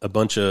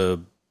bunch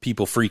of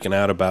people freaking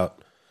out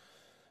about,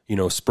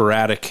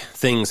 sporadic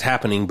things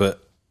happening,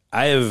 but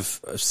I have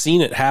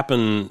seen it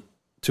happen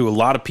to a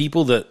lot of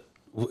people that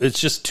it's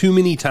just too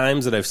many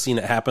times that I've seen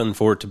it happen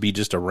for it to be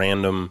just a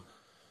random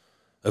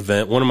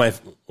event. One of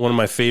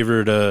my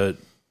favorite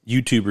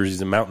YouTubers,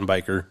 he's a mountain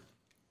biker.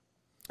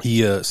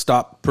 He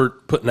stopped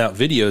putting out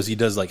videos. He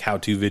does like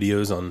how-to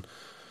videos on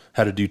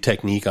how to do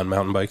technique on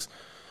mountain bikes.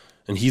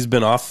 And he's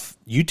been off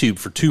YouTube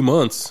for 2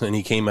 months, and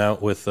he came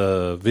out with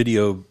a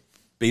video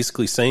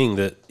basically saying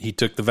that he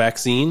took the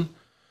vaccine,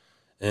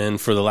 and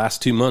for the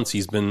last 2 months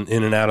he's been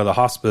in and out of the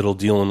hospital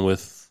dealing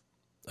with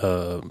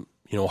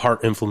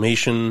heart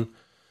inflammation.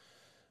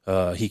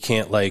 He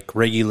can't like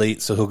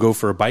regulate, so he'll go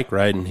for a bike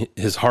ride and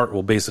his heart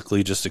will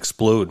basically just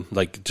explode,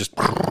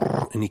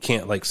 and he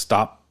can't like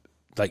stop,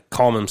 like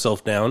calm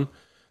himself down.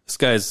 This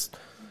guy's,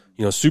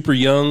 super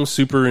young,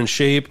 super in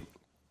shape,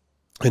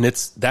 and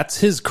that's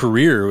his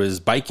career is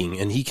biking,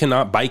 and he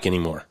cannot bike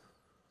anymore.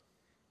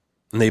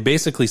 And they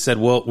basically said,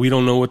 well, we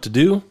don't know what to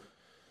do.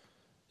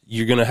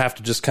 You're going to have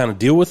to just kind of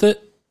deal with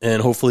it,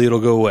 and hopefully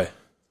it'll go away.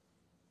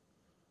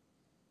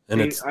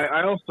 And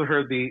I also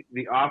heard the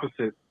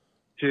opposite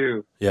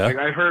too. Yeah. Like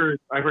I've heard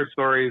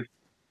stories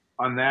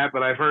on that,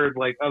 but I've heard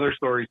like other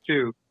stories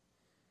too,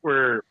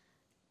 where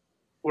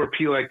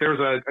people, like there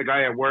was a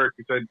guy at work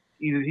who said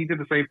he did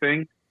the same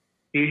thing.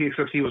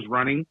 Except he was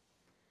running.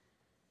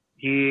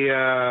 He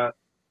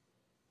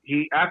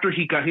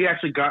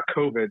actually got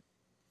COVID,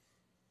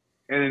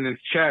 and in his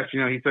chest,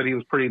 he said he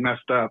was pretty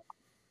messed up,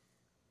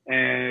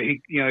 and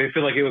he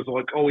feel like it was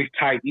like always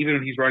tight, even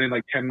when he's running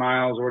like 10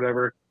 miles or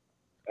whatever.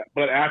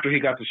 But after he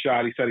got the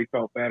shot, he said he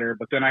felt better.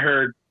 But then I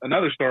heard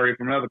another story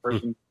from another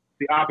person,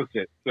 the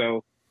opposite.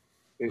 So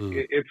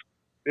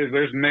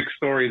there's mixed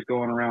stories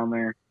going around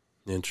there.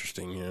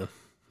 Interesting, yeah.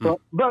 But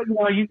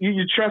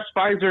you trust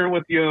Pfizer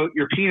with your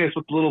penis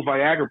with the little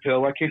Viagra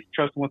pill. Why can't you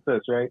trust them with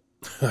this, right?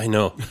 I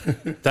know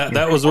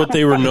that was what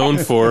they were known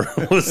for,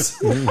 was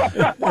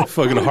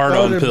fucking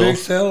hard-on pill. Big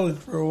selling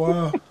for a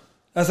while.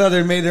 That's how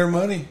they made their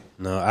money.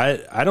 No,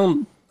 I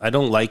don't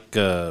like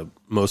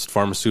most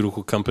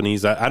pharmaceutical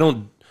companies. I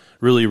don't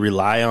really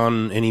rely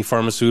on any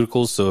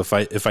pharmaceuticals. So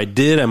if I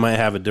did, I might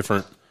have a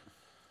different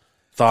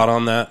thought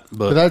on that.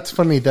 But that's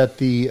funny that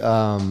the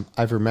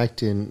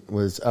ivermectin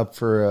was up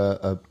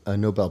for a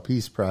Nobel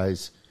Peace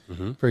Prize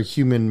for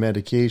human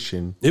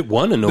medication. It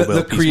won a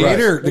Nobel Peace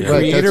Prize. The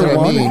creator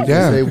won it.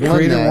 Yeah, the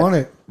creator won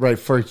it. Right,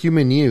 for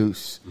human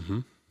use.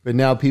 But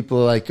now people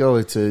are like, oh,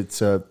 it's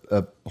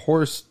a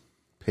horse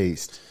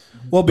paste.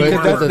 Well,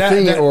 because or that's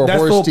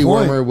horse the whole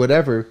dewormer point. or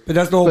whatever. But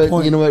that's the whole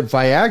point. You know what?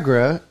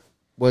 Viagra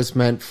was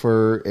meant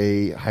for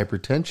a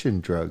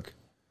hypertension drug.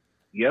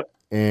 Yep.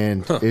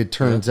 And it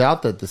turns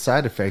out that the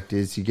side effect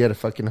is you get a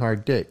fucking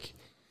hard dick.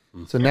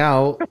 So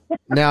now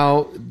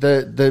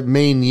the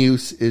main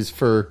use is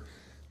for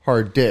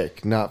hard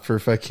dick, not for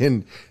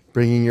fucking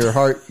bringing your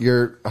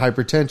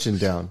hypertension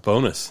down.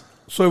 Bonus.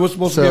 So it was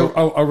supposed to be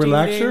a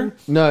relaxer?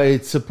 No,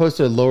 it's supposed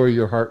to lower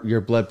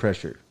your blood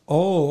pressure.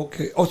 Oh,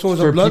 okay. Oh, so it was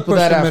for a blood people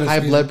pressure that have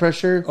medicine. high blood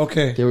pressure.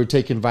 Okay, they were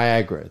taking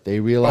Viagra. They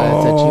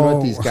realized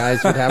that these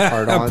guys would have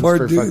hard-ons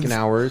for fucking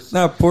hours.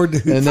 Not poor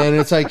dudes. And then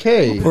it's like,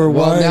 hey,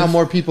 now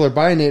more people are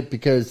buying it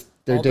because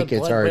their dick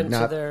gets hard,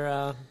 not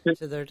to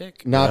their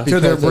dick, not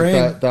because their of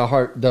brain. the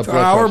heart, the to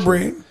blood our pressure.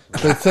 brain.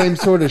 The same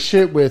sort of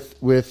shit with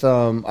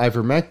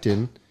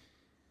ivermectin.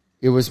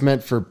 It was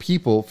meant for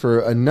people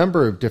for a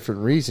number of different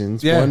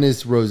reasons. Yeah. One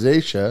is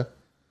rosacea,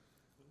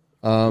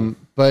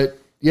 but.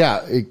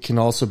 Yeah, it can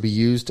also be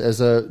used as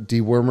a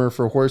dewormer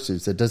for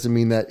horses. That doesn't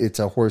mean that it's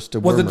a horse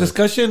dewormer. Well, the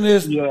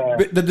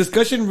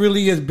discussion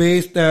really is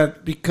based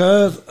that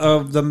because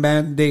of the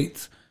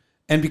mandates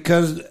and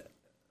because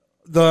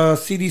the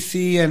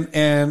CDC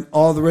and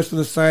all the rest of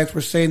the science were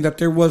saying that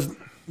there was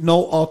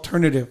no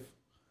alternative.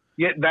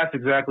 Yeah, that's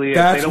exactly it.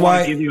 That's they don't why,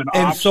 want to give you an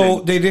and option. so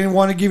they didn't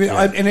want to give it.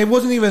 And it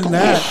wasn't even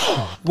that.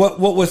 What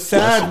was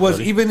sad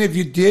was even if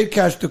you did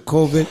catch the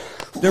COVID,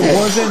 there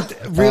wasn't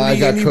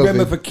really any COVID.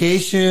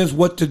 ramifications,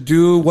 what to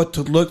do, what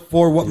to look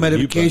for, what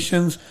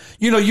medications.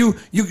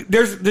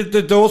 There's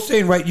the old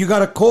saying, right? You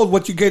got a cold,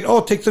 what you get?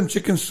 Oh, take some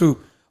chicken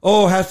soup.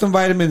 Oh, have some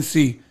vitamin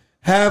C.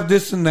 Have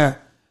this and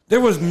that. There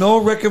was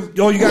no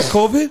oh, you got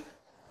COVID?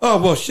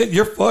 Oh, well, shit,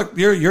 you're fucked.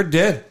 You're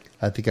dead.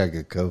 I think I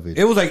got COVID.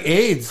 It was like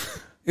AIDS.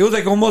 It was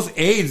like almost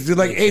AIDS. They're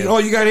like, AIDS. Oh,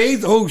 you got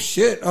AIDS? Oh,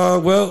 shit.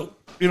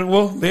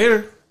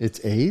 Later.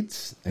 It's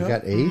AIDS? I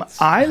got AIDS?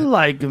 I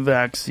like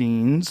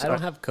vaccines. I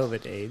don't have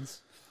COVID AIDS.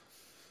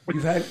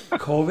 You've had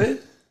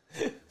COVID?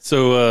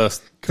 So,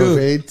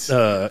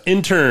 COVID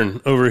intern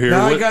over here.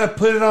 Now I got to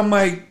put it on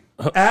my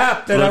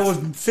app that I was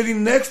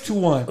sitting next to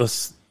one.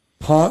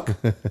 Punk.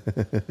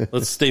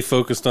 Let's stay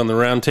focused on the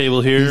round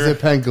table here. He's a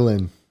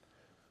pangolin.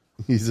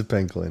 He's a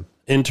pangolin.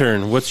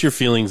 Intern, what's your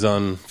feelings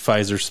on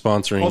Pfizer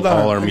sponsoring Hold on.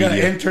 all our I got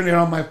media? an internet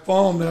on my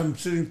phone that I'm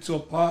sitting to a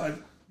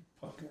pod.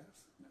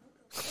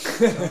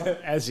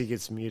 As he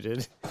gets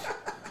muted.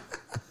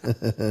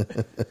 Do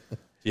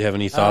you have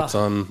any thoughts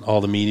on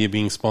all the media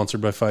being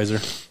sponsored by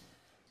Pfizer?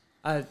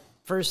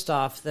 First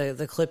off,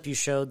 the clip you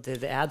showed,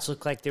 the ads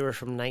look like they were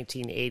from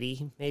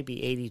 1980,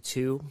 maybe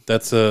 82.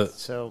 That's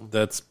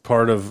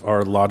part of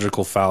our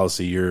logical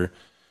fallacy. You're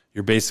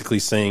basically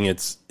saying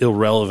it's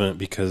irrelevant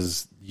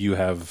because you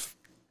have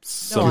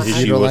some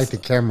issue you don't with like the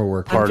camera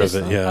work. Part of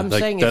it, yeah. I'm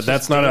saying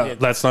that's not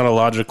a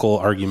logical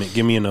argument.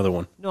 Give me another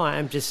one. No,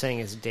 I'm just saying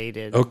it's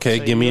dated. Okay,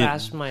 so give me.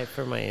 Asked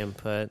for my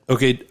input.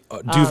 Okay,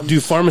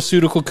 do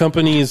pharmaceutical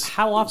companies?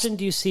 How often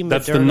do you see Moderna?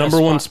 That's the number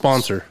one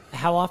sponsor.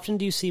 How often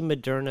do you see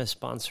Moderna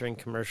sponsoring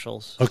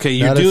commercials? Okay,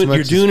 you're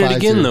doing it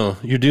again though.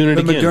 You're doing it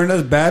again.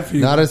 Moderna's bad for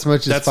you. Not as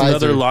much as That's Pfizer.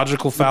 another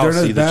logical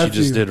fallacy that you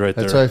just did right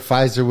there. That's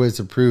why Pfizer was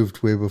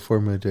approved way before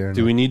Moderna.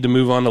 Do we need to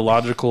move on to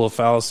logical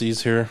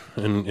fallacies here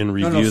and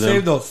review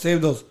them?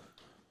 Save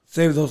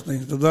those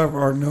things. Those are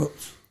our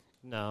notes.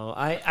 No,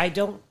 I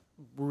don't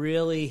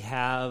really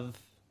have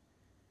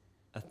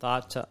a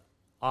thought to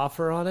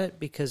offer on it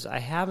because I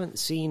haven't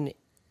seen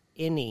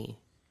any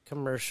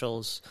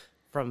commercials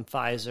from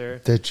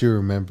Pfizer that you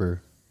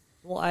remember.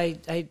 Well,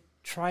 I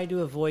try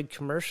to avoid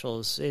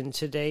commercials in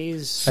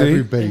today's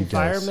Everybody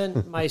environment.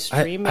 does. My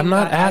streaming. I'm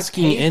not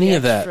asking any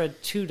of that.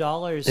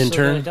 $2 In so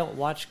turn, that I don't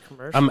watch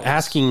commercials. I'm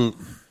asking,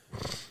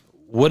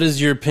 what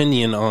is your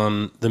opinion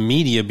on the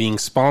media being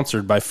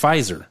sponsored by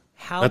Pfizer?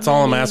 That's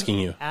all I'm asking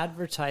you.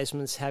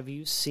 Advertisements have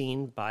you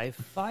seen by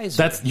Pfizer?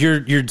 That's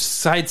you're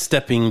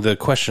sidestepping the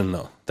question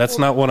though. That's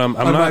not what I'm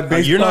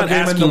not. You're not game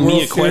in the asking me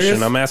World a question.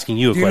 Series? I'm asking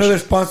you a Do you question. know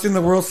they're sponsoring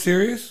the World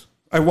Series?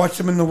 I watched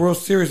them in the World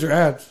Series. Their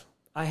ads.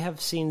 I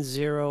have seen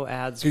 0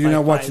 ads. You're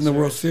not watching the Pfizer.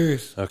 World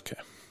Series. Okay.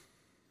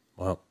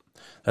 Well,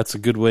 that's a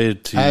good way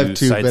to. I have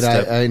two, but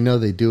sidestep. I know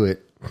they do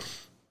it.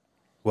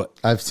 What?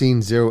 I've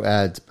seen 0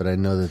 ads, but I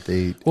know that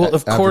they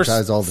Of course,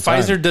 advertise all the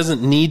time. Pfizer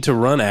doesn't need to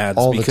run ads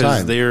all the because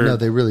time. they're No,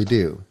 they really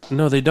do.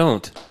 No, they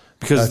don't.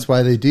 Because that's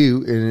why they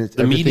do. And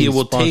the media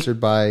will sponsored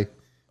take by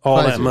all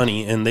Pfizer. that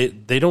money, and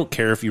they don't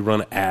care if you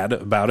run an ad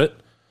about it.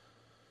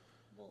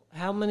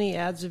 How many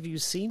ads have you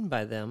seen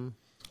by them?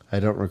 I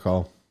don't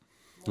recall.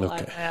 Well,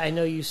 I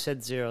know you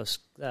said 0.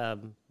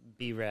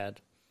 B-Rad.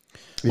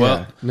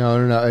 Yeah.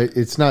 No.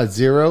 It's not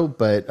 0,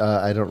 but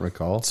I don't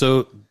recall.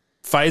 So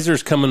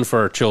Pfizer's coming for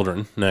our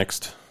children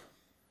next.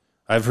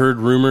 I've heard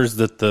rumors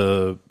that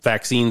the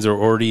vaccines are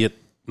already at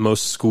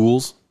most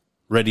schools,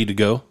 ready to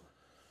go.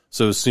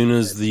 So as soon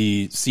as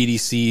the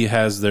CDC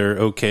has their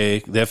okay,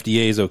 the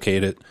FDA's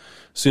okayed it.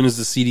 As soon as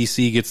the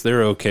CDC gets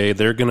their okay,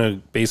 they're going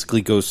to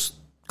basically go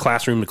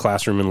classroom to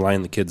classroom and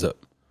line the kids up.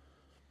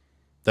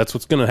 That's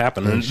what's going to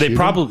happen. And they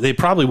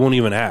probably won't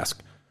even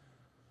ask.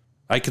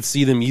 I could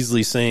see them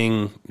easily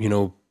saying,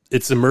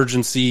 it's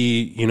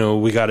emergency,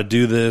 we got to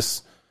do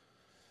this.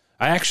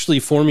 I actually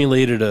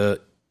formulated a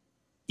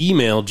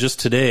email just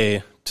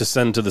today to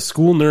send to the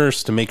school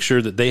nurse to make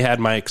sure that they had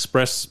my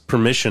express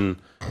permission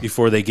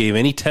before they gave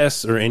any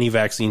tests or any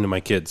vaccine to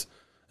my kids.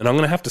 And I'm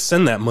going to have to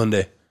send that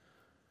Monday.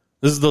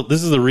 This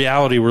is the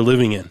reality we're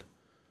living in.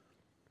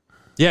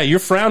 Yeah, you're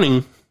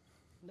frowning.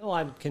 No,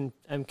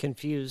 I'm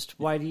confused.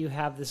 Why do you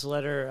have this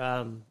letter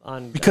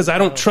on? Because I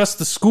don't trust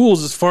the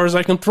schools as far as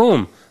I can throw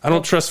them. I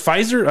don't trust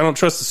Pfizer. I don't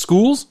trust the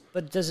schools.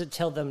 But does it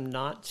tell them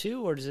not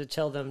to, or does it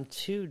tell them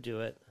to do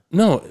it?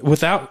 No,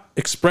 without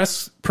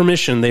express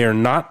permission, they are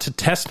not to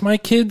test my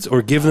kids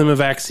or give them a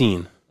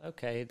vaccine.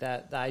 Okay,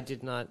 that I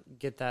did not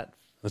get that.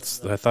 I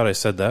thought I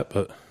said that,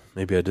 but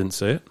maybe I didn't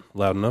say it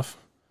loud enough.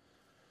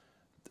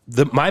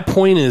 My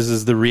point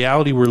is the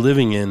reality we're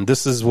living in.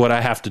 This is what I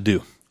have to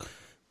do.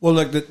 Well,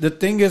 look, the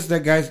thing is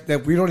that, guys,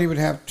 that we don't even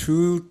have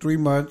 2-3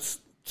 months.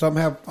 Some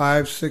have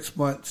 5-6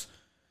 months.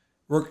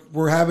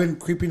 We're having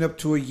creeping up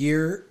to a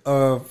year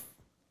of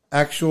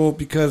actual,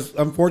 because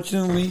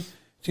unfortunately,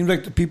 it seems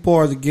like the people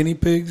are the guinea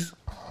pigs,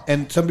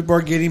 and some people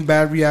are getting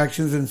bad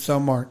reactions and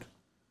some aren't.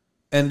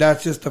 And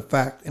that's just a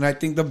fact. And I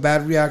think the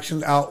bad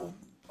reactions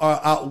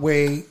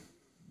outweigh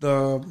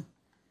the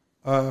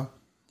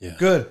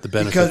good. The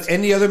benefits. Because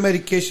any other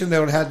medication that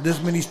would have had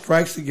this many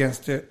strikes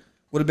against it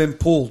would have been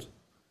pulled.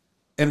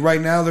 And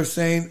right now they're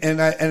saying, and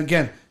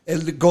again,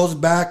 it goes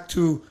back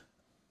to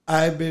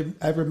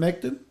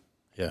ivermectin.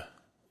 Yeah.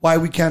 Why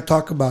we can't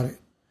talk about it.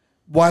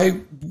 Why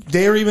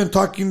they're even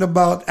talking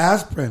about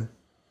aspirin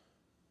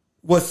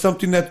was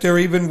something that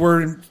they even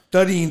were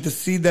studying to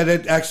see that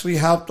it actually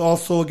helped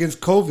also against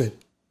COVID.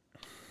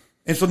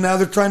 And so now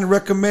they're trying to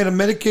recommend a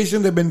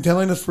medication they've been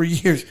telling us for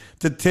years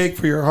to take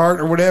for your heart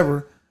or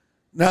whatever.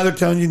 Now they're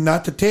telling you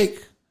not to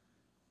take.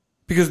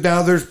 Because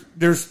now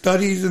there's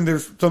studies and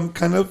there's some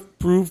kind of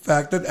proved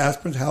fact that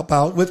aspirins help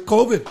out with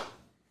COVID.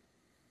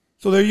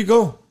 So there you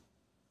go.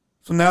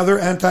 So now they're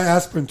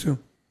anti-aspirin too.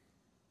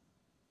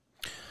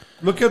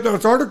 Look at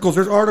those articles.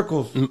 There's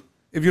articles.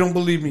 If you don't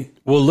believe me.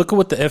 Well, look at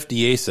what the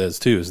FDA says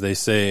too. Is they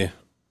say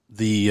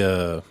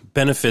the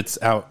benefits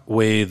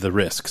outweigh the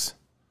risks.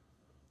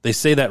 They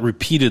say that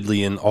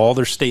repeatedly in all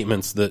their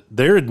statements, that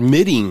they're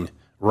admitting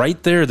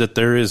right there that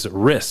there is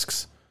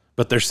risks,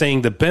 but they're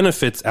saying the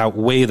benefits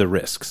outweigh the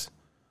risks.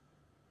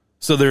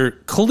 So they're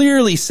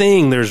clearly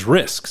saying there's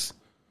risks.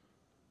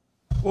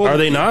 Well, are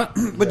they not?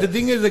 But the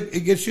thing is,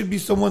 it should be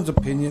someone's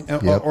opinion,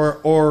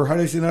 or how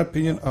do you say not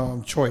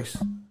opinion? Choice.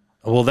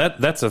 Well,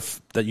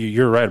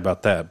 you're right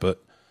about that,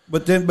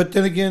 but then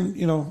again,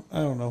 I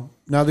don't know.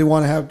 Now they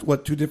want to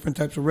have two different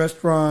types of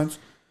restaurants,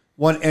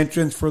 one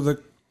entrance for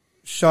the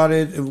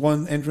shotted and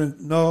one entrance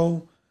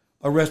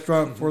a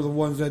restaurant for the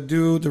ones that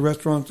do, the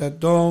restaurants that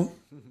don't.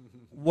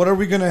 What are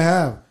we gonna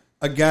have?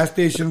 A gas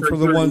station for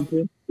the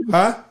one,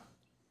 huh?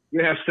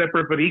 You have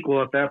separate but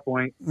equal at that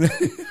point.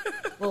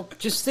 Well,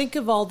 just think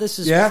of all this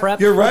as Yeah, prep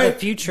you're for right. the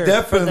future.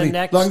 Definitely. For the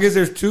next Long as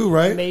there's two,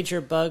 right?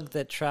 Major bug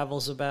that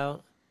travels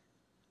about.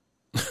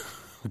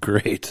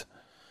 Great.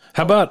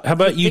 How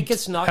about you? Think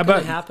it's not going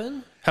to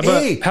happen? How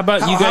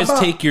about you guys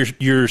take your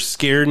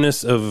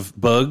scaredness of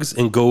bugs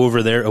and go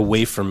over there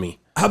away from me,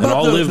 and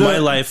I'll live my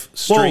life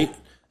straight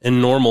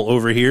and normal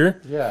over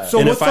here. Yeah. So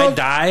and if I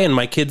die and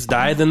my kids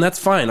die, then that's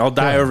fine. I'll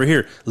die over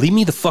here. Leave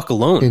me the fuck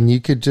alone. And you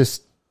could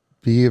just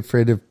be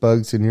afraid of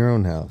bugs in your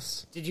own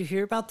house. Did you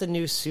hear about the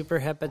new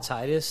super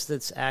hepatitis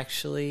that's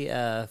actually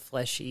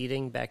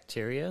flesh-eating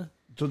bacteria?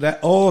 So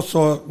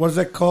what is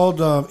that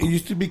called? It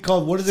used to be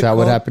called, what is it called? Is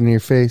that what happened to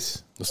your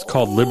face? It's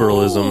called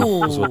liberalism,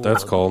 is what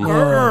that's called.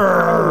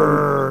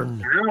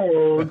 Burn.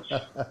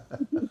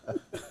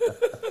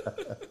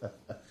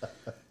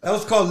 That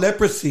was called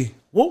leprosy.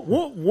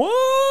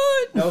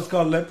 What? That was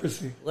called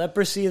leprosy.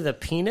 Leprosy of the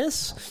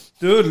penis?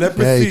 Dude,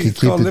 leprosy is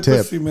called the tip.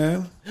 leprosy,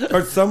 man.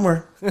 Start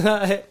somewhere.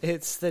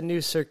 It's the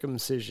new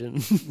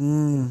circumcision.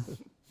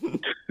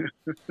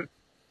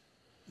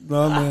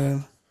 No,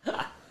 man.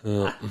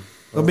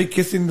 They'll be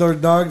kissing their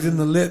dogs in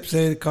the lips,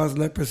 it causes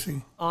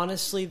leprosy.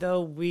 Honestly,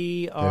 though,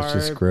 we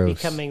just are gross.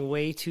 becoming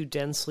way too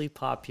densely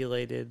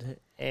populated,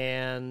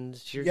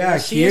 and you're Yeah, gonna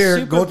see a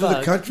here, go to the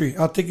superbug. country.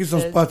 I'll take you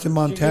some spots in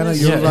Montana.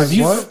 You're You're gonna like, see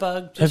a what?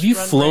 superbug just Have you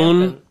run flown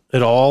rampant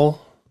at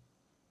all?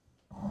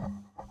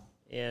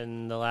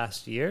 in the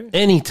last year?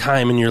 Any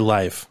time in your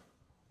life?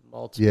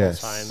 Multiple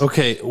times.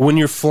 Okay, when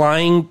you're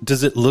flying,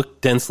 does it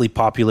look densely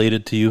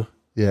populated to you?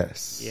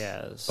 Yes.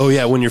 Yes. Oh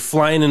yeah, when you're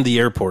flying in the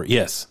airport,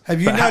 yes. Have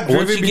you But not once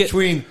driven you get-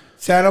 between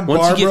Santa Barbara?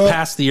 Once you get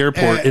past the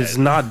airport, and- it's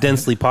not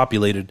densely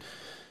populated,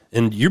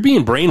 and you're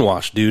being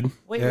brainwashed, dude.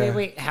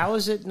 Wait. How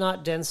is it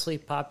not densely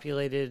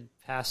populated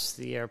past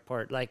the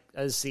airport? Like,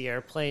 is the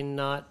airplane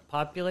not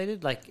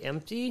populated? Like,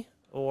 empty?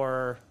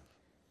 Or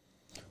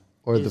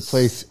the is-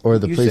 place You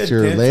said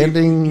you're densely-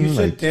 landing. You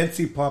said like-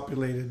 densely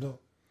populated, though.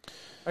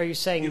 are you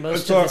saying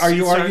most So of the are you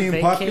seats aren't arguing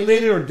vacated?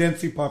 populated or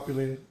densely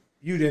populated?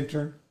 You'd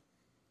intern.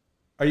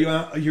 Are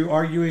you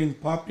arguing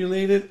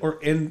populated or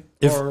Well,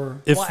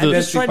 I'm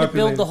just trying to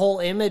build the whole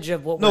image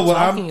of what we're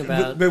talking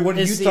about. But what are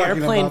is you the talking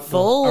airplane about?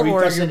 full Are we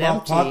or is talking it about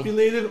empty?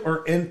 populated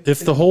or in?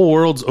 If the whole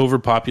world's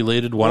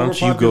overpopulated, why don't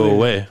you go Overpopulated.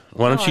 away?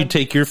 Why don't you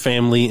take your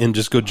family and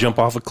just go jump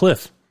off a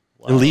cliff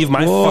and leave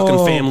my Whoa.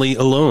 fucking family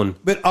alone?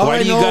 But all why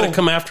I do you know- got to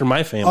come after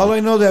my family? All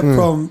I know that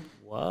from.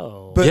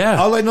 Whoa. But Yeah.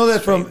 all I know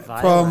that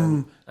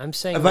from I'm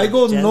saying if I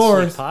go densely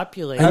north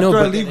populated. after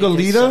I but leave then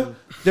there's Goleta, some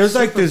there's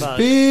like this superbugs.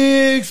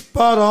 big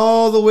spot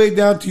all the way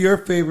down to your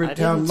favorite I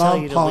town, didn't tell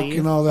you to Lompoc leave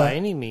and all that. by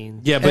any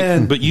means. Yeah,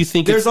 And but you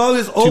think there's it's all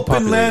this too open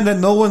populated. land that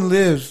no one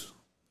lives.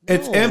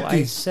 It's No, empty.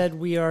 I said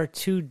we are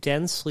too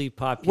densely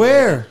populated.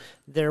 Where?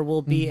 There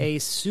will be a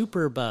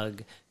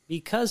superbug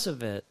because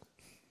of it.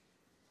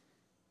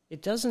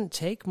 It doesn't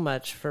take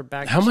much for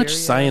bacteria. How much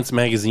Science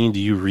magazine do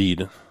you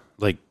read?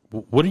 Like,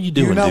 what are you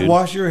Do doing, you not dude?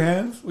 wash your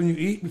hands when you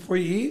eat before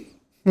you eat?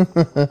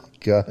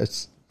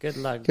 Gosh. Good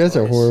luck, You guys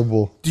are boys.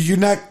 horrible. Do you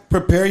not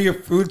prepare your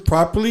food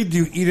properly? Do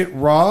you eat it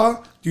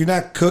raw? Do you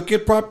not cook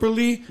it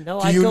properly?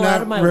 No, Do I you go not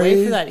out of my way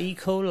raise- for that E.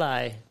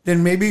 coli.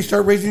 Then maybe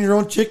start raising your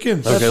own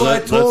chickens. That's Okay,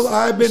 what I told. let's-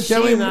 I've been She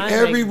telling and I make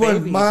everyone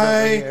babies over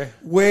my here.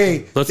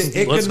 way Let's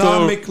to go-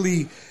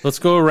 economically Let's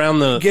go around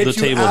the get you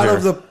table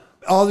out here. of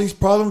all these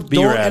problems. Be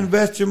Don't rad.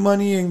 invest your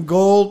money in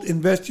gold.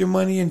 Invest your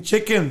money in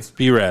chickens.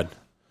 B-Rad,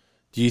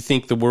 do you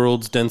think the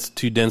world's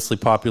too densely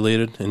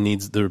populated and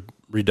needs the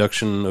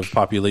reduction of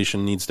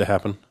population needs to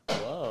happen?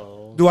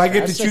 Whoa. Do I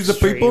get That's to choose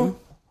extreme. the people?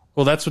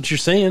 Well, that's what you're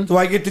saying. Do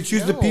I get to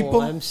choose the No, people?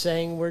 I'm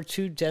saying we're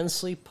too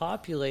densely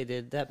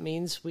populated. That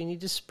means we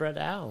need to spread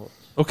out.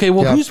 Okay,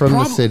 well, Yeah, whose from the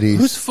problem? cities.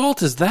 Whose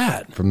fault is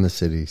that? From the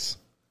cities.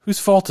 Whose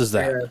fault is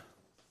that?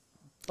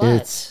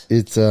 But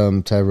It's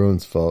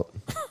Tyrone's fault.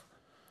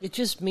 it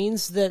just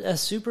means that a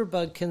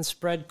superbug can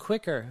spread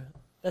quicker.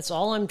 That's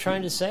all I'm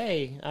trying to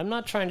say. I'm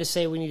not trying to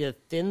say we need to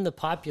thin the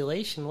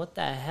population. What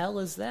the hell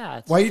is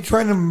that? Why are you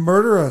trying to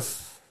murder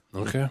us?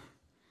 Okay.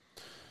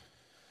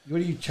 What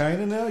are you,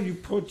 China now? You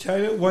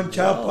pro-China?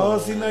 One-child Whoa.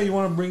 policy now? You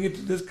want to bring it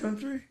to this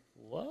country?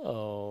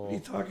 Whoa. What are you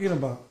talking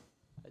about?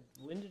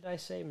 When did I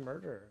say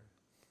murder?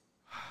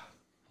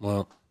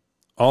 Well,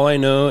 all I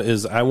know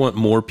is I want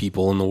more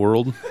people in the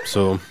world.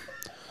 So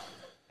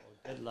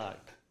Good luck.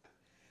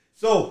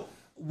 So,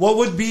 what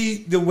would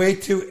be the way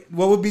to?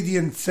 What would be the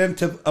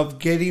incentive of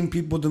getting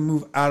people to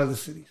move out of the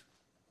cities?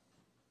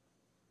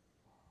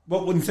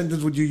 What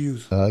incentives would you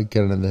use?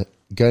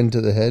 Gun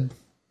to the head.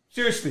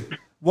 Seriously,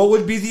 what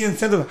would be the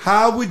incentive?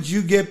 How would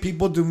you get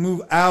people to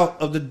move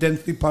out of the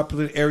densely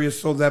populated areas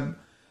so that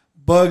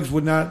bugs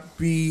would not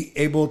be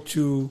able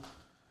to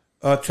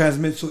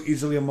transmit so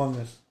easily among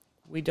us?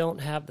 We don't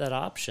have that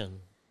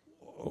option.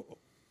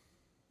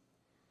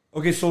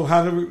 Okay, so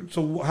how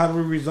do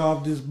we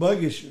resolve this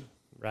bug issue?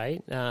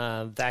 Right,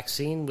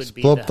 vaccine would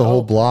be blow up the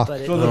whole block.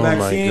 So the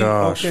vaccine, my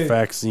gosh, okay.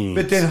 vaccine.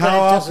 But then how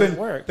often?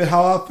 But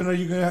how often are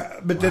you gonna?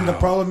 But then the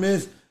problem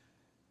is,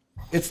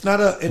 it's not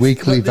a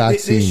weekly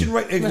vaccine. They should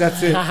write,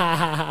 that's it.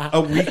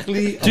 A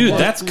weekly, dude.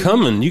 That's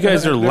coming. You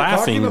guys are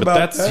laughing, but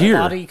that's here.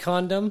 Body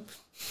condom.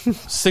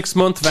 6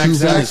 month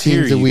vaccine is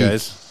here, you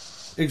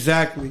guys.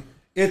 Exactly.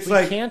 It's we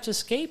like can't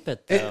escape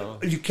it though.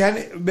 You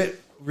can't. But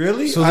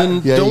really, So then,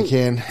 you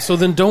can. So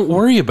then, don't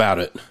worry about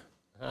it.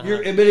 But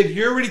if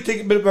you're already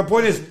taking, but my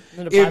point is,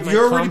 if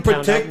you're already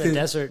protected,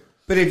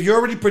 but if you're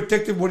already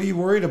protected, what are you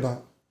worried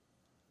about?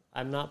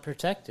 I'm not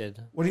protected.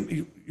 What do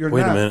you? You're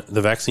Wait not. a minute.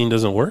 The vaccine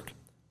doesn't work?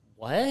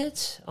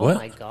 What? Oh What?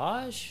 my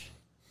gosh!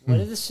 What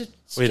did the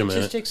Wait a minute.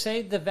 statistics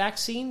say? The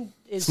vaccine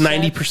is It's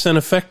 90%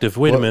 effective.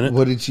 Wait a minute.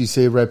 What did you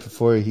say right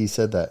before he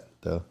said that,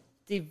 though?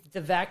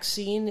 The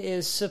vaccine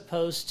is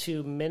supposed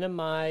to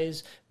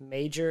minimize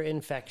major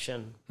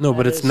infection. No,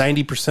 but That it's is-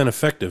 90%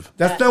 effective.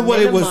 That's not what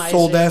it was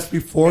sold as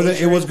before. That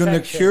it was going to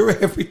infection. cure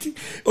everything.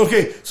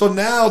 Okay, so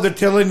now they're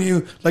telling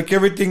you like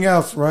everything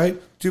else,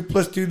 right? 2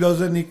 + 2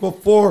 doesn't equal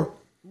 4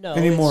 No,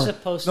 anymore. it's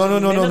supposed no, to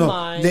no.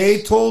 minimize-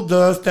 They told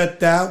us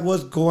that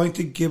was going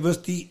to give us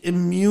the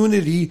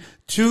immunity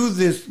to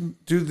this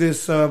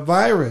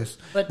virus.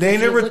 But They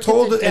if you never look at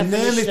told the us, and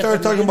then they definition started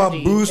of talking about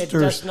immunity, it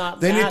boosters. does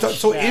not Then match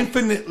so that.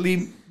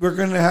 infinitely, we're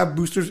going to have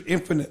boosters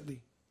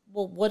infinitely.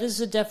 Well, what is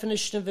the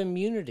definition of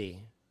immunity?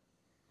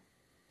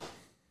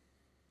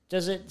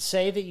 Does it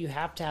say that you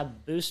have to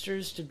have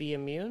boosters to be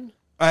immune?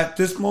 At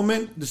this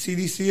moment, the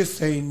CDC is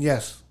saying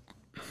yes.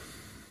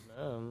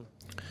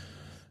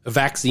 A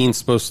vaccine's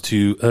supposed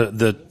to,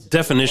 the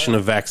definition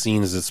of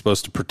vaccine is it's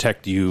supposed to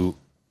protect you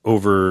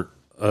over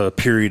a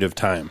period of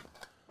time.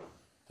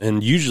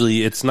 And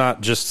usually it's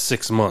not just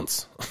 6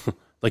 months.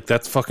 Like,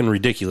 that's fucking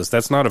ridiculous.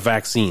 That's not a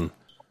vaccine.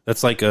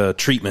 That's like a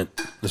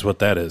treatment, is what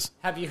that is.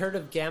 Have you heard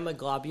of gamma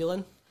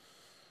globulin?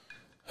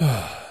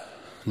 No.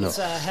 It's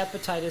a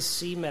hepatitis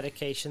C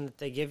medication that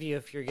they give you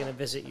if you're going to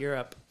visit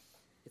Europe.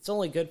 It's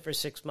only good for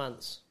 6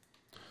 months.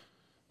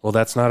 Well,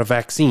 that's not a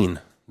vaccine.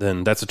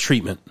 Then that's a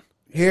treatment.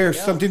 Here's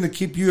something to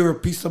keep your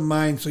peace of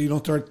mind so you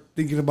don't start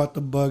thinking about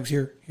the bugs.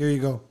 Here you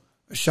go.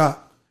 A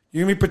shot.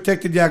 You're going to be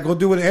protected. Yeah, go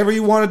do whatever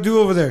you want to do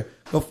over there.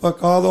 Go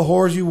fuck all the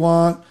whores you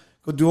want.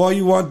 Go do all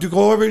you want. Do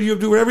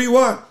whatever you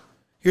want.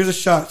 Here's a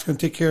shot. It's going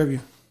to take care of you.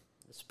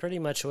 It's pretty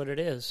much what it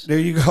is. There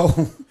you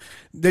go.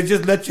 They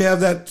just let you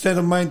have that set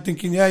of mind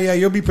thinking, yeah,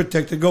 you'll be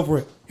protected. Go for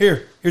it.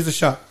 Here's a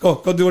shot. Go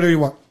do whatever you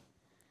want.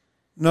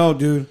 No,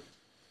 dude.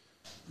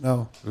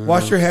 No.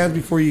 Wash your hands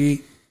before you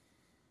eat.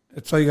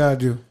 That's all you got to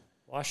do.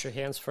 Wash your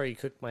hands before you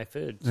cook my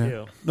food, Yeah.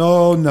 too.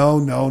 No.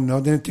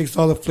 Then it takes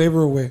all the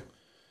flavor away.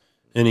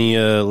 Any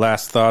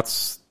last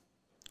thoughts,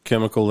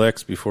 Chemical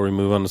X, before we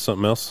move on to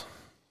something else?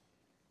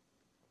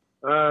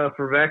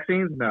 For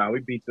vaccines, no, we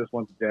beat this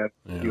one to death.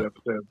 A few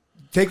episodes.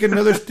 Take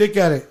another stick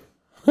at it.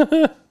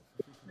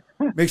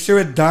 Make sure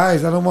it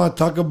dies. I don't want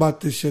to talk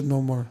about this shit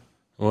no more.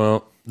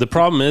 Well, the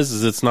problem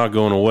is it's not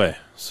going away.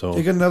 So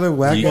Take another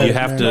whack you, at you it,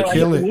 have man. to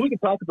Kill it. We can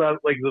talk about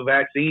like the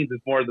vaccines.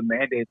 It's more the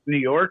mandates. New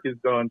York is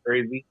going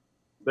crazy.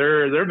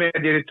 They're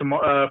mandated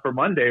for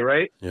Monday,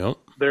 right? Yep.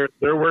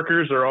 Their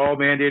workers are all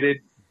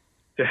mandated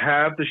to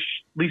have at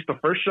least the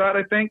first shot,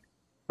 I think,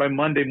 by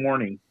Monday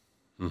morning.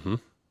 Mm-hmm.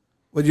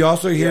 But you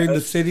also hear in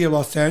the city of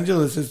Los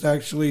Angeles is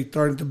actually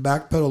starting to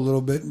backpedal a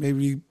little bit,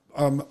 maybe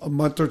a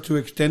month or two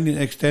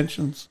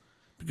extensions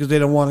because they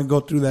don't want to go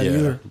through that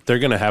either. They're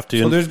going to have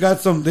to. So they've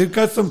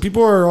got some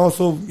people are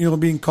also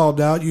being called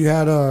out. You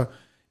had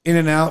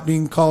In-N-Out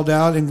being called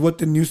out, and what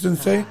did Newsom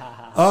say?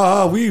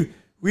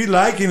 We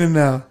like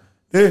In-N-Out.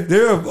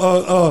 They're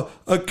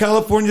a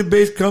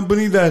California-based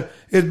company that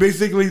is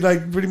basically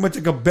like pretty much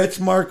like a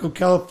benchmark of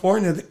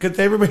California because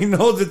everybody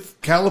knows it's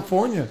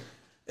California,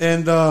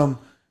 and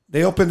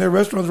they opened their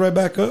restaurants right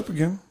back up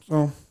again.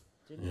 So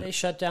Didn't they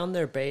shut down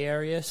their Bay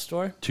Area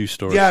store? 2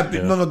 stores. yeah.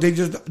 No, they're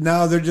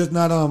just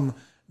not.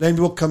 Then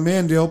people come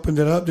in, they opened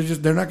it up.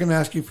 They're not going to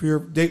ask you for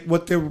They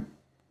didn't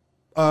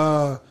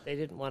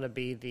want to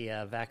be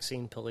the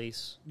vaccine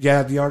police.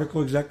 Yeah, the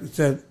article exactly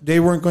said they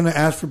weren't going to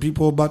ask for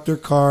people about their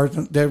cars.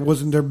 That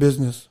wasn't their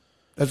business.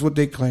 That's what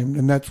they claimed,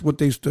 and that's what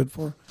they stood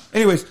for.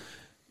 Anyways,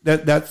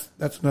 that's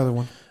another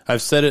one.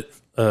 I've said it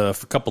a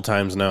couple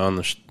times now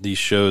on these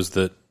shows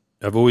that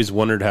I've always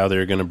wondered how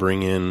they're going to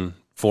bring in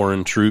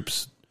foreign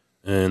troops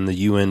and the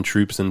UN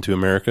troops into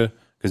America,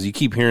 because you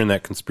keep hearing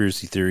that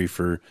conspiracy theory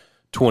for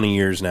 20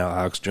 years now.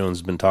 Alex Jones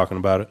has been talking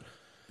about it.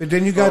 But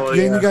then you got,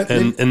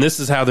 and this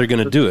is how they're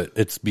going to do it.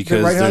 It's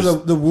because right now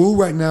the Wu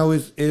right now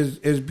is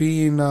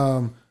being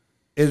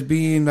is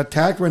being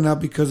attacked right now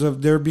because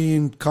of they're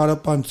being caught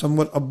up on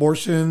somewhat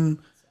abortion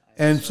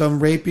and some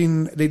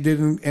raping they did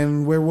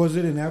and where was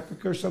it, in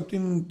Africa or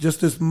something,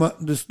 just this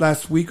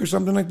last week or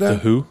something like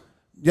that. The WHO?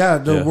 Yeah,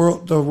 the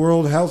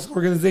World Health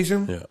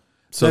Organization. Yeah.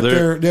 So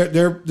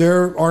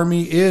their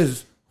army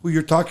is who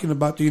you're talking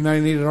about, the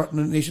United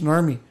Nations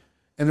Army.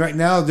 And right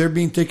now they're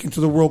being taken to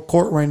the world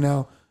court right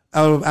now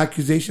out of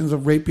accusations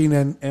of raping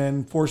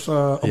and forced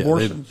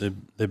abortions.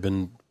 They've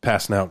been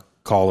passing out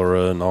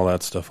cholera and all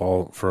that stuff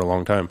all for a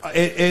long time.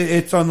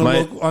 It's on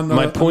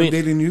the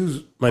daily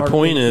news. My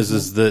point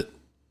is that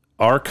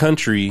our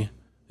country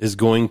is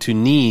going to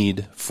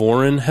need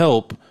foreign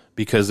help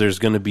because there's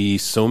going to be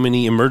so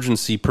many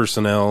emergency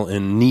personnel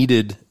and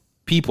needed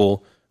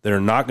people that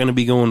are not going to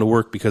be going to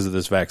work because of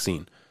this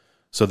vaccine.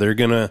 So they're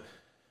going to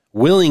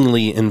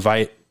willingly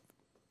invite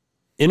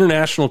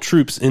international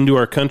troops into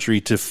our country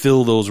to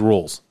fill those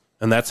roles.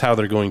 And that's how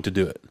they're going to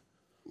do it.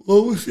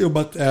 Well, we'll see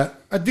about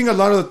that. I think a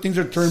lot of the things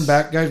are turned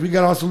back, guys. We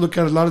got to also look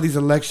at a lot of these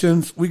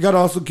elections. We got to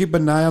also keep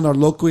an eye on our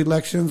local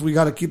elections. We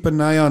got to keep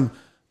an eye on,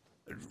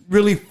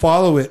 really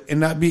follow it and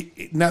not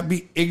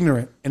be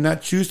ignorant and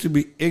not choose to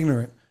be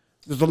ignorant.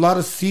 There's a lot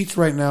of seats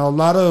right now, a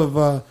lot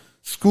of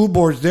school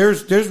boards.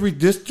 There's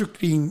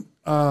redistricting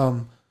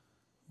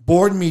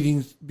board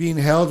meetings being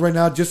held right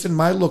now just in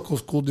my local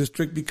school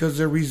district because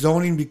they're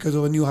rezoning because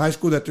of a new high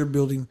school that they're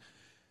building.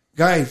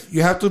 Guys,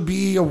 you have to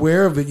be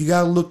aware of it. You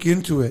got to look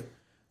into it.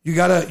 You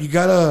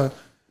gotta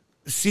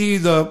see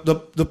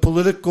the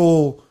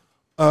political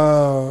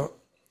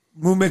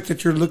movement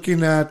that you're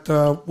looking at.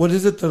 What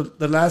is it?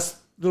 The last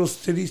little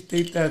city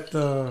state that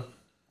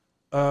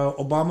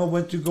Obama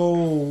went to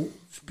go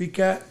speak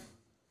at?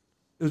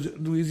 It was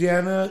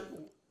Louisiana.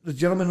 The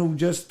gentleman who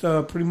just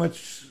pretty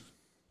much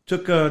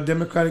took a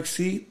Democratic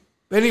seat.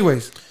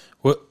 Anyways.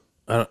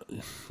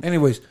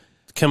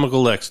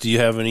 Chemical Lex, do you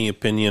have any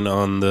opinion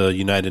on the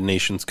United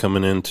Nations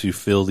coming in to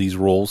fill these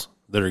roles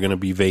that are going to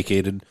be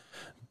vacated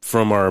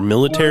from our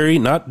military?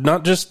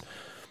 Not just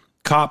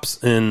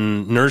cops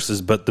and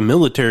nurses, but the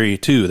military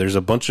too. There's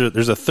a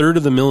third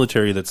of the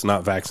military that's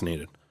not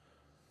vaccinated.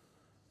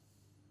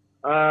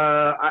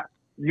 I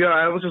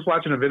was just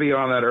watching a video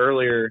on that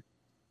earlier.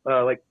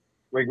 Like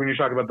when you're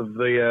talking about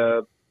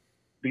the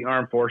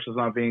armed forces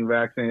not being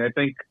vaccinated, I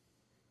think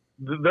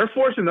they're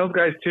forcing those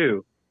guys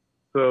too.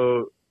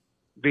 So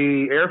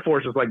the Air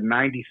Force is like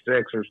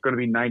 96, or it's going to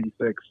be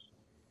 96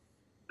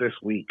 this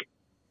week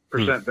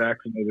percent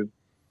vaccinated.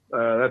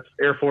 That's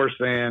Air Force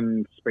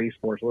and Space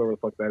Force, whatever the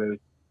fuck that is.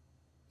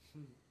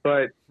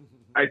 But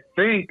I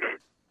think,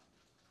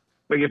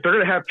 like, if they're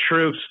going to have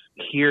troops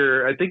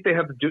here, I think they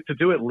have to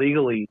do it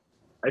legally.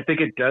 I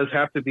think it does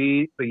have to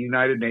be the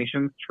United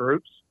Nations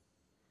troops,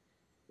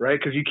 right?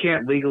 Because you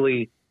can't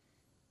legally.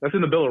 That's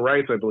in the Bill of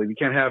Rights, I believe. You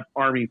can't have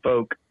Army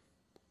folk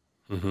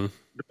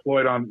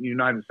deployed on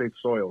United States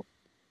soil.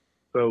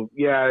 So,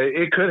 yeah,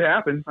 it could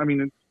happen. I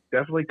mean, it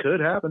definitely could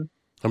happen.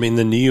 I mean,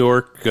 the New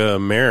York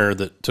mayor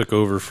that took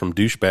over from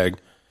douchebag,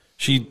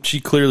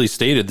 she clearly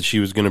stated that she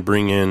was going to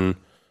bring in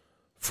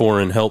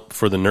foreign help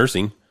for the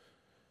nursing.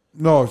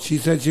 No, she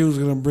said she was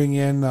going to bring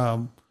in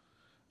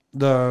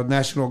the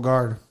National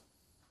Guard.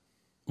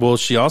 Well,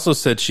 she also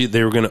said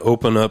they were going to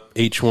open up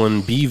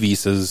H-1B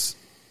visas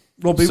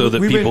so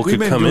that people could come in. We've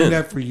been doing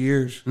that for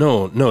years.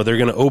 No, they're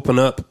going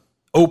to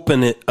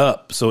open it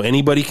up so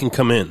anybody can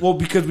come in. Well,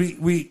 because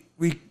we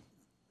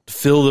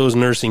fill those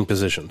nursing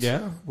positions.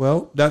 Yeah,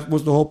 well, that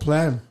was the whole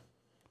plan,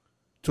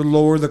 to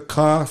lower the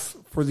cost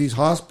for these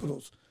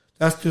hospitals.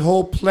 That's the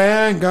whole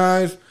plan,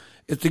 guys,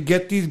 is to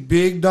get these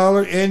big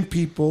dollar end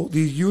people,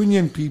 these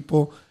union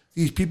people,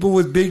 these people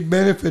with big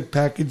benefit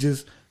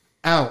packages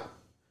out.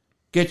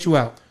 Get you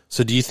out.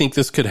 So do you think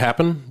this could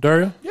happen,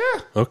 Dario?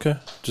 Yeah. Okay.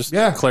 Just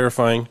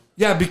clarifying.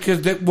 Yeah,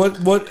 because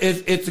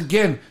it's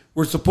again,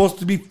 we're supposed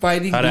to be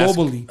fighting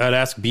globally. I'd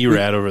ask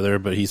B-Rad over there,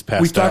 but he's passed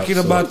out. We're talking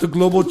about the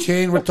global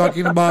chain. We're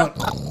talking about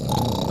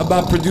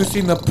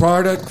producing the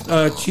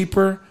product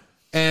cheaper.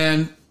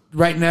 And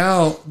right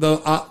now,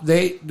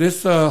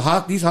 these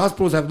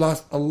hospitals have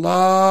lost a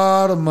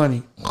lot of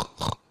money.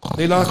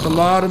 They lost a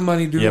lot of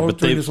money during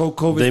this whole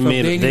COVID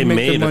stuff. They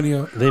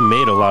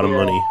made a lot of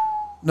money.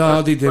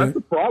 No, they didn't. That's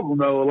the problem,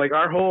 though. Like,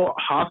 our whole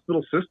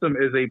hospital system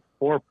is a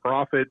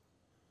for-profit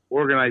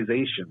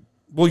organization.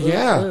 Well,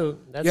 yeah.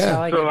 That's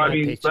how I get my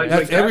paycheck.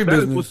 That's every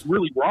business. That is what's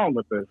really wrong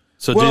with this.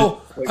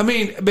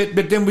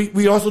 But then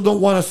we also don't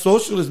want a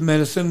socialist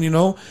medicine,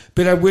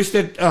 But I wish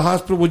that a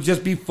hospital would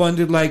just be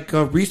funded like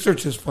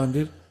research is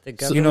funded,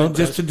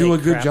 just to do a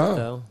good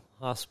job.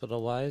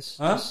 Hospital-wise,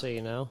 just so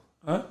you know.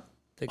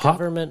 The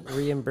government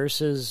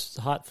reimburses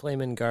hot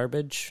flaming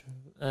garbage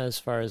as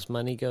far as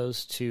money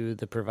goes to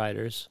the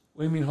providers.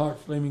 What do you mean hot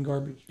flaming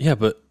garbage? Yeah,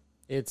 but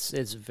it's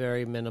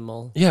very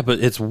minimal. Yeah, but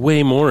it's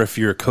way more if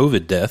you're a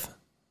COVID death.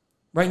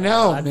 Right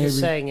now, I'm just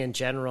saying in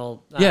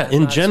general. Yeah,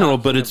 in general,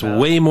 but it's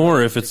way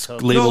more if it's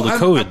labeled a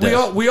COVID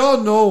death. We all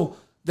know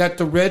that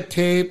the red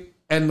tape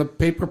and the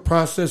paper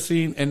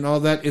processing and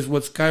all that is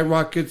what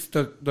skyrockets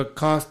the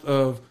cost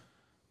of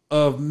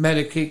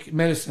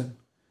medicine,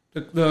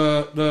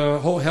 the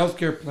whole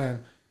healthcare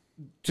plan.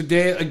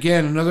 today,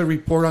 again, another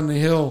report on the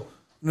Hill,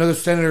 another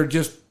senator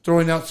just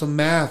throwing out some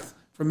math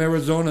from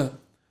Arizona,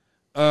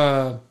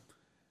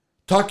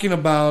 talking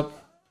about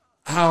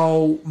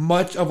how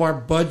much of our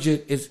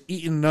budget is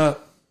eaten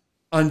up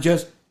on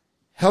just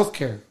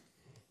healthcare.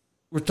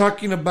 We're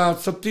talking about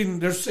something,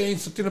 they're saying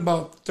something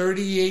about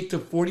 38 to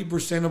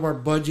 40% of our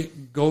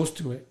budget goes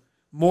to it.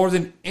 More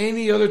than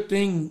any other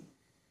thing,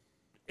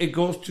 it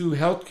goes to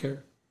healthcare.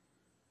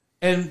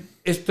 And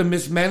it's the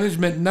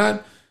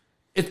mismanagement,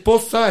 it's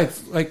both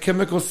sides, like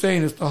Chemical's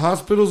saying. It's the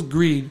hospital's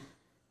greed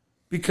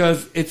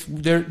because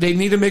they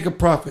need to make a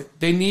profit.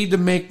 They need to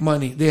make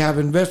money. They have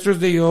investors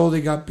they owe.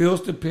 They got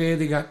bills to pay.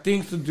 They got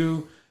things to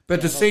do. But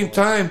at the same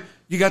time,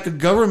 you got the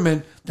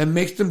government that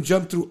makes them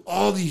jump through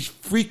all these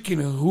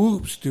freaking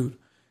hoops, dude.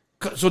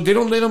 So they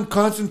don't let them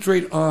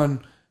concentrate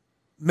on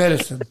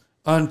medicine,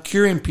 on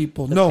curing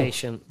people. The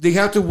patient. They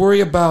have to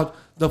worry about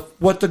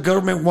what the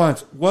government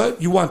wants.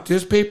 What? You want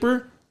this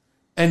paper?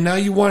 And now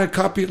you want to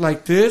copy it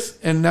like this?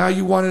 And now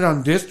you want it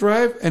on this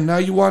drive? And now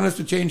you want us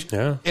to change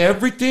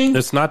everything?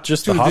 It's not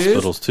just the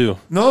hospitals, too.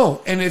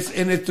 No. And it's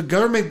the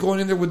government going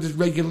in there with this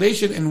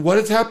regulation. And what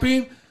is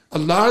happening? A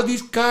lot of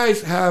these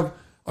guys are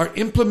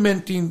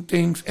implementing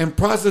things and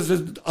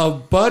processes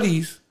of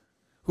buddies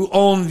who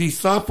own these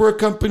software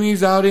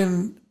companies out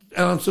in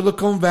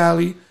Silicon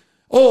Valley.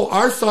 Oh,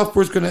 our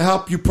software is going to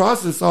help you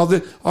process all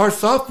this. Our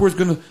software,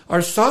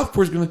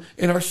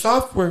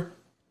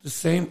 the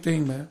same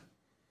thing, man.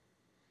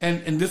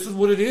 And this is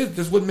what it is.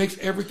 This is what makes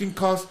everything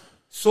cost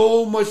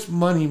so much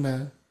money,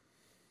 man.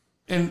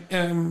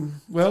 And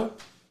well,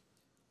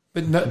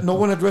 but no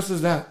one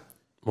addresses that.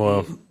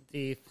 Well,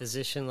 the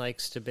physician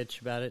likes to bitch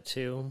about it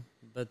too,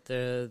 but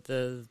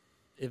the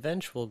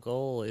eventual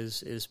goal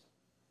is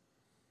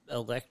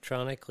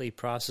electronically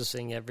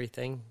processing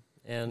everything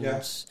and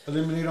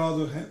eliminate all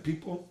the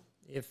people.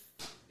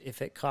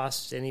 If it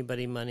costs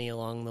anybody money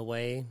along the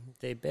way,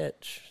 they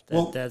bitch.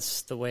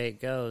 That's the way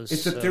it goes.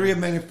 It's a theory of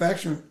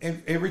manufacturing.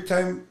 Every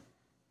time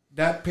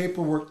that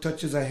paperwork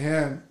touches a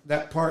hand,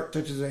 that part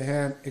touches a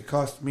hand, it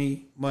costs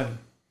me money.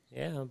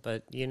 Yeah,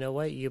 but you know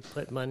what? You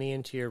put money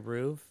into your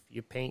roof,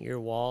 you paint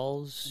your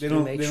walls, you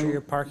make sure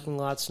your parking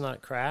lot's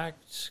not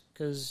cracked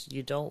because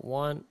you don't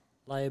want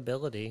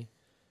liability.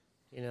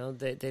 You know,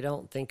 they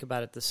don't think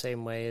about it the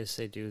same way as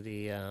they do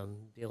the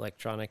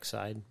electronic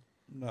side.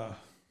 No.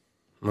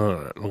 All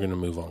right, we're going to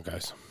move on,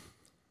 guys.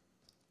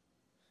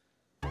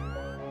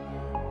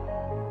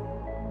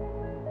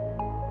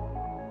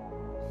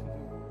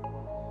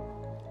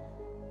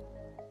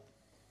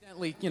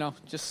 You know,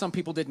 just some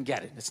people didn't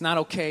get it. It's not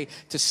okay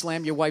to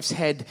slam your wife's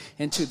head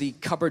into the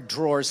cupboard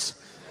drawers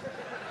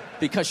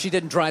because she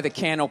didn't dry the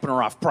can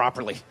opener off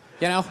properly,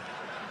 you know?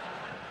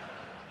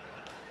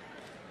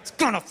 It's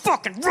gonna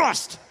fucking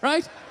rust,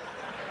 right?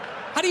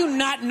 How do you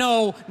not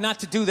know not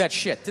to do that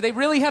shit? Do they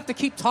really have to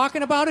keep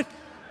talking about it?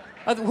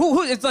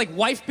 Who it's like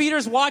wife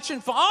beaters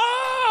watching.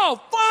 Oh,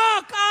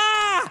 fuck!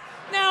 Ah!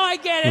 Now I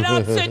get it.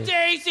 Ups a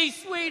daisy,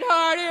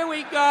 sweetheart. Here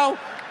we go.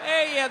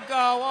 There you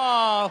go.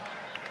 Oh.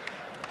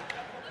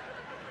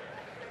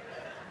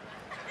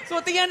 So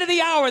at the end of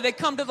the hour, they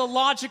come to the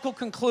logical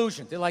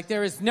conclusion. They're like,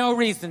 there is no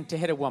reason to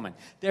hit a woman.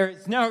 There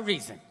is no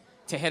reason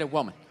to hit a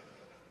woman.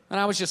 And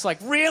I was just like,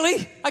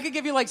 really? I could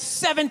give you like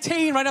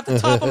 17 right off the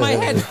top of my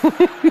head.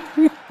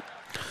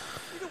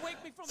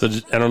 So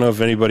I don't know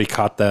if anybody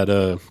caught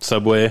that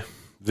Subway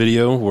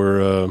video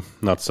where,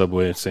 not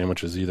Subway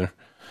sandwiches either.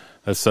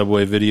 That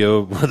Subway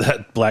video where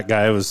that black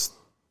guy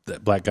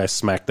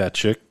smacked that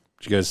chick.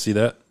 Did you guys see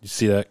that? You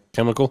see that,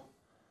 Chemical?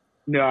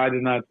 No, I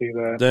did not see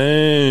that.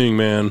 Dang,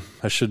 man.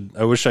 I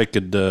wish I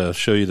could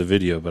show you the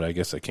video, but I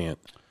guess I can't.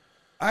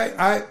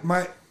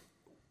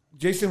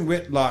 Jason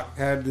Whitlock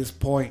had this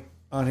point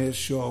on his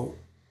show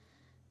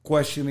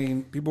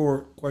people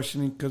were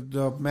questioning because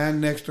the man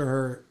next to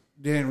her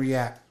didn't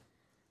react,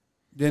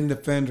 didn't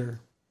defend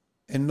her,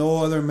 and no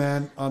other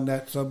man on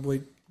that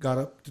subway got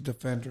up to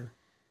defend her.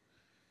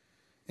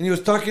 And he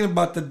was talking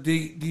about the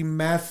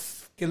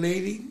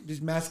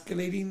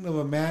demasculating of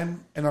a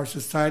man in our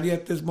society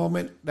at this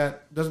moment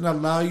that doesn't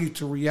allow you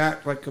to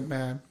react like a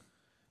man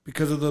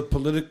because of the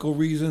political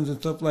reasons and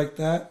stuff like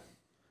that.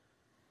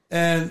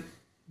 And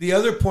the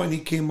other point he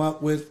came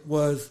up with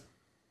was,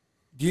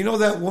 do you know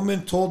that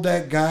woman told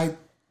that guy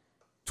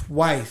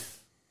twice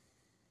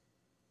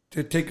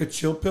to take a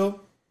chill pill?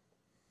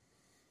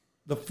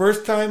 The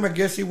first time, I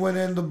guess he went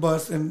in the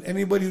bus, and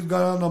anybody who's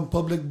gone on a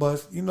public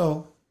bus, you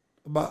know,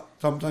 about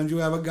sometimes you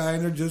have a guy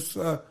and they're just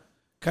kind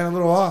of a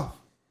little off.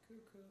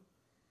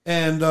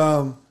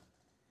 And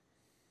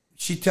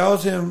she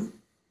tells him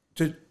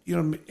to,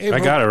 hey, I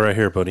got it right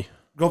here, buddy.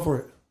 Go for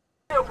it.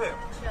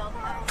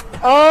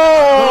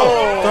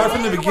 Oh! No, start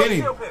from the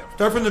beginning.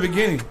 Start from the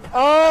beginning.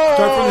 Oh!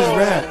 Start from his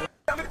rant.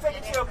 Let me take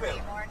a chill pill.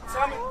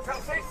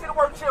 Say the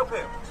word chill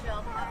pill.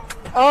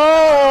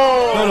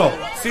 Oh! No.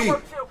 See,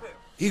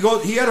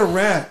 he had a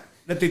rant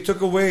that they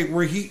took away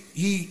where she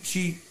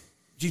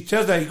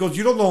tells that, he goes,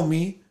 you don't know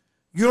me.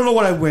 You don't know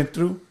what I went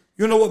through.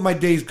 You don't know what my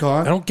day's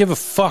gone. I don't give a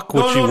fuck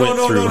what you went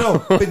through.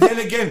 No. But then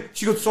again,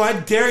 she goes, so I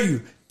dare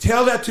you.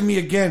 Tell that to me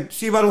again.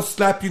 See if I don't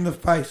slap you in the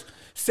face.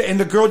 And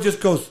the girl just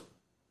goes,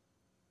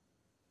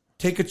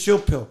 take a chill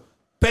pill.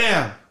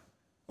 Bam.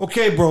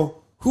 Okay, bro.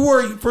 Who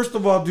are you? First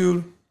of all,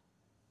 dude.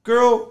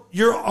 Girl,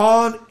 you're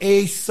on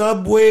a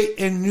subway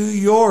in New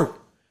York.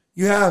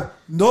 You have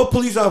no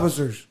police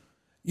officers.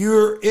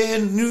 You're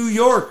in New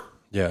York.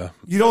 Yeah.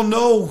 You don't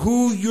know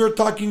who you're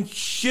talking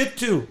shit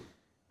to.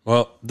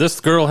 Well,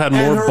 this girl had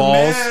And more her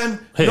balls.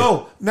 man- Hey,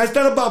 no, that's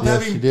not about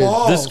having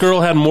balls. this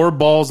girl had more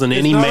balls than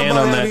any It's not man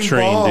about on that having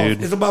train, balls.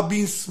 dude. It's about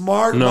being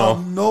smart. No,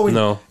 about knowing.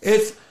 no.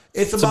 It's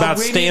It's about about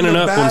winning standing the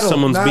up when battle,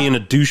 someone's not- being a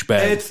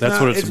douchebag. That's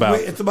what it's about.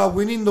 It's about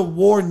winning the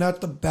war,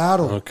 not the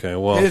battle. Okay,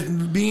 well. It's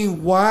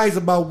being wise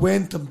about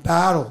when to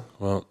battle.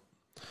 Well,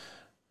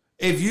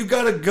 if you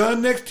got a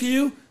gun next to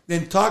you,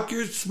 then talk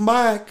your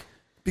smack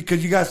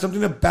because you got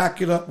something to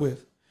back it up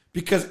with.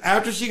 Because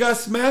after she got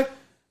smacked,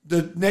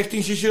 the next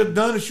thing she should have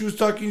done if she was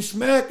talking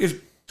smack is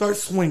start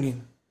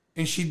swinging,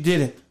 and she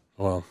didn't.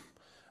 well,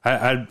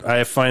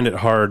 I find it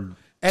hard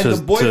And to,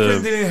 the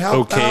boyfriend to didn't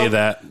help okay out.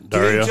 that,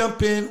 Dario. Didn't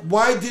jump in.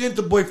 Why didn't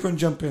the boyfriend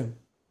jump in?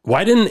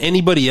 Why didn't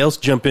anybody else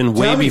jump in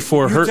way Tell me.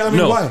 before You her? tell me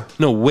No, why.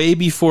 no, way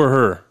before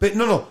her. But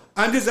no.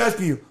 I'm just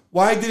asking you.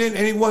 Why didn't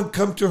anyone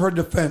come to her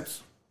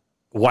defense?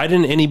 Why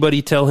didn't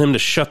anybody tell him to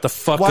shut the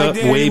fuck Why up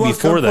didn't way anyone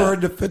before come that?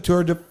 to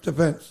her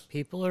defense?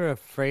 People are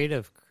afraid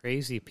of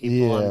crazy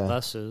people on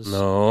buses.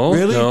 No,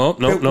 Really? no.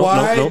 But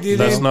why didn't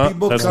That's not.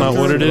 people That's come not to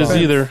what her it is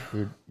defense? either.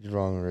 You're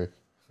wrong, Ray.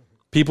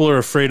 People are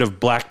afraid of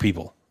black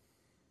people.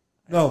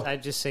 No,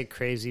 I'd just say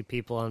crazy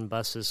people on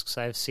buses because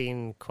I've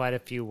seen quite a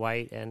few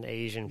white and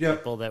Asian Yep.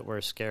 people that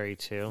were scary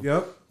too.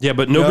 Yep. Yeah,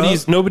 but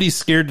nobody's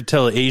scared to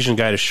tell an Asian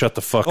guy to shut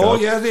the fuck Oh,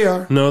 up. yeah, they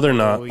are. No, they're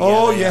not.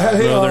 Oh, yeah,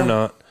 they no, are. they're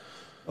not.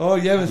 Oh,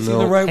 you haven't seen No.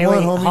 the right Hey, one,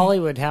 wait, homie.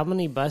 Hollywood, how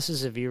many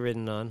buses have you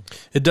ridden on?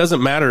 It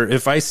doesn't matter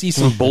if I see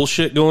some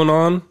bullshit going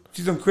on.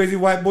 See some crazy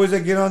white boys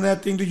that get on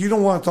that thing, dude. You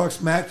don't want to talk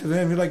smack to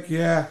them. You're like,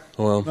 yeah.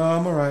 Well, No,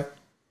 I'm all right.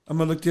 I'm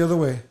going to look the other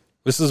way.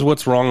 this is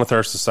what's wrong with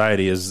our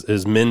society: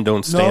 is men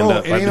don't stand No,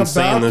 up. it I've ain't been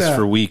saying about this that.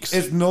 for weeks.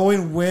 It's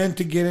knowing when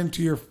to get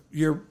into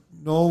your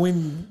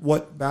knowing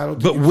what battle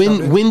to But get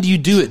started. when do you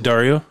do it,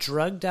 Dario?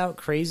 Drugged out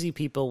crazy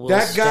people will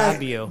That guy,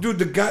 stab you. dude,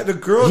 the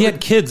girl. He had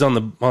kids on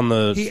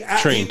the He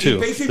train too.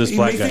 This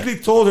black he guy.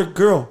 basically told her,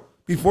 girl,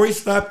 before he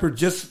slapped her,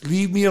 just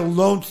leave me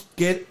alone.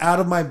 Get out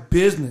of my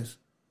business.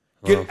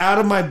 Get out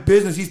of my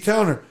business. He's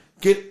telling her,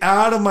 get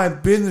out of my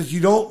business.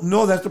 You don't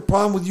know. That's the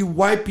problem with you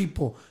white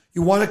people.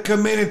 You want to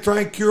come in and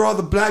try and cure all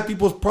the black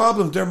people's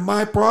problems. They're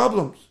my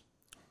problems.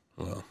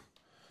 Well,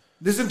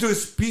 listen to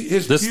his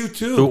view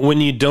too. But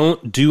when you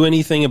don't do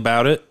anything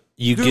about it,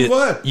 you Do get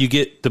what? you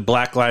get the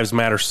Black Lives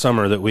Matter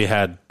summer that we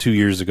had 2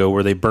 years ago,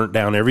 where they burnt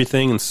down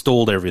everything and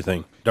stole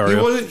everything.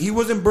 Dario, He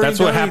wasn't burning. that's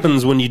what down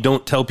happens when you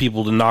don't tell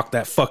people to knock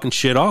that fucking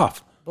shit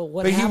off.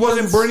 But he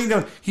wasn't burning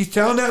down. He's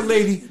telling that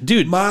lady,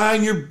 dude,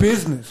 mind your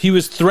business. He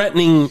was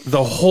threatening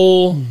the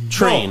whole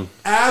train.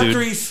 No, after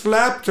dude. he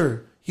slapped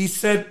her, he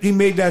said he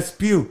made that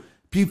spew.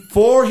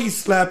 Before he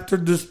slapped her,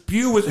 the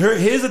spew was her.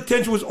 His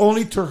attention was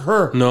only to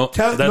her. No,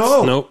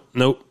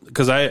 nope.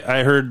 Because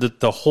I heard that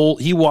the whole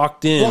he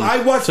walked in. Well,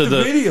 I watched to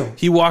the video.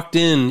 He walked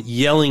in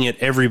yelling at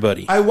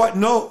everybody.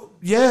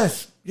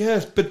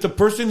 Yes, but the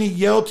person he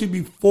yelled to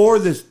before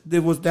this,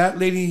 there was that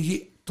lady.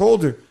 He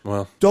told her,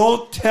 Well,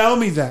 "Don't tell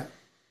me that."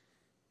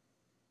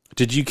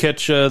 did you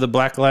catch the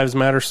Black Lives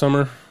Matter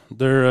summer?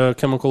 Their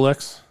Chemical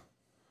X.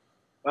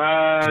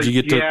 Did you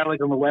get to- yeah,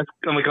 like on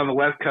the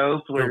west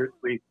coast where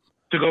we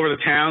took over the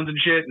towns and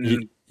shit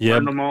and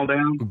burned them all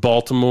down.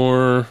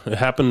 Baltimore. It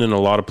happened in a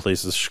lot of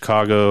places.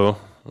 Chicago,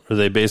 where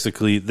they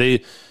basically they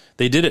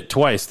did it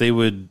twice. They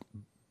would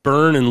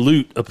burn and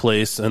loot a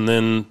place, and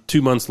then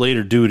 2 months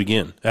later do it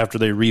again after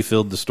they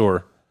refilled the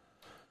store.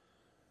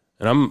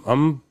 And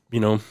I'm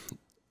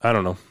I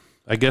don't know.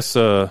 I guess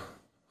I'm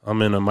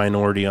in a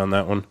minority on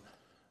that one.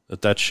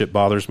 That shit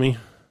bothers me,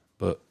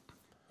 but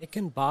It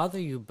can bother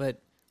you, but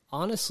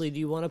honestly, do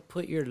you want to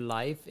put your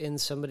life in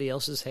somebody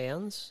else's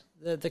hands?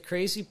 The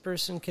crazy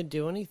person could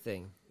do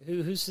anything.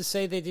 Who's to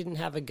say they didn't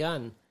have a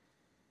gun?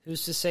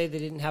 Who's to say they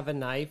didn't have a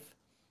knife?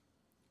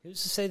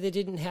 Who's to say they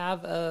didn't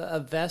have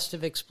a vest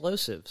of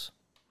explosives?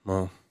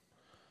 well,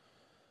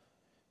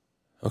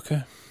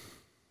 okay.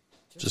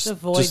 Just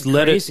avoid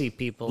let crazy it,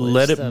 people.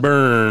 Let is it the-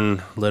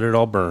 burn. Let it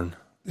all burn.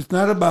 It's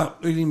not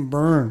about letting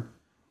burn.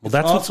 Well,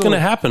 that's what's going to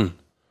happen.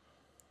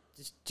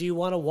 Do you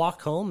want to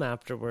walk home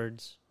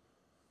afterwards?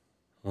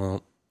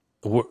 Well,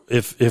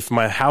 if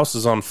my house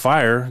is on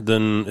fire,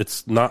 then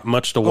it's not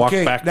much to walk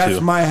back that's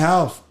to. my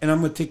house, and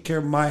I'm going to take care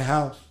of my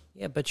house.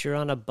 Yeah, but you're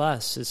on a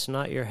bus. It's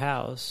not your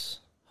house.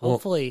 Well-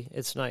 Hopefully,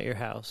 it's not your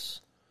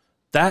house.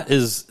 That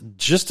is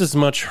just as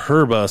much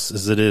her bus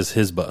as it is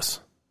his bus.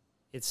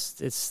 It's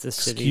the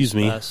city's Excuse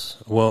me.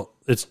 bus. Well,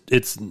 it's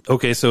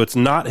okay. So it's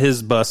not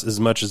his bus as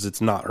much as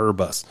it's not her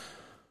bus.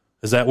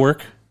 Does that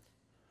work?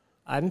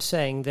 I'm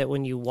saying that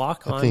when you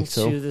walk I think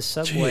so. onto the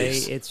subway,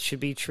 Jeez. it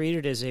should be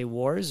treated as a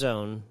war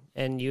zone.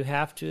 And you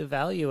have to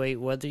evaluate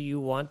whether you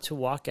want to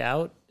walk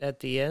out at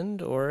the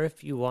end or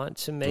if you want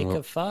to make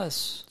a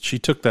fuss. She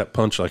took that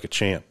punch like a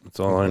champ. That's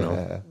all I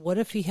know. What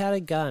if he had a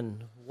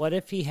gun? What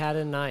if he had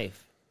a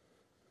knife?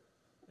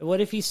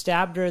 What if he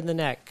stabbed her in the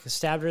neck,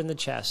 stabbed her in the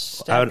chest,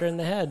 stabbed her in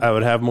the head? I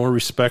would have more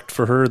respect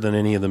for her than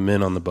any of the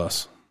men on the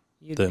bus.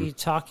 You'd be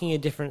talking a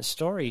different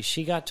story.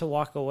 She got to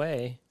walk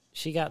away.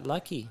 She got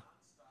lucky.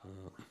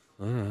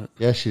 All right.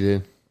 Yeah, she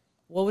did.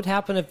 What would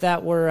happen if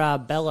that were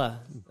Bella?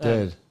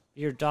 Dead.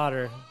 Your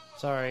daughter.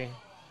 Sorry.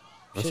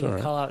 That's Shouldn't all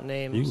right. call out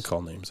names. You can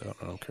call names out.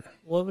 I don't care.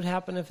 What would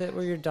happen if it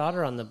were your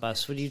daughter on the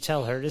bus? Would you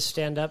tell her to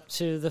stand up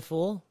to the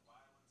fool?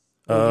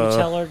 Or would you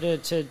tell her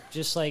to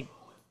just like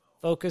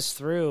focus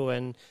through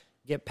and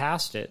get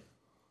past it?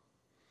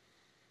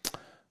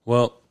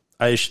 Well,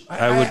 I would.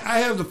 I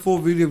have the full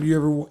video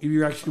if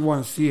you actually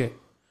want to see it.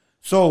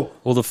 So,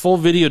 well, the full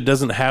video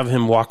doesn't have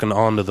him walking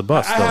onto the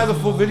bus. I have the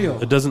full video.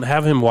 It doesn't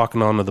have him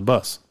walking onto the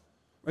bus.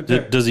 Right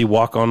there. Does he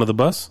walk onto the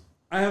bus?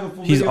 I have a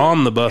full He's video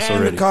on the bus and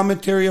already. the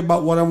commentary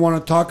about what I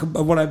want to talk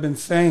about, what I've been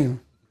saying.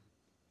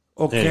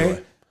 Okay,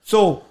 Anyway.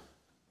 so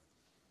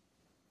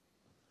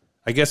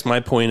I guess my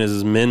point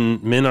is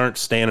men aren't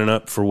standing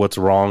up for what's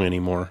wrong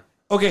anymore.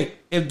 okay,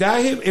 if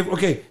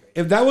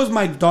that was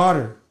my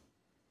daughter,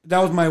 if that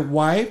was my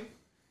wife,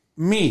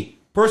 me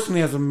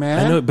personally as a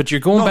man, I know, but you're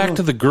going back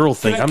to the girl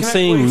thing. I'm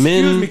saying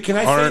men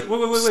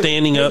aren't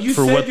standing up you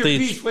for said what your they.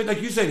 piece. Wait,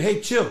 like you said,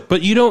 hey, chill.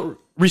 But you don't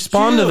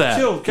respond to that.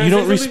 Chill. Can I You say don't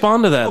something?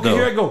 respond to that Okay, though.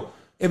 here I go.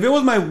 If it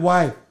was my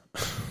wife,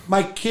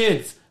 my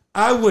kids,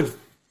 I would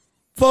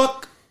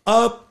fuck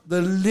up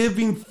the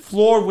living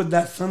floor with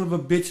that son of a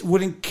bitch.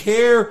 Wouldn't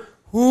care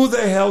who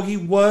the hell he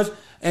was,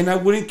 and I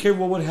wouldn't care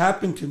what would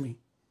happen to me.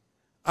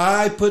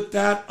 I put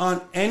that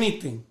on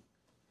anything.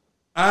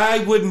 I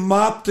would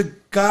mop the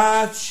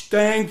gosh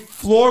dang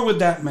floor with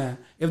that man.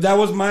 If that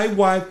was my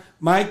wife,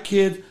 my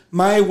kid,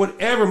 my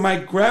whatever, my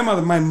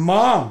grandmother, my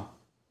mom.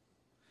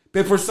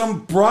 But for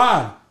some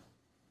broad,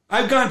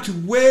 I've gone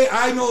to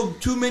I know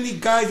too many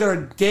guys that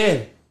are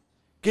dead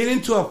get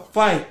into a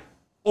fight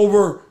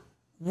over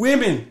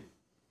women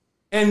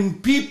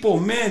and people,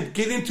 men,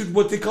 get into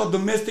what they call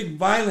domestic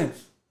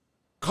violence.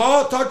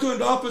 Talk to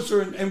an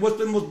officer and what's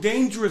the most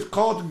dangerous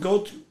call to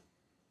go to.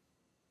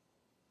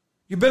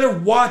 You better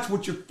watch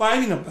what you're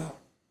fighting about.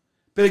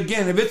 But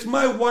again, if it's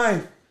my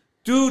wife,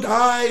 dude,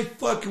 I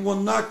fucking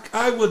will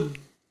I would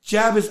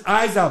jab his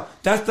eyes out.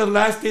 That's the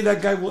last day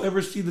that guy will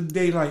ever see the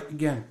daylight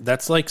again.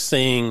 That's like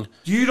saying.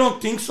 You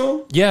don't think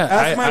so? Yeah,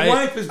 ask my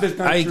wife. Is this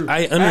not true?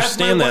 I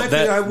understand that.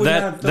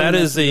 That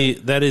is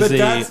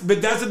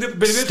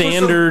a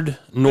standard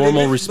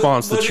normal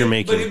response that you're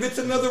making. But if it's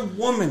another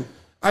woman,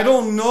 I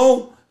don't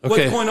know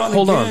what's going on.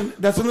 Hold again. on.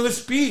 That's another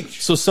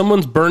speech. So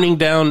someone's burning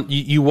down.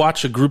 You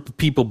watch a group of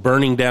people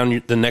burning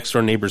down the next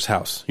door neighbor's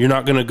house. You're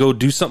not going to go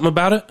do something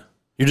about it.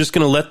 You're just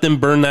going to let them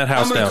burn that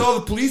house I'm going down. to call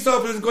the police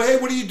officers and go, hey,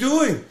 what are you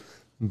doing?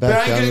 But I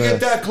ain't going to get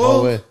that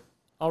hallway. close.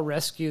 I'll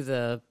rescue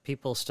the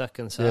people stuck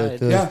Yeah, inside.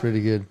 that's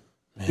pretty good.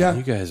 Man,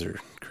 you guys are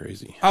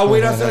crazy. I'll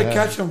wait outside to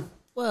catch them.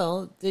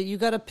 Well, you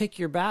got to pick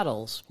your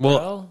battles, Well,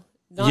 bro.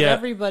 Not yeah.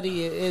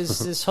 everybody is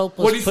this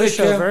hopeless What do you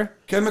say, pushover.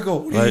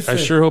 Chemical? What do you I say?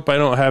 sure hope I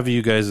don't have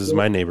you guys as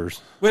my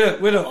neighbors. Wait up.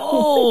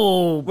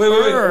 Oh, wait.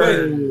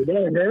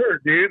 That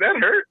hurt, dude. That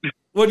hurt.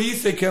 What do you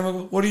say,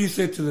 Chemical? What do you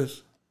say to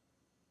this?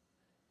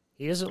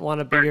 He doesn't want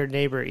to be your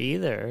neighbor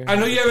either. I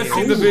know you haven't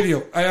seen the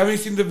video. I haven't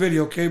seen the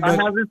video, okay? I But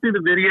haven't seen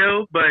the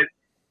video, but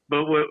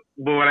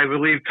what I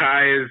believe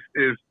Ty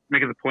is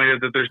making the point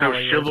is that there's no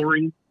Hollywood.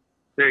 chivalry.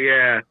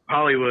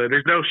 Hollywood.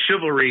 There's no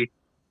chivalry,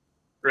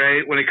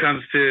 right? When it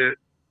comes to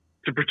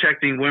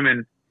protecting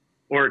women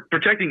or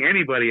protecting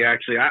anybody.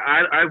 Actually,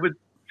 I would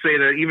say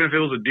that even if it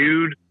was a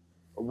dude,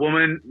 a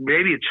woman,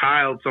 maybe a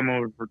child,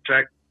 someone would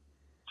protect.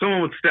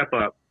 Someone would step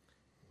up.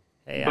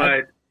 Hey,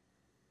 But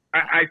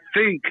I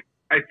think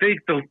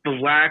the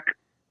lack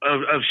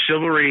of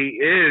chivalry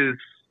is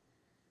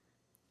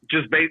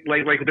just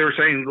like they were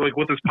saying, like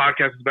what this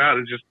podcast is about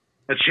is just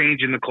a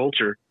change in the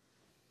culture.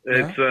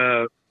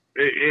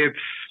 It's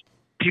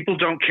people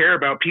don't care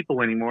about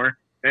people anymore,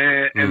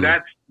 and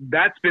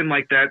that's been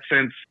like that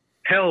since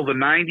hell the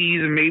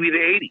 90s and maybe the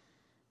 80s.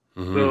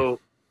 Mm-hmm. So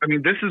I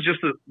mean, this is just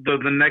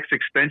the next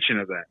extension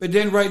of that. But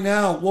then right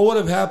now, what would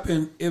have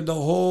happened if the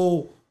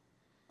whole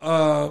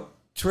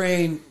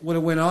train would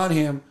have went on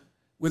him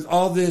with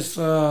all this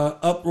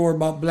uproar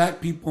about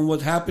black people and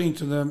what's happening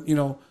to them? You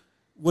know,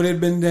 would have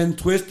been then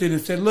twisted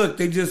and said, look,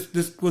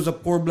 this was a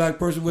poor black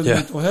person with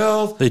mental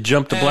health. They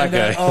jumped the black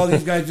guy. All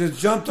these guys just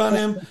jumped on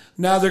him.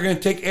 Now they're going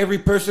to take every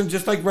person,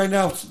 just like right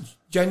now,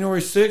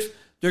 January 6th,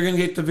 they're going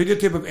to get the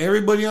videotape of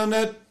everybody on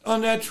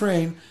that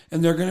train,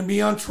 and they're going to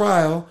be on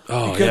trial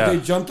because they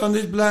jumped on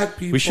these black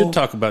people. We should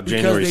talk about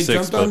January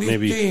 6th, but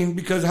maybe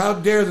because how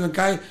dare the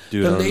guy,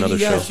 do the it on another lady,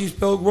 show. she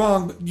spelled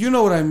wrong. But you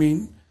know what I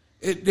mean?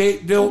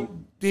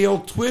 They'll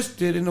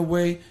twist it in a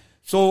way.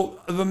 So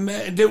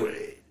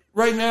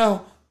right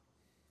now,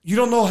 you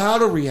don't know how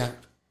to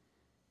react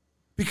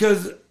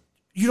because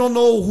you don't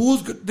know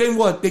who's. Then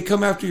what? They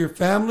come after your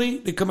family.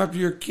 They come after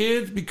your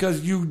kids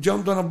because you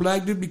jumped on a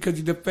black dude because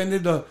you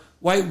defended a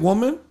white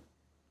woman.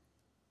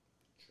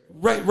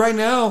 Right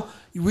now,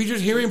 we're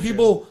just hearing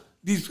people.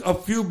 A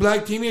few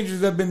black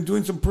teenagers that have been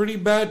doing some pretty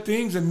bad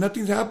things, and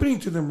nothing's happening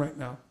to them right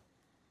now.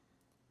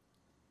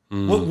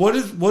 What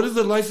is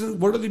the license?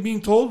 What are they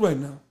being told right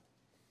now?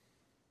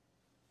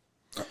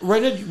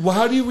 Right now,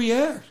 how do you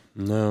react?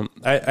 No,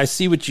 I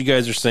see what you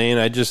guys are saying.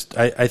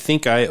 I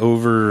think I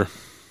over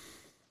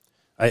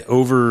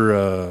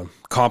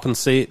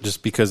compensate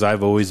just because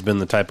I've always been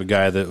the type of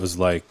guy that was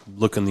like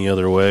looking the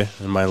other way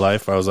in my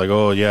life. I was like,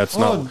 oh yeah,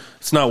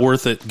 it's not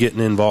worth it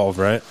getting involved,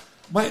 right?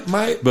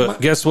 But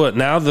guess what?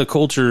 Now the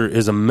culture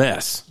is a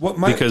mess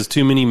because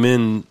too many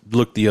men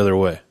look the other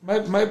way. My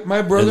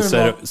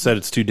brother-in-law said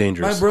it's too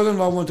dangerous. My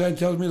brother-in-law one time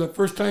tells me the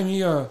first time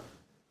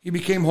he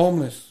became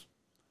homeless,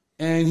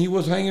 and he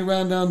was hanging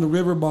around down the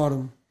river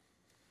bottom,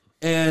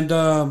 and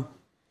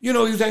he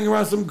was hanging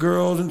around some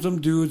girls and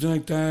some dudes and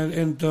like that,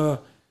 and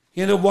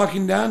he ended up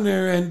walking down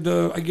there, and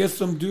I guess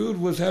some dude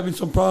was having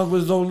some problems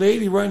with his old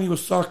lady, right? And he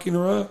was socking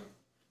her up.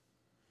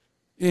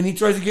 And he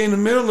tries to get in the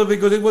middle of it,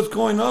 goes, hey, what's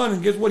going on?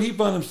 And guess what he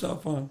found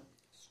himself on?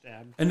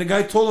 Stabbed. And the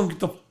guy told him,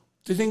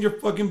 this ain't your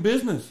fucking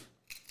business.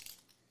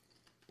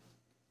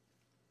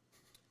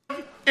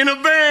 In a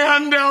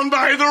van down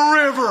by the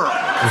river.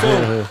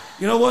 So,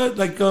 you know what?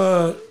 Like,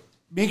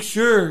 make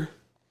sure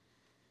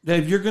that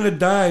if you're going to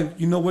dive,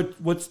 you know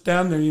what's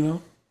down there, you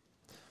know?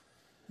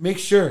 Make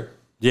sure.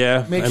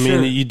 Yeah,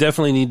 mean, you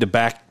definitely need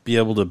to be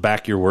able to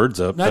back your words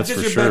up. Not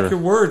just back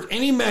your words.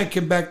 Any man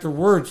can back their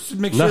words. Just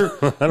make sure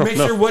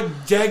what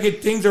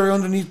jagged things are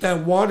underneath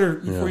that water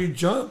before you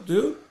jump,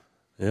 dude.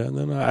 Yeah,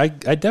 I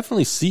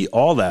definitely see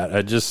all that.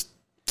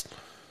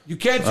 You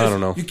can't just, I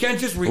don't know. You can't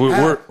just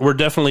react. We're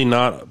definitely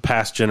not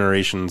past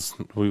generations.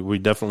 We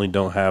definitely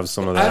don't have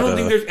some of that. I don't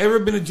think there's ever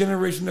been a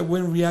generation that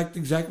wouldn't react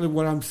exactly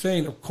what I'm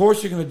saying. Of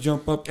course, you're going to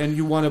jump up and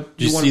you want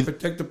to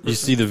protect the person. You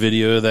see the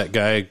video of that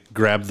guy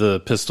grabbed the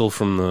pistol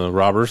from the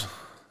robbers?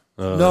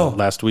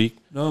 Last week.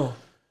 No.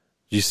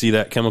 Did you see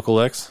that, Chemical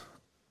X?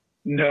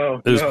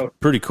 No. It was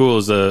pretty cool.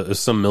 It was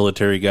some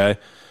military guy.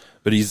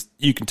 But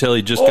you can tell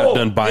he just got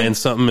done buying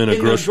something in a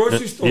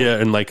grocery store.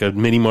 Yeah, in like a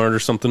mini mart or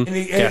something.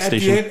 Gas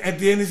station. At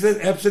the end, he said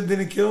Epson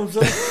didn't kill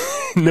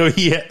himself. No,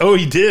 he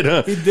did,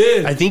 huh? He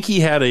did. I think he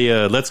had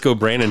a Let's Go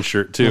Brandon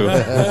shirt too.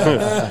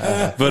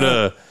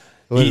 But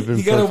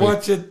you gotta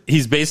watch it.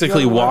 He's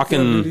basically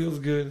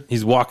walking. Good.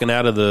 He's walking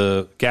out of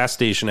the gas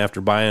station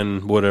after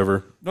buying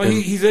whatever. No,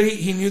 he said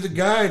he knew the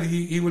guy.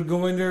 He would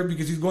go in there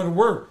because he's going to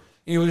work.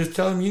 And he would just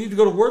tell him, "You need to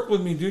go to work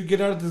with me, dude.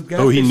 Get out of this gas."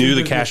 Oh, he station knew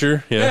the business."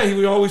 cashier. Yeah, he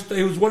would always.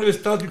 It was one of his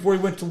thoughts before he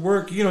went to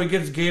work. You know, he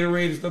gets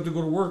Gatorade and stuff to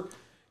go to work,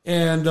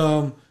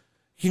 and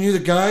he knew the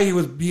guy. He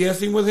was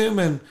BSing with him,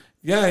 and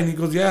he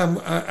goes,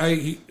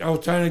 I was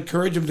trying to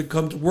encourage him to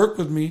come to work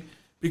with me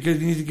because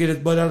he needs to get his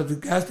butt out of the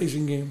gas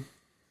station game,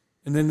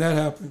 and then that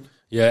happened.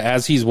 Yeah,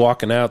 as he's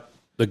walking out,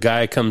 the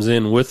guy comes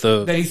in with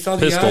a he saw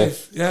pistol. The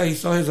eyes. Yeah, he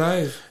saw his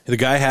eyes. The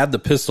guy had the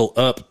pistol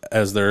up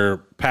as they're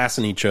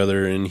passing each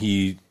other, and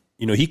he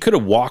could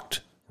have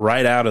walked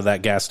right out of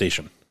that gas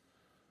station.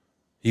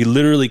 He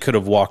literally could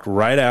have walked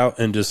right out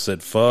and just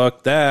said,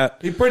 "Fuck that."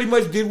 He pretty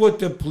much did what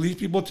the police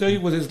people tell you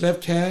with his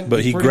left hand.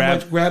 But he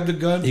grabbed the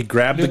gun. He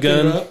grabbed the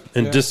gun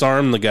and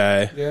disarmed the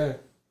guy. Yeah.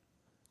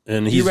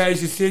 And you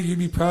guys, you see, you'd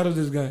be proud of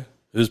this guy.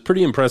 It was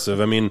pretty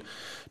impressive. I mean,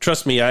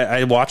 trust me,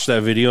 I watched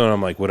that video and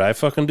I'm like, would I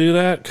fucking do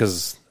that?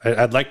 Because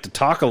I'd like to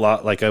talk a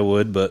lot like I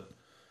would, but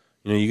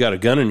you got a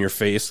gun in your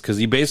face because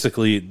he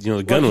basically,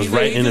 the gun was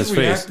right in his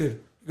face.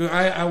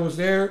 I was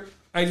there.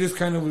 I just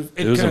kind of was.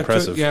 It was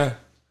impressive.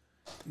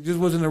 He just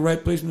was in the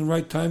right place in the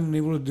right time and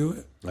able to do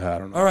it. I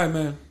don't know. All right,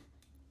 man.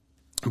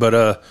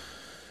 But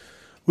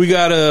we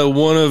got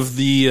one of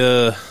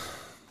the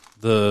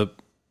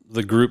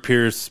group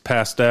here's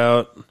passed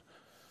out.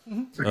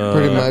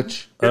 Pretty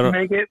much. Didn't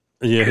make it.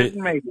 Yeah,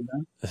 didn't make it.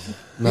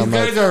 Man.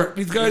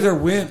 These guys are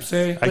wimps,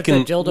 eh?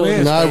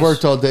 I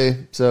worked all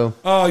day, so.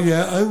 Oh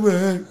yeah, I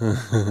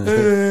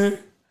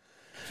worked.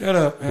 Shut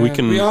up,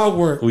 man. We all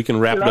work. We can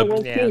wrap it up.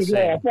 Fuck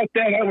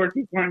that. I work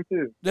this time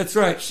too. That's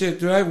right. Shit,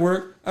 dude. I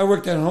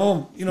worked at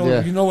home. You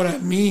know what I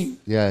mean.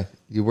 Yeah,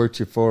 you worked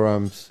your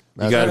forearms.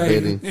 You got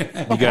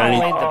masturbating. You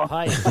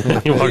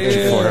got you worked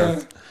your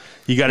forearms.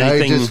 You got anything?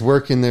 Now you're just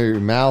working your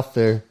mouth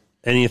there.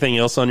 Anything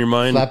else on your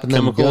mind? Slapping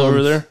Chemical them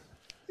over there?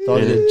 It's all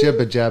your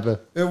jibba jabba.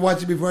 Better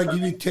watch it before I give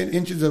you 10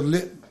 inches of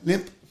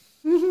limp.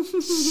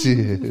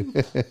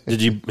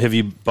 Have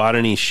you bought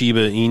any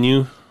Shiba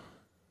Inu?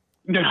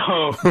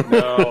 No,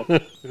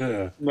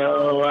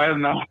 I have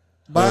not.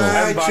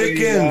 Buy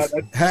chickens,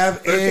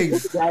 have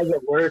eggs. Guys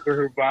at work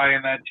are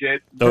buying that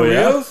shit. Oh,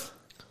 yeah?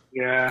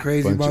 Yeah.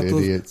 Crazy about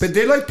those. Idiots. But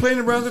they like playing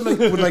around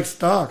with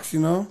stocks,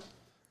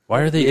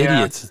 Why are they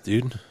idiots,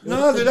 dude?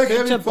 No, they're like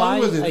having fun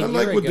with it. I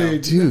like what they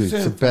do. Dude,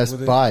 it's the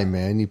Best Buy,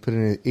 man. You put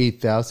in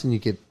 8,000, you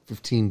get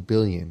 15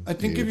 billion. I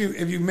think if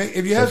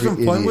you have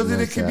some fun with it,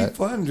 it can be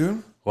fun,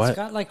 dude. It's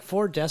got like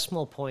 4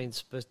 decimal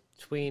points, but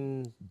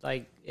between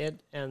like it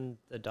and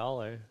the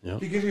dollar. Yeah.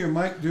 You get to your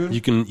mic, dude.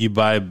 You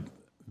buy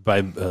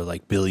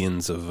like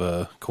billions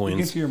of coins.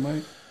 You get to your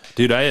mic.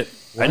 Dude, I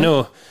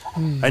know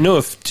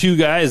of two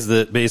guys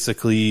that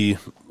basically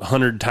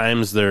 100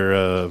 times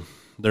their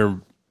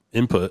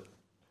input.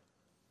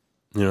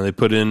 You know, they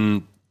put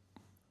in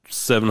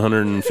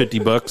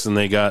 $750 and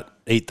they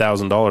got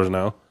 $8,000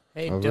 now.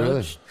 Hey, Oh, Doge,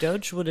 really?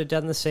 Doge would have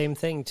done the same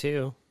thing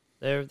too.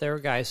 There were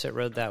guys that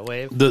rode that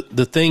wave.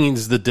 The thing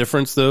is, the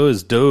difference though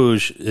is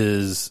Doge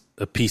is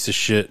a piece of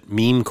shit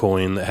meme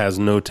coin that has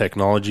no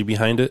technology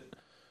behind it.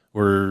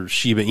 Where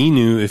Shiba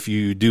Inu, if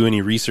you do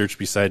any research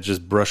besides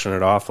just brushing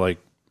it off like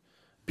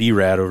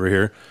B-Rad over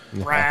here,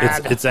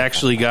 it's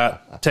actually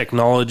got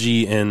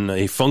technology and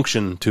a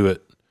function to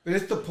it. But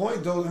it's the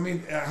point, though. I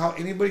mean, how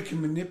anybody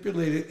can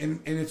manipulate it, and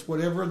it's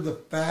whatever the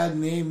fad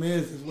name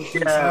is what takes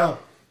it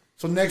up.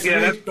 So next week,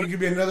 it could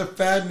be another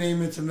fad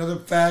name. It's another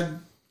fad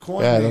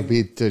coin. Yeah, name. it'll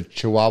be the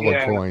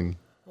Chihuahua coin.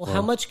 Well,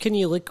 how much can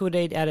you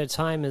liquidate at a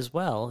time as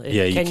well?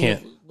 Yeah, you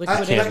can't.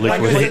 Liquidate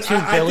liquidate.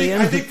 $2 billion?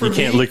 I think for You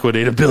can't me,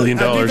 liquidate $1 billion.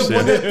 I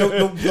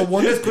think the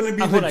one that's going to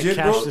be I'm gonna legit,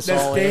 cash bro. this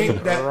That's all staying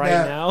in right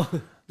now.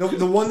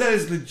 The one that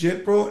is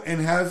legit, bro, and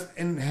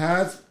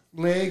has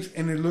legs,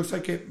 and it looks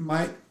like it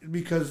might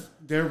because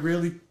they're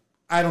really.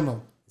 I don't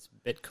know. It's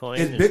Bitcoin.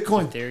 It's and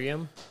Bitcoin.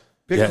 Ethereum.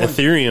 Yeah,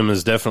 Ethereum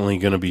is definitely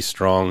going to be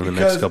strong in the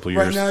next couple of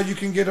years. Right now, you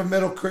can get a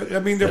metal credit. I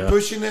mean, they're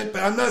pushing it,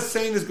 but I'm not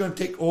saying it's going to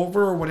take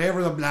over or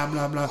whatever. The blah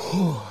blah blah.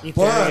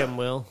 Ethereum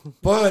will.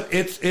 But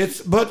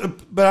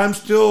but I'm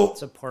still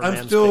It's a poor I'm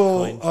man's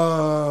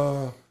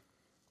still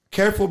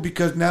careful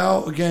because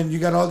now again you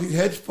got all these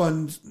hedge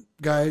funds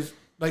guys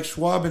like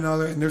Schwab and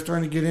other, and they're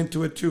starting to get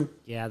into it too.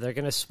 Yeah, they're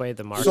going to sway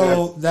the market.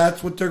 So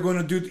that's what they're going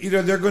to do.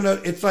 Either they're going to.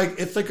 It's like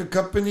a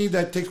company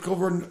that takes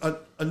over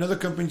another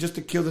company just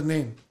to kill the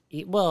name.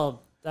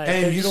 Well,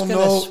 And you don't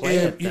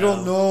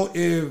know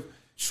if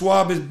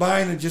Schwab is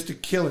buying it just to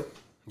kill it.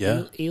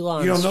 Yeah,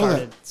 Elon you don't know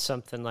started that.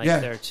 something like Yeah.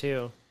 there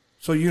too.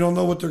 So you don't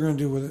know what they're going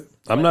to do with it.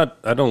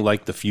 I don't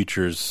like the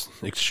futures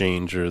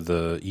exchange or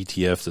the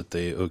ETF that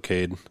they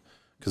okayed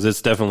because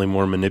it's definitely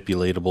more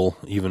manipulatable,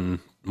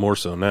 even more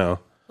so now.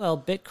 Well,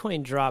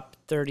 Bitcoin dropped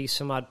 30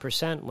 some odd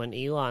 % when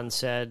Elon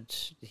said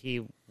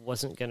he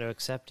wasn't going to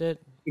accept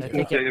it. I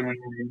think it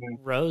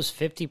rose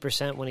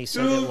 50% when he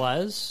said it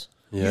was.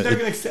 Yeah, He's not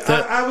gonna accept,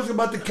 I was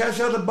about to cash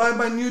out to buy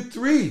my new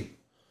 3.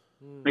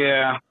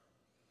 Yeah.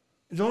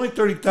 It's only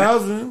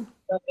 30,000.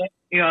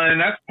 You know, and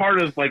that's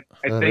part of like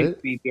I think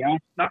right. the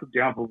not the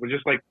downfall, but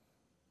just like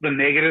the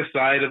negative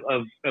side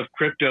of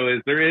crypto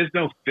is there is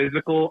no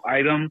physical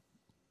item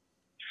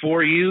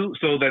for you,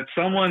 so that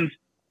someone's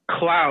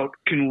clout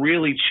can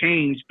really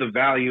change the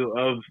value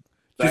of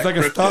that Just like a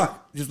crypto.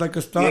 stock. Just like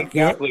a stock.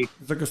 Yeah, exactly.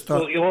 It's like a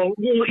stock. Well,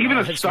 even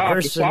a it's stock. A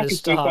worse than stock a is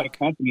just like a stock.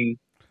 company.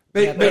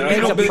 Yeah, but you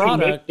it's know, a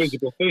product.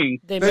 Physical thing.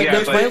 They But- make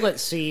but- a toilet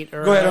seat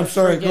or Go ahead. a I'm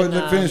sorry. Go friggin',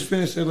 ahead.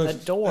 Finish. a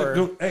Let's-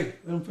 door. Hey,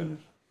 let him finish.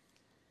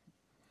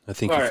 I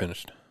think All you right.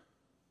 finished.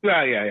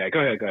 Yeah. Go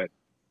ahead. Go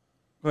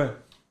ahead.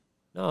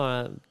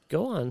 No,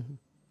 go on.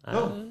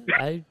 No.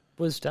 I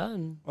was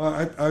done.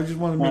 I just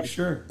want to make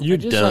sure. You're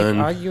I'm just done.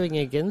 like arguing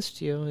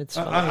against you. It's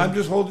fine. I'm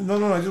just holding.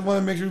 No. I just want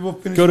to make sure people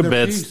finish. Go to their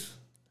bed, piece.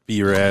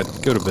 B-Rad.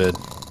 Go to bed.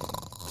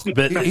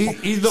 But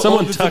He's the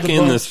someone oldest tuck of the in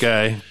bunch. this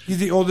guy. He's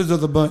the oldest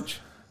of the bunch.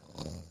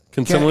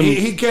 Can Can't- someone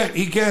He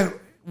can't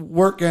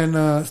work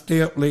and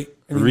stay up late.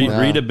 anymore. read a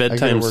I gotta bedtime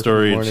work in the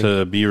story morning.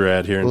 to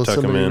B-Rad here and Will tuck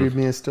him somebody in? read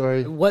me a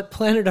story? What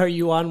planet are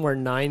you on where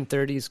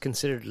 9:30 is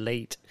considered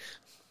late?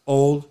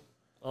 Old.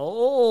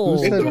 Oh,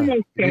 Who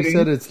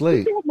said it's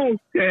late? Almost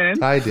 10.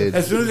 Ty did.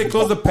 As soon as they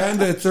close the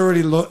Panda, it's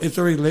already it's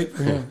already late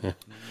for him.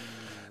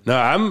 No,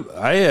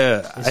 I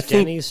is think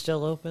Denny's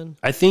still open?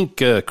 I think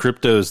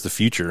crypto is the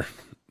future.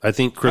 I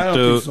think I don't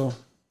crypto. think so.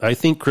 I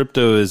think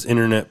crypto is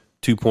Internet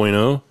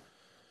 2.0,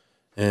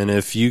 and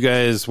if you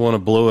guys want to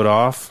blow it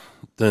off,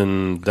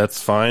 then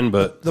that's fine.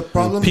 But The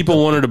problem-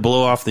 people wanted to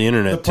blow off the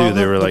internet too.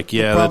 They were like, the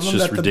 "Yeah, that's problem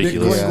just that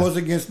ridiculous." The Bitcoin goes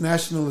against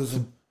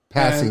nationalism.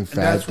 Passing and fad,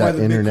 that's why that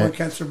the internet. Bitcoin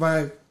can't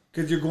survive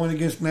because you're going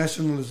against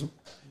nationalism.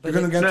 You're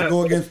going to have to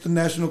go against the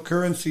national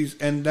currencies,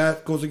 and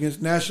that goes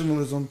against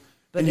nationalism,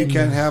 and you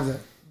can't have that.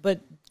 But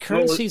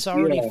currency's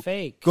already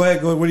fake. Go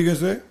ahead. What are you going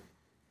to say?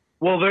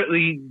 Well,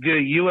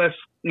 the U.S.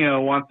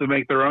 Wants to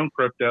make their own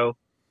crypto.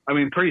 I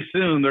mean, pretty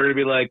soon they're going to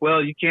be like,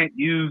 well, you can't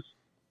use.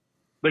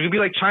 They're going to be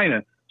like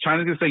China.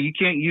 China's going to say you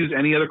can't use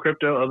any other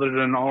crypto other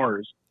than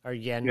ours. Or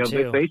yen If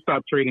too. they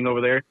stop trading over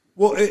there,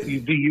 Well,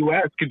 the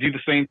U.S. could do the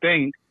same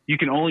thing. You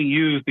can only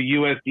use the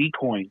USD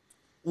coin,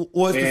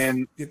 What's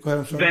and go ahead,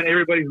 I'm sorry. then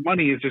everybody's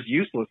money is just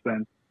useless.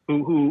 Then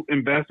who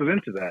invested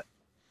into that?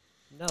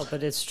 No,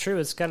 but it's true.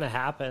 It's going to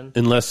happen.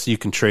 Unless you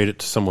can trade it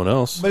to someone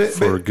else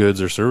for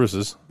goods or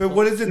services. But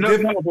what is it? No,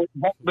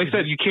 but they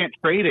said you can't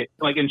trade it.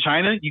 Like in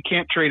China, you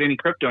can't trade any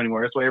crypto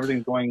anymore. That's why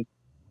everything's going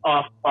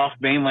off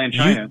mainland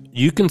China.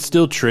 You can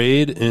still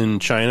trade in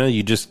China.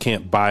 You just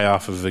can't buy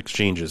off of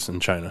exchanges in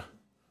China.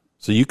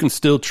 So you can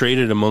still trade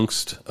it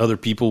amongst other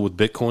people with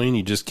Bitcoin.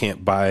 You just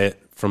can't buy it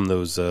from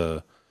those.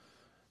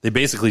 They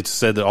basically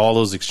said that all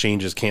those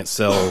exchanges can't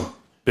sell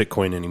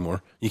Bitcoin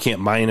anymore. You can't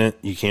mine it.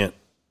 You can't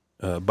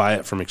buy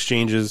it from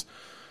exchanges.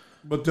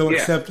 But they'll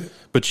accept it.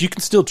 But you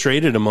can still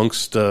trade it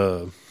amongst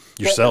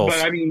yourself.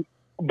 But I mean,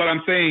 but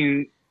I'm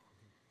saying,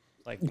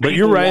 but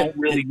you're right. Won't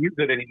really use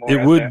it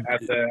anymore.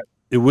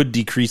 It would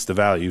decrease the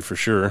value for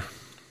sure.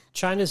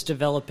 China's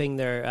developing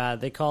their,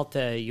 they call it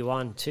the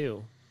yuan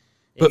too.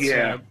 But-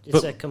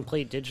 It's a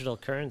complete digital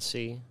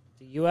currency.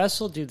 The U.S.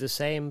 will do the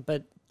same,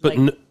 but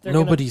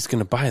nobody's going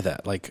to buy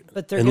that.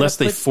 But they're unless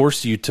gonna they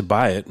force you to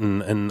buy it,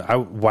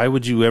 why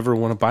would you ever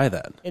want to buy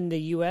that? in the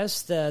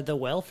U.S., the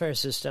welfare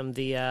system,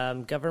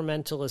 the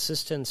governmental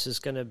assistance is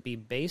going to be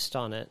based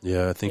on it.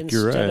 Yeah, I think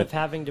you're right. Instead of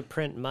having to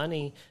print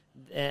money,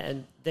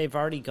 and they've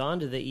already gone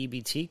to the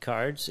EBT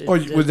cards.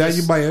 With that,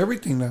 you buy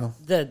everything now.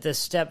 The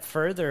step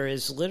further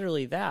is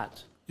literally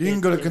that. You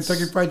can go to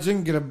Kentucky Fried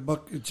Chicken, get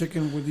a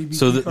chicken with EBT.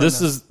 So card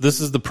this now.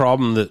 is the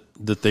problem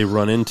that they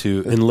run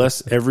into.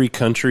 Unless every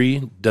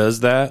country does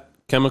that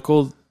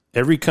chemical,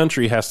 every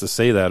country has to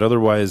say that.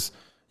 Otherwise,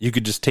 you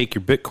could just take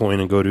your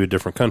Bitcoin and go to a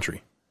different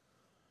country.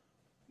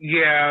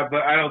 Yeah,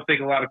 but I don't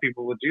think a lot of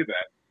people would do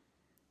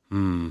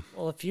that.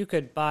 Well, if you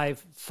could buy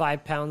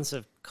 5 pounds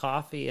of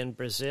coffee in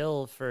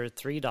Brazil for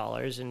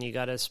 $3 and you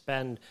got to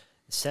spend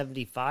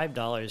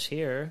 $75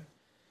 here,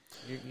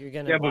 you're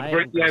going to buy it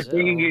in Brazil.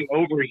 Bringing it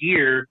over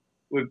here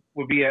would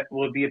be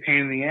a pain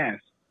in the ass.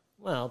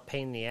 Well,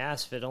 pain in the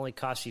ass. If it only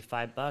costs you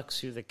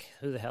 $5,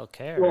 who the hell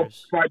cares? Well,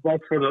 $5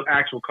 for the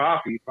actual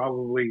coffee,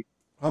 probably.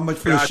 How much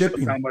for the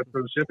shipping? How much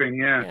for the shipping?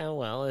 Yeah. Yeah.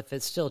 Well, if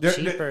it's still They're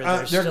cheaper,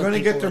 they're going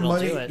to get their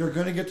money. Do it. They're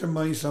going to get their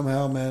money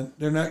somehow, man.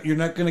 You're not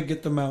going to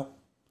get them out.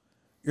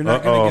 You're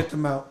not going to get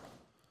them out.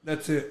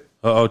 That's it.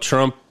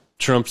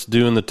 Trump's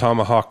doing the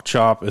tomahawk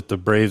chop at the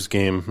Braves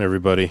game.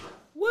 Everybody.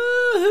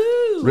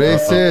 Woohoo!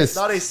 Racist. It's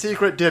not a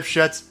secret,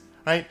 dipshits.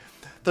 Right?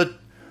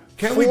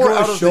 Can't we go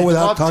out a of show the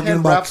without top talking 10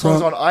 about rap songs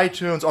Trump? on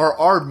iTunes are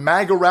our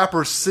MAGA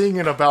rappers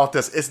singing about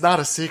this. It's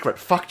not a secret.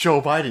 Fuck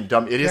Joe Biden,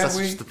 dumb idiots. That's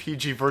just the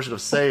PG version of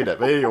saying it.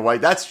 But anyway,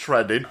 that's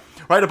trending.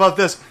 Right about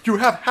this, you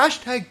have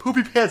hashtag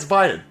Poopy Pants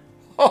Biden.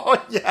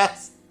 Oh,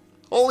 yes.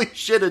 Holy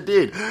shit,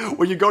 indeed.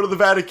 When you go to the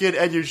Vatican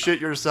and you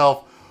shit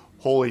yourself,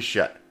 holy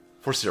shit.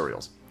 For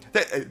cereals.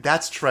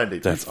 That's trending.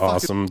 That's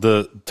awesome.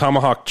 The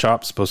tomahawk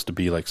chop's supposed to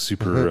be like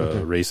super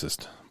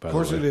racist. By Of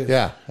course the way. it is.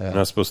 Yeah. You're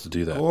not supposed to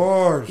do that. Of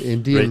course.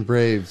 Indian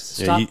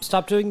Braves. Yeah,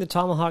 Stop doing the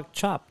tomahawk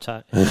chop,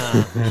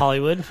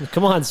 Hollywood.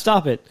 Come on,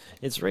 stop it.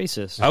 It's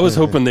racist. I was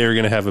hoping they were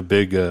going to have a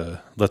big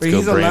 "Let's But Go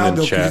he's allowed Brandon"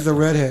 though because chat. he's a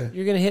redhead.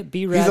 You're going to hit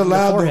B-Rad He's in the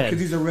allowed though forehead. because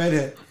he's a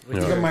redhead. Yeah.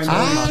 He's a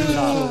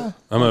minority.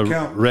 I'm a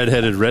Count.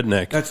 redheaded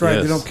redneck. That's right.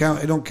 Yes. They don't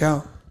count. It don't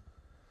count.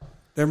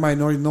 They're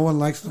minority. No one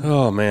likes them.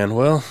 Oh man,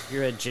 well,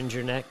 You're a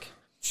ginger neck.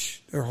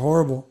 They're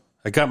horrible.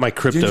 I got my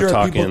crypto Ginger are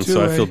talk people in, too,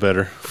 so I eh? feel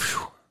better.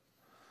 Whew.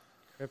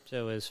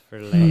 Crypto is for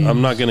lame.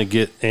 I'm not going to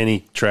get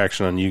any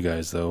traction on you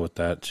guys though with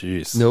that.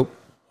 Jeez. Nope.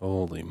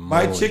 Holy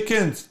moly. Buy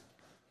chickens.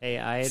 Hey,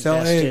 I Sell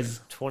invested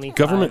eggs. $25,000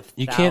 Government,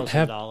 you can't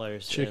have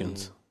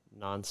chickens. in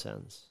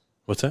nonsense.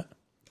 What's that?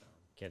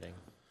 Kidding.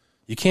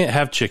 You can't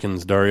have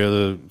chickens, Dario.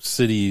 The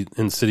city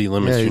limits, Yeah,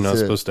 you're he's not a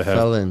supposed to have.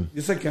 felon.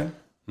 Yes, I can.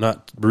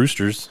 Not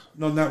roosters.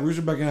 No, not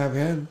rooster, but I can have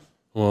hens.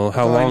 Well, That's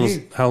all I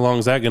need. how long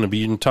is that going to be?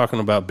 You're talking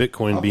about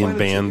Bitcoin I'll being find a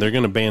banned. chicken. They're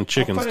going to ban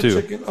chickens I'll find a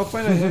too. chicken. I'll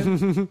find a hen.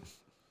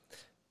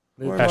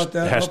 Don't worry about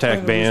that. I'll find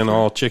Hashtag a ban rooster.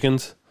 all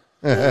chickens.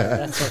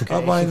 That's okay.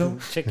 I'll buy them.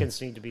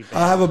 Chickens need to be banned.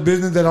 I have a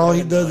business that all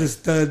he does is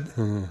stud.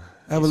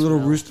 I have a little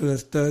rooster that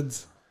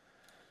studs.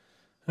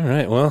 All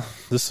right. Well,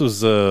 this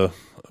was a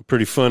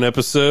pretty fun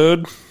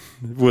episode.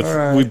 With All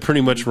right. we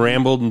pretty much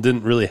rambled and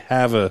didn't really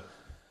have a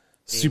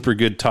super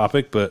good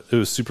topic, but it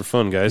was super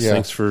fun, guys. Yeah.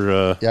 Thanks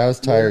for Yeah, I was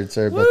tired.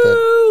 Sorry about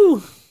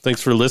that. thanks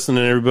for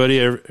listening,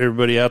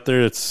 everybody out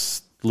there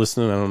that's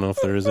listening. I don't know if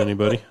there is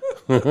anybody.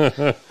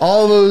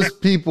 All those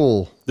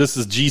people. This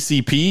is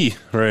GCP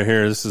right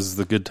here. This is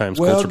the Good Times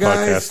Well, Culture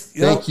guys, Podcast.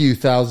 Thank you,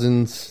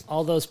 thousands.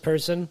 All those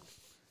person.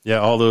 Yeah,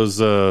 all those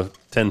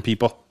 10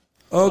 people.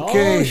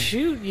 Okay. Oh,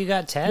 shoot. You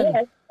got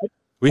 10.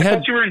 We I had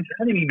thought you were in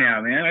Germany now,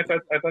 man. I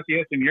thought you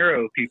had some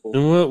Euro people.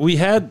 well,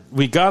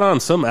 we got on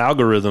some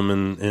algorithm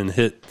and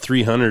hit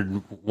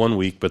 300 one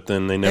week, but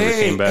then they never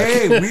came back.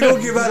 Hey, we don't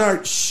give out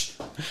our shh.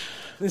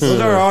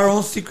 Those are our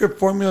own secret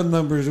formula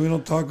numbers. We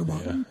don't talk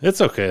about them. It's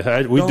okay.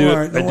 I do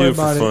it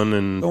for fun,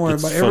 and don't worry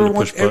it's about it. fun to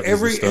push buttons and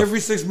Every stuff. every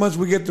 6 months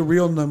we get the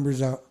real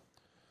numbers out.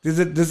 This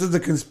is the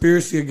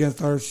conspiracy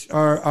against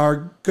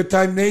our Good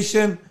Time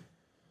Nation.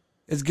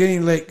 It's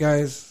getting late,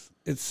 guys.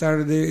 It's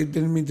Saturday. It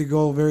didn't mean to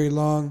go very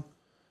long.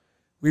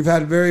 We've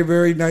had very,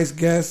 very nice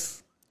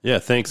guests. Yeah,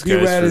 thanks guys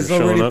B-Rad for is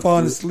showing already up.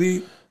 falling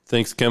asleep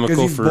Thanks because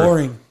Chemical he's for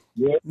boring.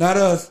 Not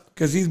us,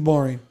 because he's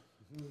boring.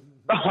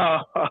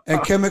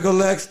 And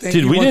Chemical X, thank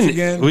Dude, you we once didn't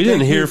again. we didn't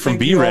Thank hear you. from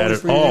Thank you B-Rad always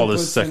at for your all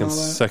this inputs and all that.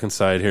 second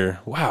side here.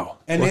 Wow.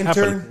 And What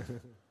intern,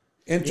 happened?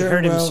 intern, You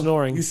heard him well,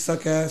 snoring. You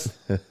suck ass.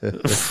 And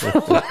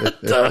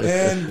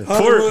And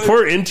Hollywood,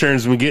 poor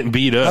interns been getting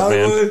beat up,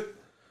 man. Hollywood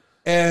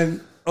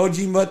and OG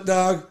Mud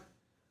Dog.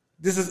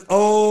 This is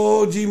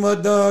OG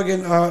Mud Dog,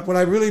 and what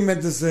I really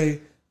meant to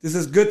say, this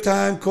is Good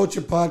Time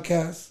Culture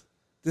Podcast.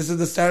 This is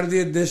the Saturday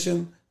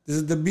edition. This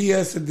is the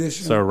BS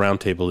edition. It's our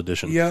roundtable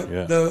edition. Yep.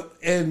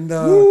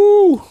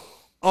 Yeah.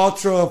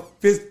 Ultra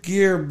fifth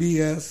gear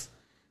BS.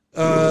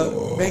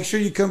 Make sure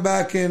you come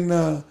back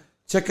and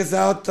check us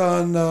out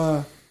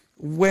on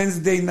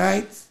Wednesday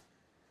nights.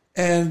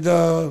 And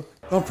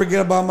don't forget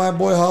about my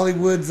boy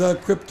Hollywood's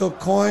crypto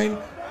coin.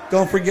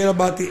 Don't forget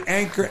about the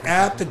Anchor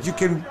app that you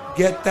can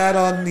get that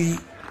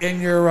in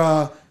your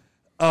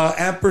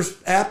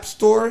app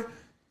store.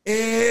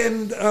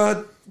 And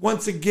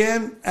once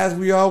again, as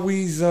we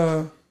always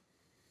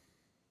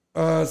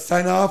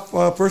sign off,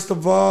 first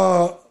of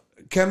all,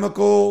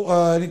 Chemical,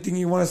 anything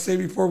you want to say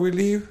before we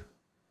leave?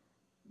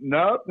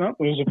 No, it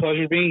was a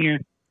pleasure being here.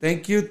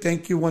 Thank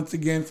you once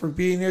again for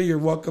being here. You're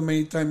welcome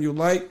anytime you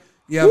like.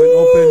 You have an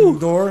open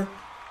door.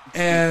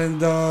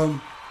 And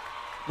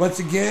once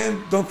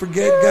again, don't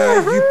forget,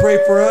 guys, you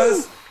pray for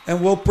us,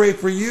 and we'll pray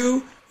for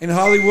you. In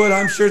Hollywood,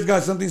 I'm sure it's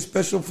got something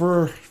special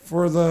for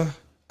the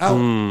out.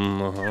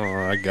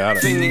 I got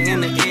it. Singing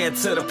in the air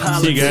to the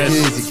politics. See you guys.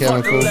 Easy,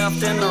 fuck the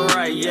left and the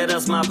right, yeah,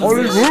 that's my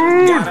position.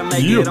 Gotta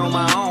make it on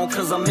my own,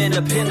 cause I'm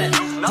independent.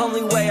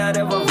 Only way I'd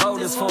ever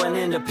vote is for an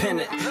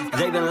independent.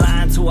 They've been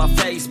lying to our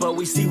face, but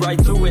we see right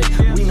through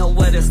it. We know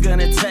what it's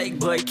gonna take,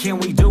 but can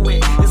we do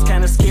it? It's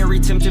kinda scary,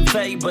 tempting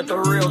fate, but the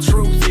real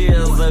truth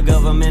is the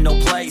government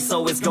don't play,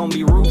 so it's gonna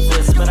be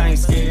ruthless, but I ain't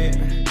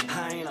scared.